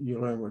 and you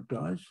learn what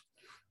does,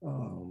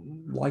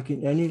 like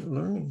in any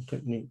learning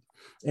technique.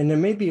 And there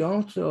may be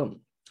also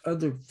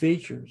other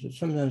features that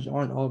sometimes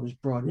aren't always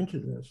brought into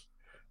this,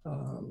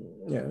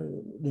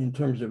 in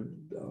terms of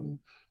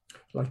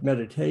like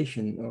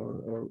meditation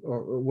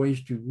or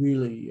ways to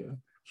really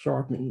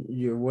sharpen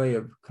your way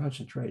of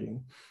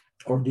concentrating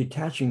or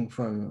detaching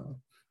from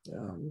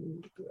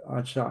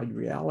outside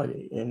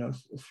reality,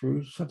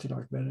 through something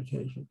like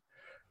meditation.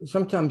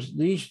 Sometimes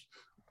these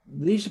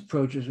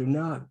approaches are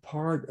not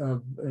part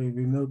of a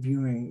remote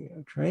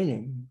viewing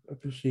training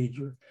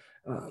procedure,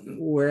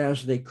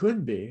 whereas they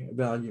could be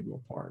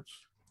valuable parts.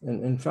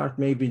 And in fact,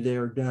 maybe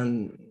they're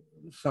done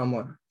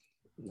somewhat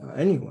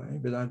anyway,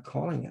 without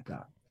calling it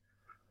that.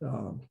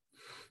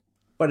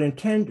 But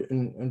intent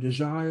and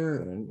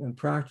desire and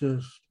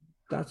practice,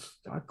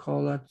 I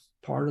call that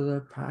part of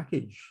the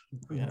package.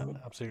 Yeah,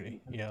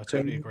 absolutely. Yeah, I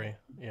totally agree.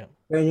 Yeah.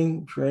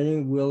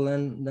 Training will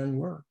then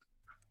work.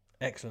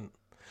 Excellent.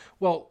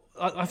 Well,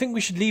 I think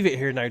we should leave it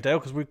here now, Dale,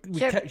 because we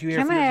kept you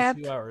here for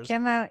nearly 2 hours.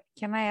 Can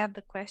I add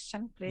the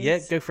question, please? Yeah,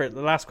 go for it.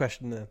 The last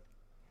question then.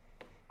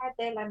 Hi,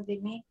 Dale and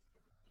Dimi.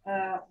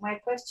 My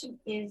question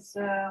is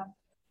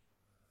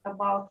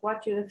about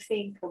what you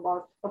think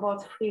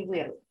about free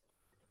will.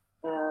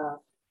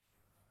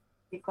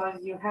 Because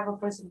you have a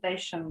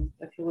presentation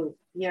a few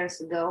years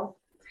ago.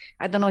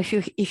 I don't know if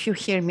you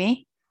hear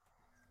me.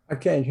 I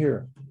can't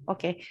hear.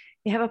 Okay.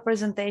 You have a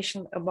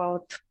presentation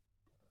about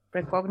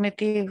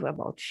precognitive,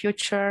 about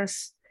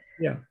futures,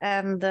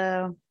 and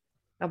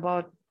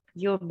about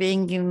you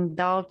being in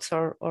doubts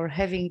or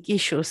having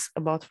issues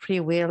about free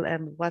will,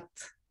 and what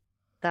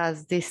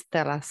does this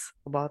tell us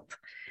about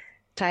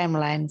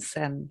timelines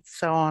and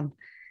so on.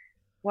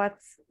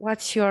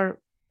 What's your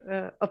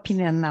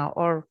opinion now,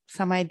 or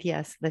some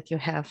ideas that you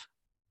have?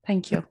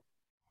 Thank you.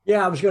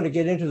 Yeah, I was going to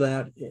get into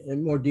that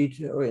in more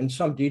detail, in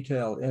some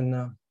detail, in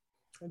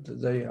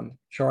the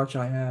charts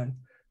I had,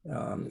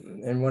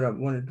 and what I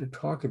wanted to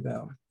talk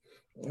about.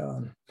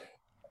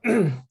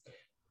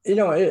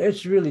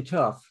 It's really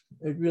tough.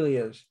 It really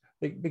is,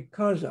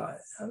 because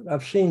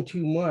I've seen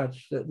too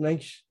much that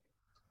makes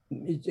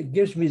it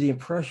gives me the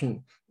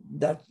impression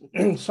that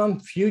some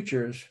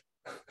futures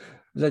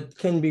that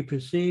can be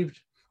perceived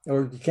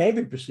or can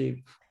be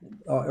perceived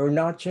are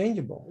not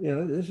changeable.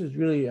 This is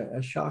really a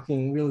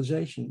shocking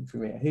realization for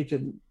me. I hate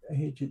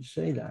to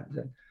say that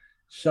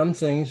some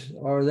things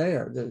are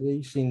there, that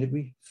they seem to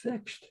be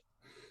fixed.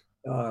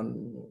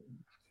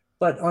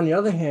 But on the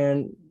other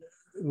hand,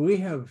 we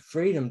have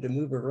freedom to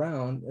move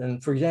around.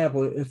 And for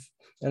example,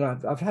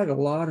 I've had a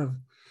lot of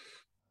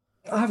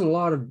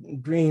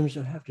dreams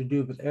that have to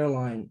do with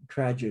airline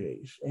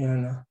tragedies.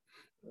 And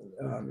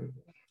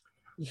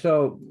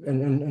so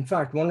in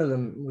fact, one of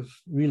them was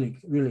really,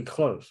 really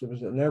close. It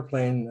was an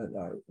airplane that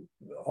I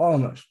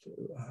almost,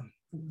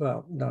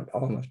 well, not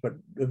almost, but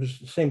it was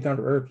the same kind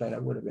of airplane I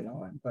would have been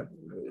on, but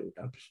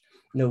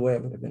no way I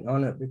would have been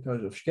on it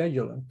because of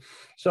scheduling.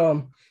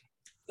 So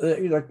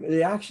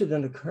the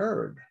accident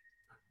occurred.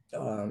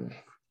 And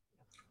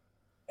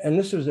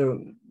this was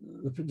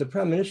the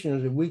premonition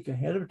was a week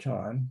ahead of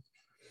time,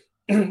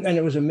 and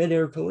it was a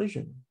mid-air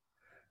collision.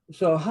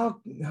 So how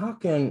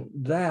can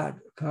that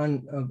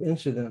kind of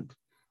incident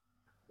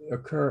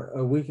occur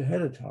a week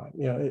ahead of time?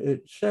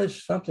 It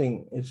says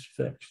something is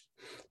fixed,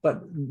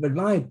 but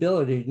my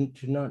ability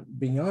to not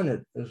be on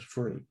it is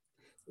free.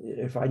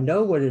 If I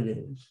know what it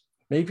is,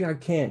 maybe I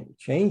can't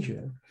change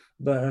it,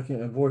 but I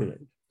can avoid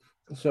it.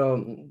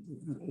 So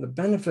the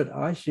benefit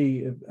I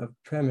see of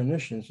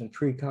premonitions and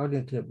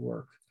precognitive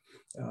work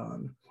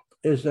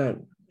is that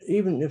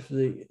even if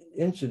the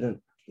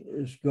incident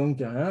is going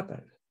to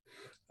happen,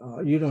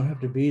 you don't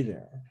have to be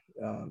there.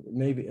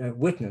 Maybe a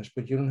witness,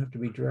 but you don't have to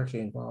be directly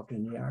involved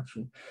in the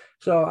action.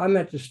 So I'm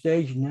at the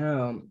stage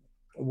now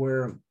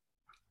where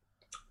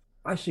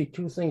I see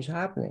two things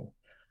happening.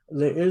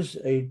 There is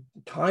a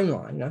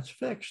timeline that's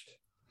fixed,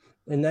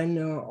 and then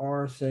there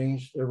are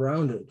things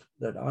around it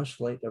that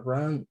oscillate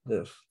around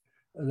this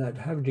that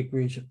have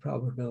degrees of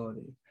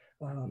probability.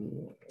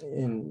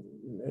 And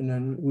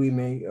then we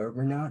may or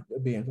may not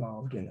be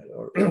involved in it,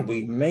 or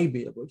we may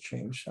be able to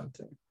change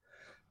something.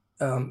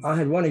 I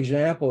had one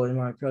example in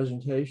my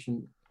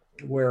presentation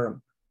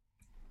where,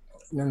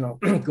 and I'll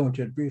go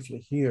into it briefly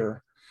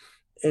here.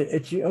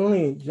 It's the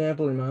only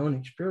example in my own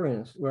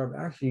experience where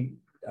I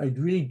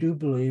really do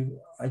believe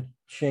I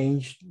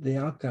changed the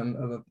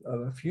outcome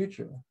of a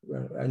future.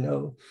 I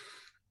know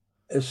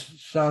it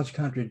sounds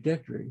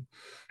contradictory,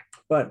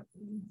 but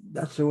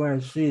that's the way I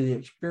see the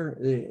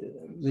experience,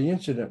 the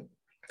incident.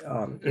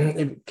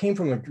 It came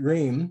from a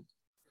dream,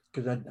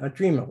 because I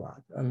dream a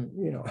lot.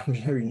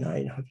 Every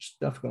night I have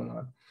stuff going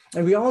on.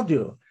 And we all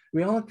do.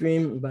 We all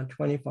dream about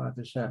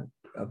 25%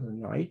 of the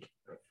night.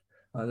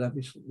 That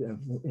be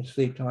in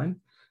sleep time.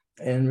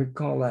 And we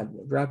call that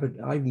rapid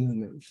eye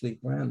movement, sleep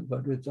REM,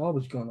 but it's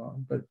always going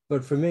on.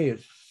 But for me,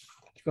 it's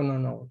going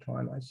on all the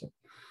time, I think.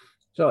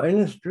 So in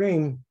this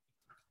dream,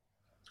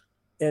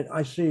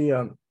 I see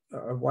a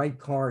white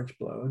car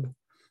explode.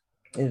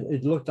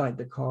 It looked like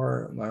the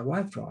car my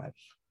wife drives.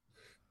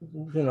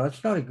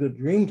 It's not a good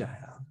dream to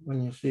have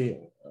when you see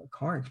a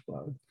car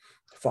explode,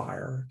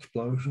 fire,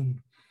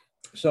 explosion.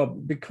 So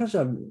because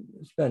I've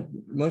spent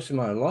most of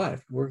my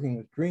life working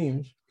with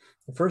dreams,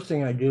 the first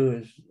thing I do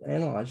is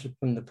analyze it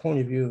from the point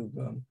of view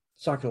of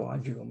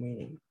psychological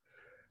meaning.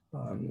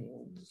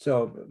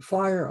 So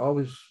fire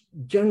always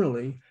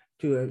generally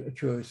to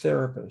a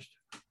therapist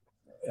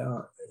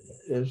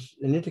is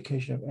an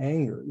indication of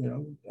anger.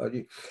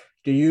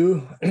 Do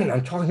you,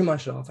 I'm talking to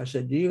myself, I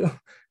said, do you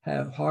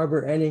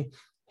harbor any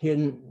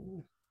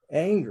hidden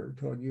anger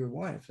toward your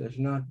wife that's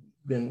not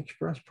been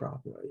expressed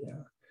properly?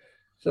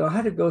 So I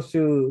had to go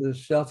through the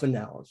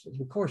self-analysis.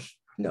 Of course,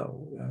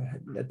 no,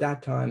 at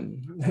that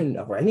time,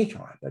 or any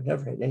time, I'd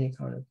never had any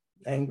kind of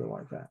anger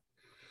like that.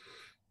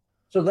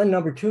 So then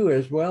number two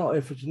is, well,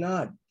 if it's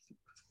not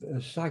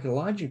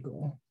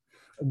psychological,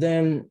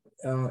 then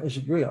is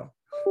it real?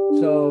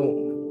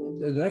 So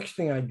the next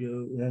thing I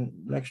do the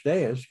next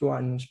day is go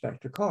out and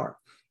inspect the car.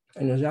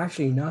 And there's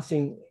actually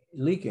nothing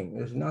leaking.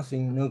 There's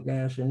nothing, no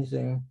gas,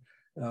 anything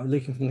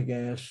leaking from the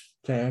gas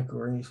tank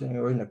or anything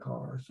or in the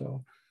car.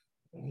 So,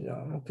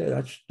 okay,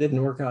 that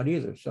didn't work out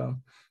either. So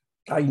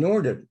I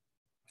ignored it,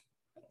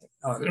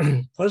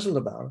 puzzled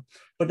about it.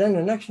 But then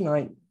the next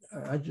night,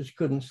 I just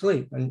couldn't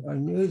sleep. And I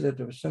knew that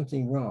there was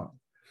something wrong.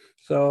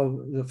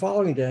 So the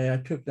following day, I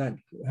took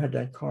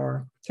the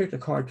car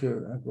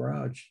to a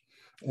garage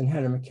and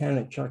had a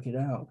mechanic check it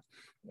out.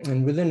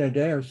 And within a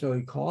day or so,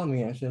 he called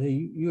me and said,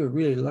 hey, you were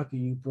really lucky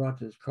you brought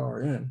this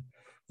car in.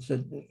 He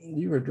said,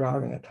 you were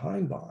driving a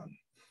time bomb.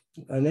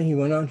 And then he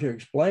went on to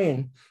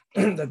explain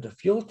that the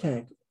fuel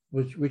tank,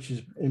 which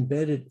is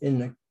embedded in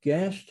the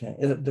gas tank,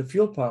 the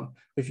fuel pump,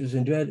 which was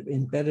embedded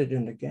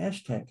in the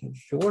gas tank, had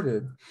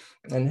shorted,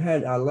 and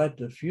had I let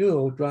the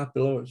fuel drop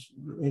below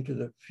into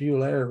the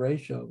fuel air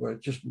ratio, where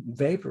it's just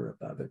vapor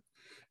above it,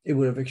 it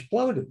would have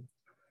exploded,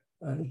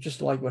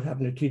 just like what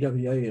happened to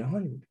TWA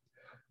 800.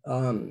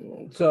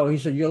 So he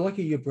said, you're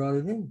lucky you brought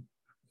it in.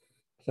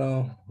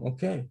 So,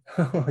 okay,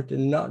 I did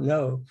not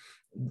know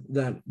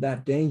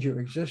that danger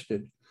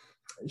existed.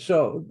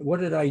 So what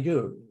did I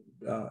do?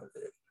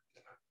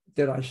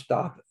 Did I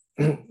stop?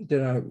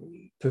 Did I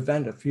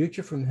prevent a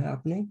future from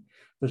happening?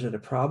 Was it a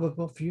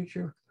probable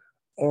future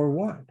or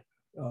what?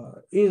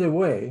 Either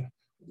way,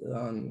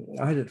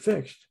 I had it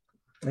fixed,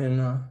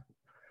 and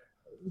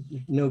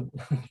no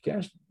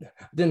gas,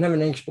 didn't have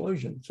an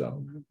explosion.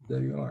 So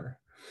there you are.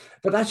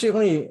 But that's the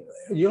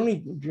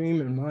only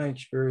dream in my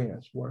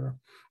experience where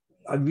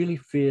I really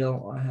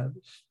feel I have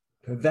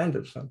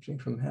prevented something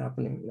from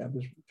happening that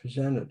was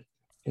presented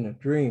in a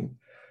dream.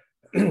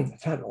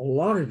 I've had a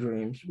lot of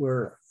dreams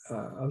where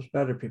I was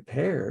better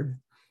prepared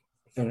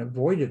and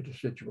avoided the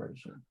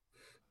situation,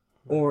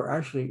 or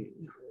actually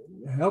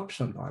helped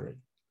somebody.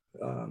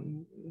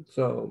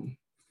 So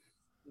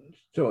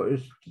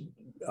it's,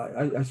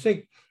 I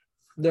think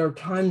there are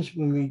times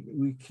when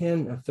we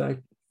can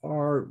affect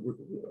our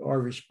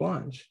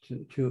response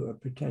to a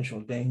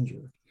potential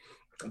danger,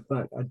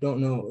 but I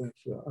don't know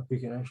if we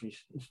can actually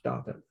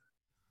stop it.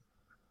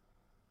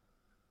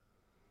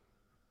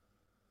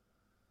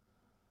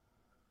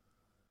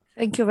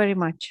 Thank you very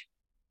much.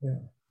 Yeah.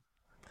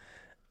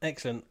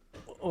 Excellent.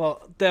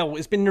 Well, Dale,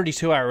 it's been nearly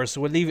 2 hours,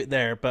 so we'll leave it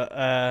there.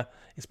 But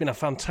it's been a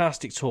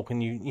fantastic talk,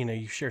 and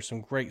you shared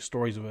some great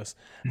stories with us.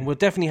 And we'll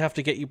definitely have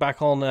to get you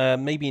back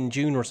on maybe in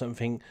June or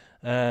something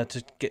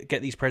to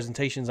get these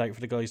presentations out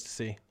for the guys to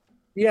see.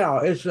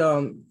 Yeah, it's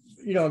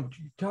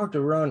talked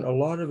around a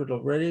lot of it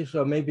already,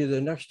 so maybe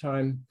the next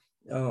time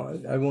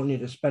I won't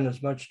need to spend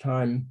as much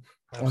time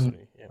on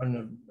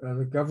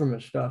the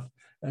government stuff.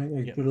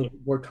 And a little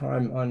more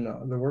time on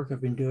the work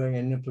I've been doing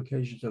and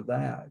implications of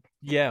that.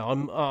 Yeah,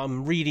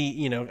 I'm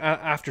really,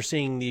 after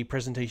seeing the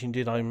presentation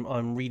you did,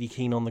 I'm really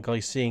keen on the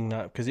guys seeing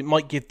that, because it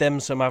might give them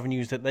some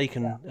avenues that they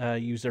can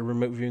use their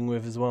remote viewing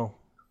with as well.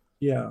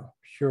 Yeah,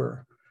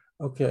 sure.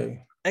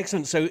 Okay.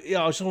 Excellent. So,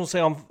 I just want to say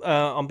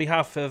on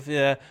behalf of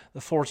the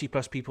 40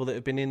 plus people that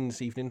have been in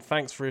this evening,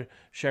 thanks for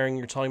sharing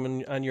your time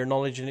and your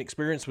knowledge and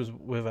experience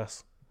with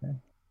us. Okay.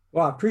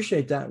 Well, I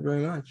appreciate that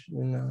very much,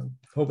 and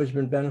hope it's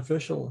been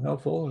beneficial,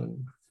 helpful,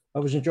 and I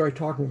always enjoy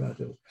talking about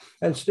this.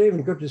 And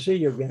Stephen, good to see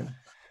you again.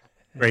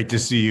 Great to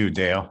see you,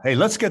 Dale. Hey,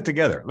 let's get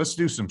together. Let's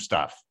do some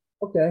stuff.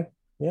 Okay.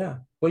 Yeah.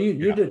 Well, you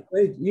did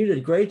great. You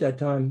did great that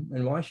time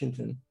in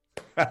Washington.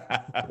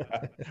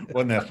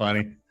 Wasn't that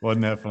funny?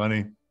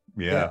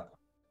 Yeah.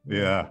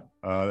 That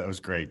was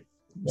great.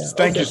 Yeah.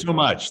 Thank you so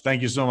much.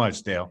 Thank you so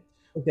much, Dale.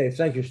 Okay.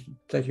 Thank you.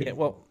 Yeah,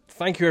 well,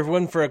 thank you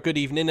everyone for a good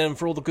evening and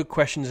for all the good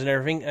questions and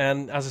everything.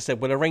 And as I said,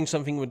 we'll arrange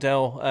something with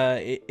Dale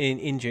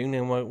in June,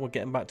 and we'll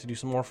get him back to do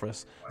some more for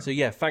us. So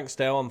yeah, thanks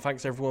Dale, and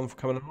thanks everyone for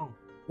coming along.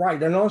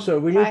 Right, and also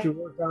we need to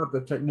work out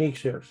the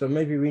techniques here. So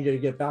maybe we need to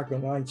get back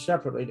in line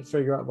separately to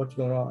figure out what's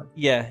going on.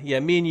 Yeah.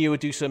 Me and you would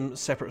do some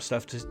separate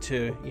stuff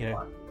to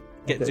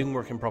get Zoom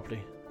working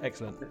properly.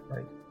 Excellent.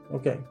 Right.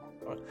 Okay.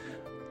 Right.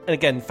 And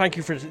again, thank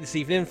you for this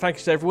evening.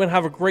 Thanks to everyone.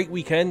 Have a great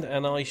weekend,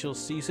 and I shall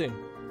see you soon.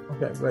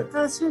 Okay, great.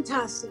 That was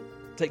fantastic.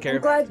 Take care.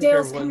 I'm glad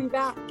Dale's coming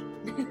back.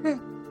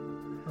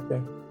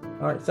 Okay.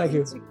 All right. Thank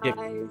you. Thanks,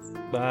 guys.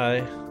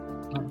 Bye.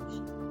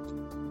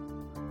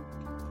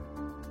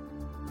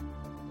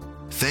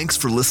 Thanks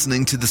for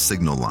listening to The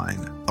Signal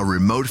Line, a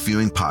remote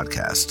viewing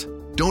podcast.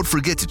 Don't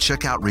forget to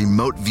check out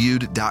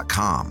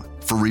remoteviewed.com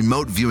for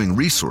remote viewing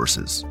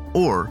resources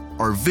or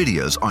our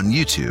videos on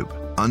YouTube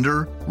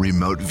under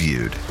Remote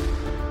Viewed.